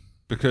 Jim?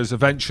 Because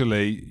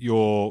eventually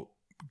you're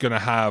going to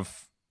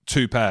have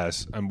 2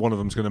 pairs, and one of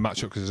them's going to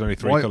match up because there's only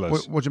 3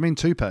 colours. What do you mean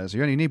 2 pairs?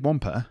 You only need 1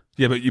 pair.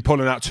 Yeah, but you're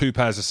pulling out 2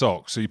 pairs of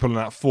socks, so you're pulling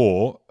out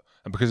 4,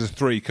 and because there's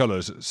 3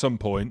 colours at some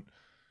point.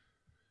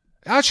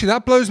 Actually,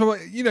 that blows my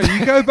mind. You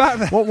go back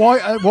there. Why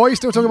are you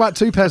still talking about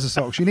 2 pairs of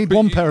socks? You need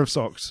 1 pair of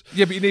socks.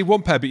 Yeah, but you need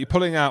 1 pair, but you're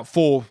pulling out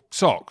 4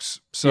 socks.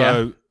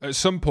 So at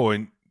some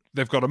point,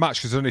 they've got to match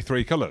because there's only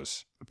 3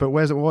 colours. But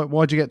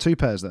why'd you get 2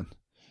 pairs then?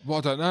 Well,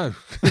 I don't know.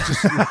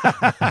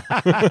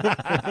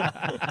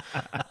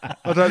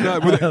 I don't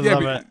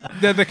know.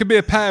 There can be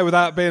a pair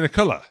without being a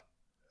colour.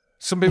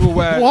 Some people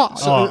wear...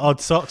 What?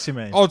 Odd socks, you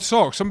mean? Odd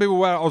socks. Some people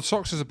wear odd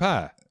socks as a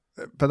pair.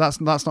 But that's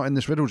not in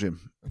this riddle,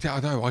 Jim. Yeah,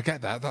 I know. I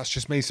get that. That's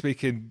just me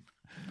speaking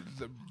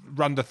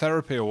randa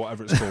therapy or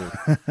whatever it's called.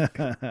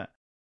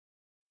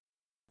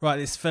 Right,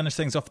 let's finish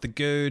things off the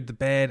good, the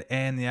bad,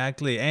 and the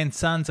ugly. And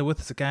Suns are with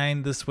us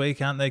again this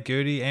week, aren't they,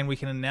 Goody? And we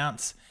can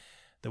announce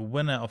the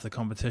winner of the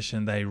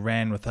competition. They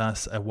ran with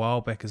us a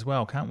while back as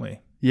well, can't we?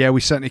 Yeah,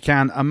 we certainly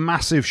can. A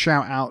massive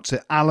shout out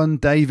to Alan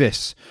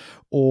Davis,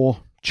 or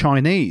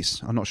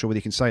Chinese. I'm not sure whether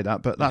you can say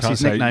that, but that's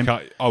his nickname.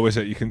 Oh, is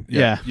it? You can.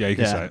 Yeah, you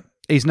can say it.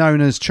 He's known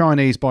as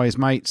Chinese by his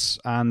mates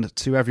and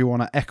to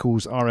everyone at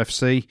Eccles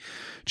RFC.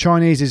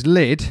 Chinese's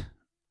lid,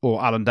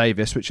 or Alan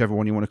Davis, whichever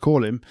one you want to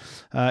call him,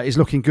 is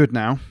looking good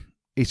now.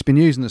 He's been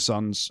using the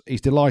Suns.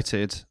 He's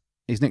delighted.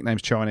 His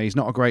nickname's Chinese.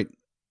 Not a great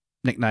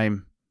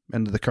nickname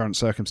under the current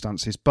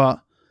circumstances,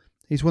 but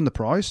he's won the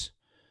prize.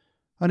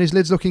 And his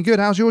lid's looking good.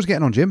 How's yours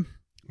getting on, Jim?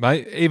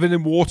 Mate, even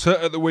in water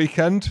at the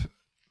weekend.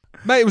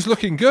 Mate, it was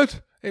looking good.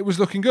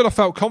 I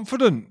felt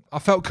confident. I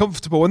felt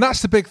comfortable. And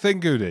that's the big thing,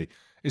 Goody.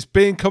 Is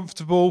being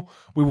comfortable.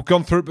 We've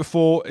gone through it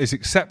before. Is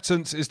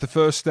acceptance is the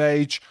first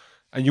stage,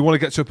 and you want to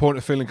get to a point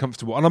of feeling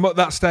comfortable. And I'm at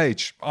that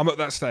stage.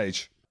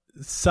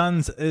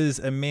 Suns is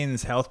a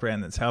men's health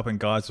brand that's helping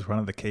guys with one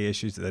of the key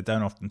issues that they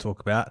don't often talk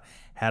about,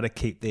 how to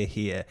keep their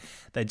hair.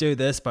 They do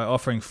this by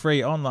offering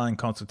free online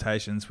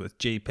consultations with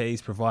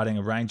GPs, providing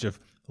a range of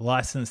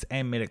licensed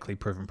and medically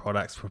proven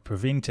products for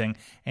preventing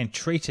and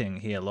treating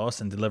hair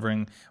loss, and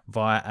delivering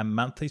via a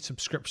monthly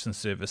subscription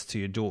service to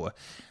your door.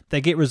 They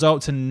get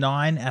results in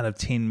 9 out of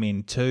 10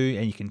 men too,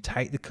 and you can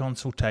take the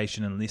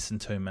consultation in less than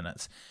 2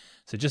 minutes.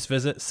 So just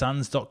visit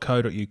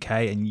suns.co.uk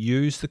and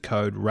use the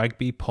code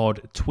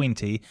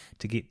rugbypod20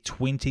 to get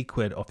 20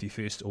 quid off your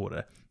first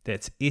order.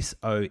 That's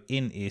sons.co.uk,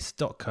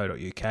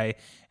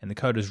 and the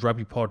code is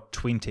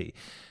rugbypod20.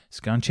 So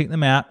go and check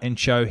them out and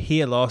show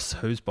hair loss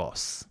who's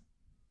boss.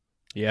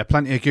 Yeah,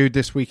 plenty of good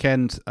this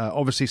weekend.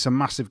 Obviously some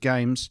massive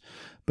games,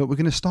 but we're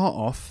going to start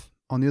off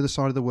on the other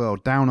side of the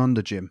world, down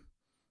under, Jim.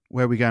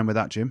 Where are we going with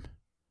that, Jim?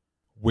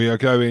 We are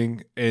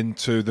going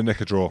into the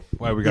knicker draw.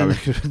 Where are we going?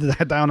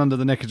 Down under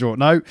the knicker draw.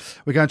 No,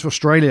 we're going to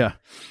Australia.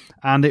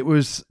 And it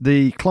was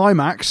the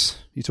climax.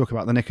 You talk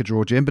about the knicker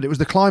draw, Jim, but it was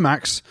the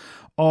climax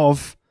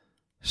of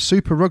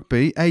Super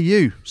Rugby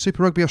AU,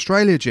 Super Rugby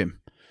Australia, Jim.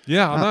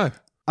 Yeah, I know.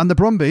 And the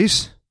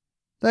Brumbies,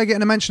 they're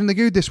getting a mention in the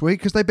good this week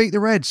because they beat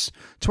the Reds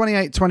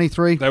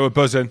 28-23. They were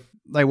buzzing.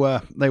 They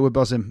were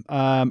buzzing.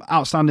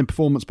 Outstanding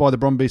performance by the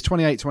Brumbies,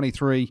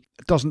 28-23.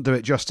 Doesn't do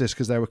it justice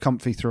because they were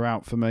comfy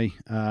throughout for me.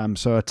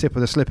 So a tip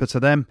of the slipper to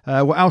them.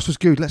 What else was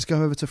good? Let's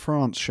go over to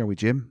France, shall we,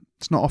 Jim?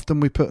 It's not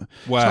often we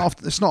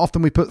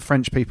put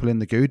French people in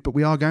the good, but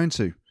we are going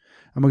to.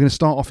 And we're going to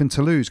start off in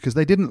Toulouse because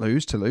they didn't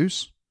lose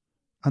Toulouse,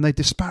 and they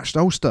dispatched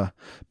Ulster,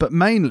 but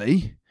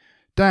mainly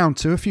down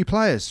to a few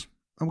players.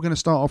 And we're going to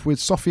start off with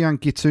Sofiane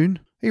Guitoun.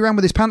 He ran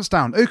with his pants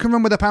down. Who can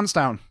run with their pants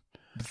down?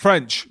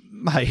 French.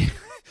 Mate.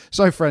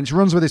 So French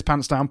runs with his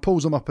pants down,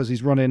 pulls them up as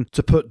he's running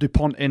to put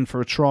Dupont in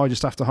for a try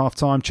just after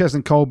half-time.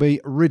 Cheslin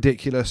Colby,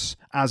 ridiculous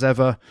as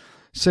ever.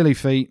 Silly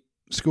feet,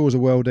 scores a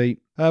worldie.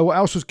 What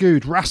else was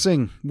good?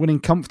 Racing winning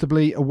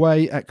comfortably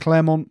away at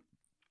Clermont.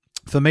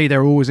 For me,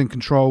 they're always in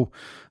control.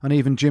 And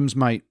even Jim's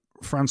mate,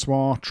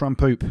 Francois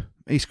Trampoop,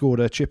 he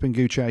scored a chip and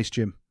goo chase,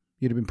 Jim.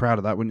 You'd have been proud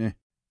of that, wouldn't you?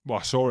 Well,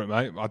 I saw it,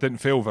 mate. I didn't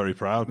feel very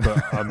proud,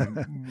 but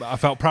I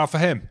felt proud for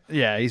him.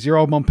 Yeah, he's your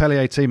old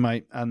Montpellier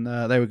teammate, and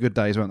they were good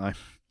days, weren't they?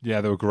 Yeah,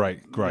 they were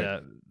great.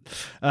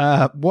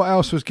 Yeah. What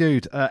else was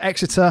good?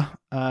 Exeter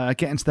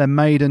getting to their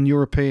maiden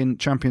European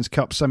Champions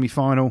Cup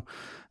semi-final.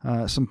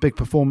 Some big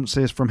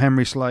performances from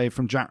Henry Slade,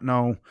 from Jack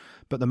Knoll,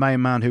 but the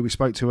main man who we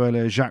spoke to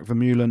earlier, Jacques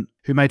Vermeulen,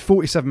 who made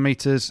 47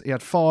 metres. He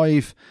had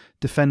 5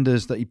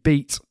 defenders that he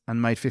beat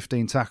and made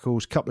 15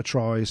 tackles, couple of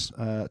tries.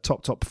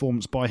 Top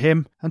performance by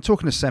him. And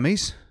talking of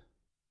semis,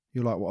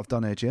 you like what I've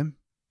done here, Jim?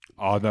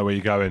 I know where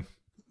you're going.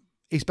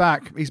 He's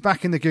back. He's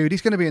back in the Good.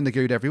 He's going to be in the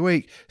Good every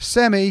week.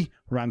 Semi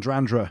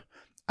Randrandra.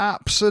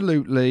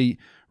 Absolutely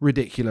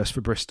ridiculous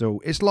for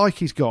Bristol. It's like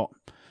he's got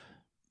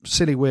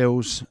silly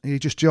wheels. He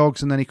just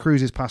jogs and then he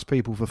cruises past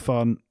people for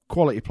fun.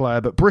 Quality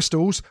player. But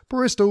Bristol's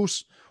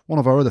one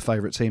of our other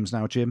favourite teams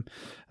now, Jim.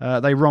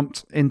 They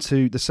romped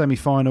into the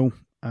semi-final,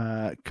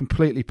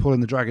 completely pulling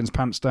the Dragons'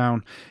 pants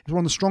down. It's one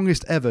of the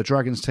strongest ever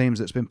Dragons teams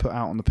that's been put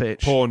out on the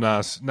pitch. Poor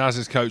Naz. Naz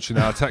is coaching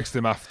now. I texted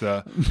him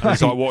after. And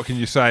he's like, what can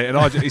you say?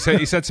 And he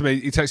said to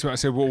me, he texted me, I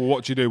said, well,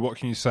 what do you do? What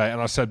can you say?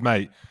 And I said,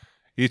 mate,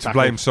 you need to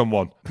blame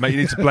someone. Mate, you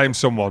need to blame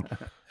someone.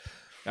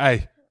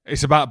 Hey,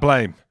 it's about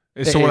blame.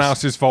 It's someone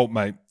else's fault,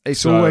 mate.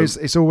 It's always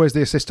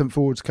the assistant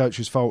forwards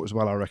coach's fault as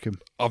well, I reckon.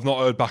 I've not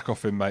heard back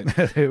off him, mate.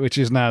 Which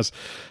is Naz.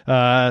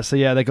 So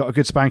yeah, they got a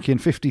good spanking,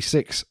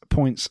 56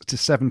 points to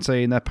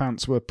 17. Their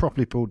pants were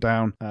properly pulled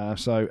down.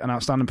 So an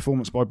outstanding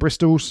performance by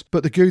Bristol's.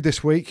 But the Good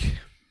this week,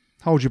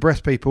 hold your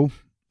breath, people.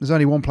 There's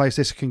only one place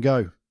this can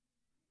go.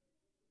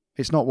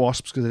 It's not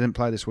Wasps because they didn't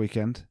play this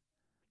weekend.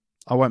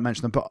 I won't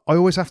mention them, but I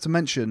always have to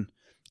mention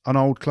an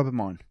old club of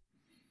mine.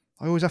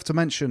 I always have to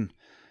mention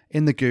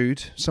in the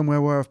Good,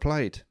 somewhere where I've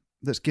played,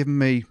 that's given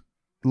me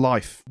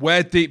life.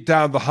 Where deep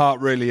down the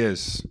heart really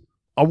is.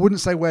 I wouldn't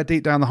say where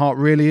deep down the heart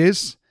really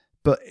is,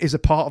 but is a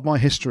part of my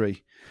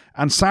history.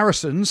 And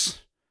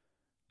Saracens,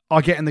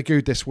 I get in the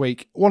Good this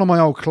week. One of my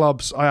old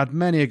clubs. I had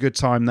many a good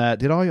time there.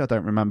 Did I? I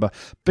don't remember.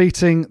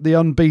 Beating the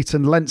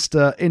unbeaten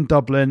Leinster in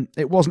Dublin.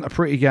 It wasn't a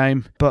pretty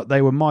game, but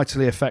they were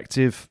mightily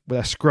effective with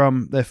their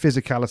scrum, their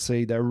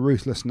physicality, their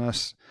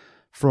ruthlessness.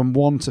 From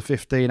 1 to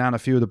 15 and a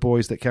few of the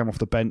boys that came off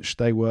the bench,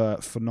 they were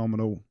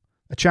phenomenal.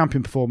 A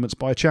champion performance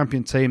by a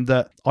champion team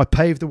that I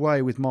paved the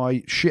way with my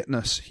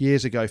shitness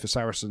years ago for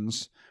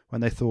Saracens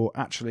when they thought,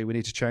 actually, we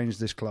need to change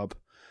this club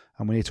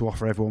and we need to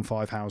offer everyone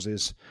 5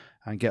 houses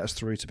and get us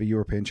through to be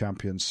European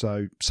champions.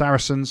 So,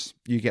 Saracens,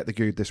 you get the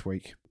Good this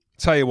week.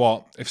 Tell you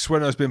what, if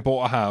Swinno's been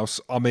bought a house,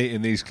 I'm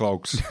eating these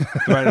clogs.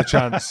 There ain't a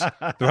chance.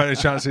 There ain't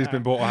a chance he's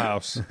been bought a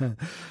house.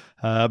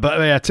 But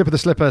yeah, tip of the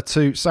slipper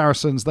to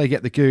Saracens. They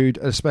get the Good,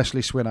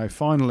 especially Swinno.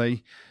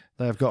 Finally,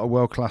 they've got a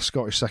world-class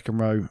Scottish second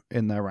row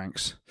in their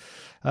ranks.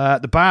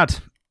 The bad,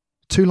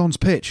 Toulon's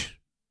pitch.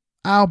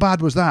 How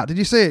bad was that? Did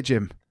you see it,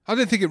 Jim? I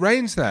didn't think it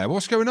rains there.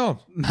 What's going on?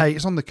 Mate,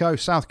 it's on the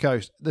coast, south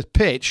coast. The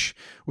pitch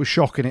was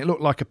shocking. It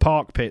looked like a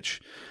park pitch.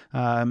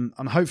 And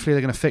hopefully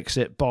they're going to fix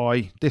it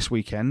by this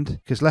weekend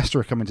because Leicester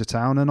are coming to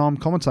town and I'm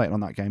commentating on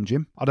that game,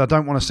 Jim. I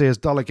don't want to see as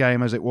dull a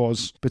game as it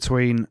was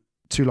between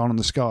Toulon and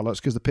the Scarlets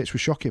because the pitch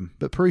was shocking.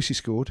 But Parisi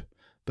scored,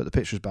 but the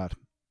pitch was bad.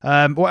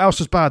 What else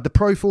was bad? The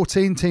Pro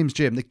 14 teams,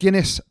 Jim. The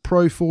Guinness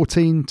Pro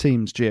 14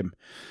 teams, Jim.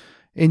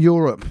 In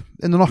Europe,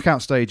 in the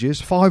knockout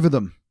stages, 5 of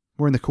them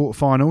were in the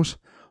quarterfinals.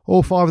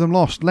 All 5 of them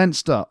lost.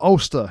 Leinster,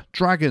 Ulster,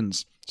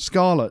 Dragons,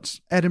 Scarlets,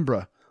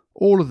 Edinburgh.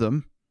 All of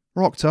them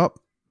rocked up.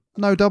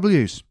 No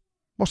W's.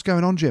 What's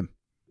going on, Jim?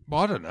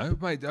 Well, I don't know,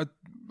 mate.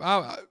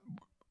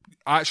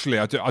 Actually,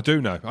 I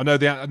do know. I know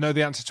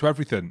the answer to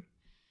everything.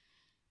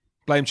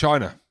 Blame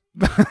China.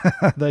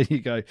 There you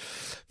go.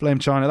 Blame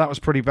China. That was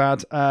pretty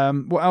bad.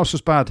 What else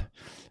was bad?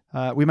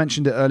 We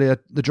mentioned it earlier.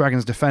 The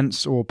Dragons'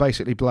 defence, or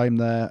basically blame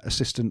their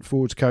assistant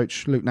forwards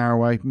coach, Luke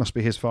Narroway. Must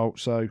be his fault.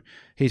 So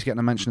he's getting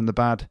a mention in the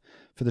bad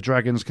for the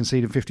Dragons,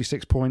 conceding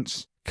 56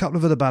 points. A couple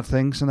of other bad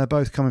things, and they're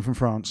both coming from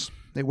France.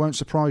 It won't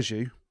surprise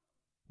you.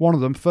 One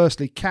of them,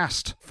 firstly,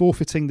 Cast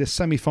forfeiting the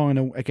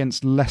semi-final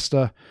against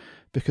Leicester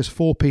because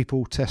 4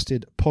 people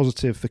tested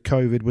positive for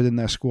COVID within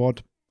their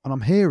squad. And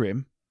I'm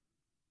hearing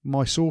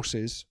my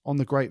sources on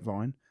the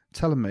grapevine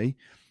telling me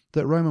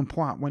that Romain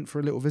Poit went for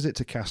a little visit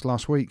to Cast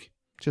last week.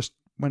 Just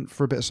went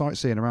for a bit of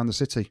sightseeing around the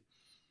city.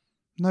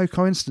 No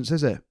coincidence,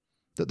 is it?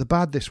 That the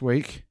bad this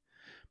week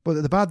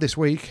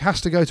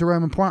has to go to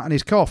Romain Poit and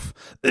his cough.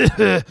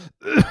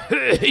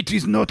 It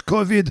is not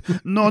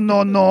COVID.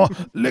 No.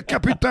 Le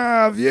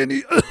Capitaine,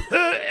 vieni.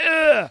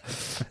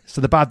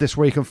 So the bad this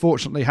week,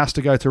 unfortunately, has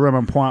to go to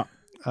Romain Poit,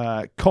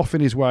 coughing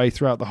his way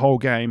throughout the whole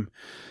game,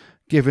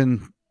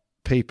 giving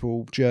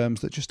people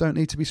germs that just don't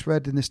need to be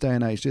spread in this day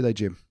and age, do they,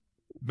 Jim?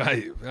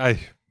 Mate, hey,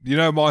 you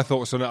know my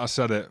thoughts on it. I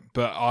said it,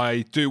 but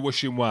I do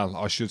wish him well,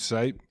 I should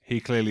say. He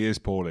clearly is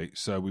poorly,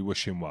 so we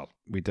wish him well.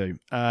 We do.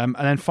 And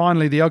then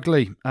finally, the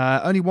ugly.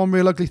 Only one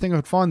real ugly thing I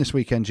could find this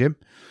weekend, Jim.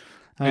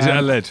 Is it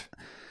a lid?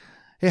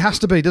 It has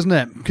to be, doesn't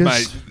it?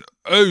 Mate,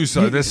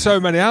 there's so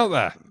many out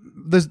there.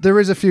 There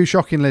is a few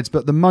shocking lids,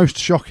 but the most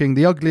shocking,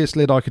 the ugliest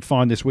lid I could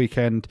find this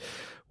weekend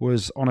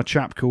was on a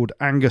chap called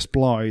Angus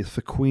Blythe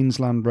for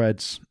Queensland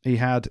Reds. He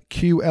had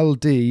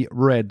QLD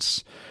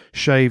Reds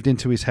shaved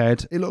into his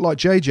head. It looked like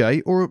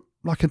JJ or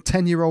like a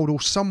 10-year-old or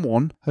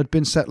someone had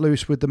been set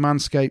loose with the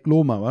Manscaped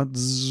lawnmower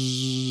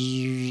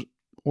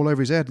all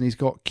over his head, and he's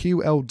got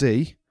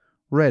QLD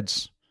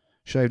Reds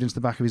shaved into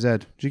the back of his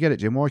head. Did you get it,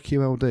 Jim? Why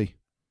QLD?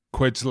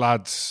 Quids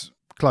lads.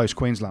 Close,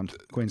 Queensland.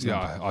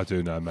 Yeah, I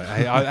do know, mate.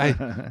 Hey,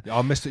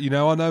 I missed it.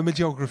 I know my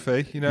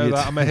geography.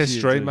 That. I'm a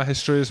history. My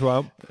history as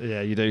well. Yeah,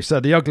 you do. So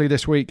the ugly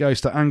this week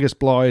goes to Angus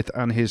Blythe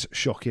and his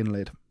shocking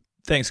lid.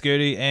 Thanks,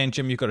 Goody. And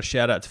Jim, you've got a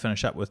shout out to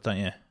finish up with, don't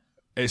you?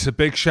 It's a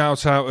big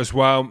shout out as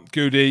well.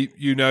 Goody,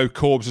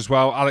 Corbs as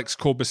well. Alex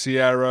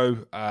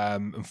Corbisiero.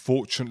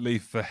 Unfortunately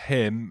for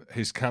him,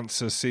 his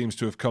cancer seems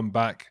to have come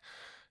back.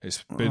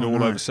 It's been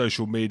all over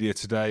social media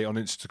today on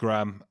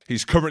Instagram.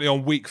 He's currently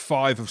on week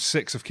 5 of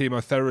 6 of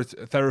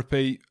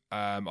chemotherapy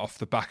off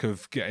the back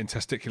of getting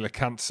testicular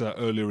cancer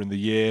earlier in the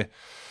year.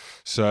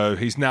 So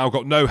he's now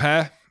got no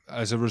hair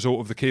as a result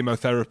of the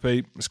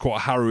chemotherapy. It's quite a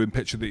harrowing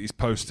picture that he's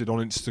posted on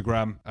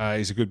Instagram.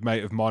 He's a good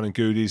mate of mine and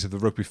Goody's, of the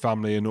rugby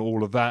family and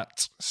all of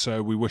that.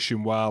 So we wish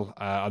him well.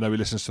 I know he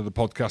listens to the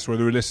podcast.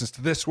 Whether he listens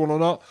to this one or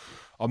not,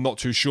 I'm not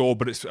too sure,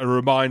 but it's a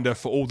reminder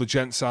for all the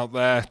gents out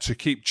there to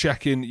keep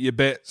checking your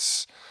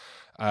bits,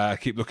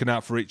 keep looking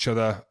out for each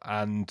other,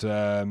 and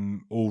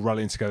all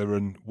rallying together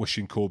and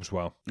wishing Corbs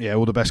well. Yeah,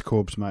 all the best,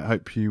 Corbs, mate.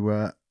 Hope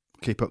you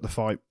keep up the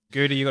fight.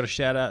 Goody, you got a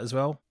shout out as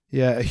well?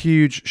 Yeah, a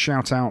huge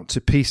shout out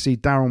to PC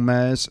Daryl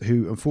Mayers,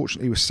 who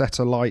unfortunately was set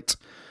alight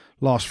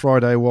last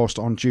Friday whilst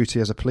on duty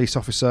as a police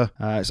officer.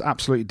 It's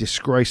absolutely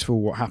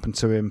disgraceful what happened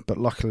to him, but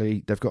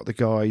luckily they've got the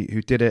guy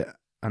who did it,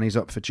 and he's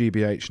up for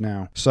GBH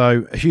now.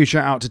 So a huge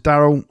shout out to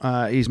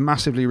Daryl. He's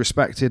massively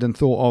respected and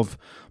thought of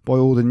by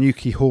all the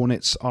Newquay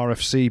Hornets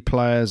RFC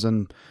players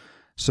and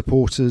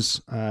supporters.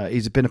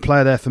 He's been a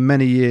player there for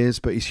many years,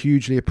 but he's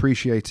hugely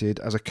appreciated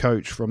as a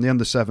coach from the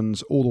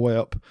under-7s all the way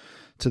up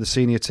to the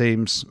senior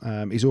teams.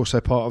 He's also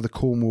part of the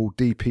Cornwall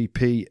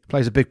DPP,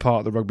 plays a big part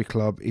of the rugby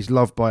club. He's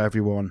loved by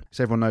everyone,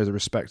 so everyone knows the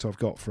respect I've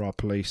got for our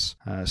police.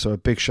 So a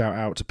big shout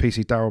out to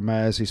PC Daryl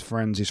Mayers, his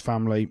friends, his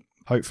family.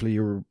 Hopefully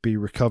you'll be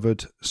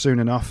recovered soon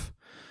enough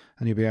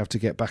and you'll be able to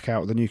get back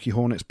out with the Newquay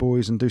Hornets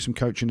boys and do some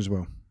coaching as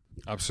well.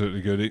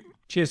 Absolutely, Goody.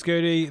 Cheers,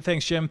 Goody.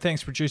 Thanks, Jim.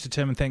 Thanks, Producer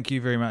Tim, and thank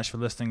you very much for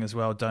listening as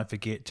well. Don't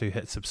forget to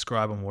hit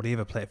subscribe on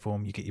whatever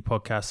platform you get your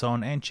podcasts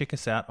on, and check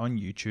us out on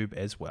YouTube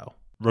as well.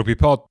 Rugby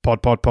Pod.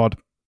 Pod.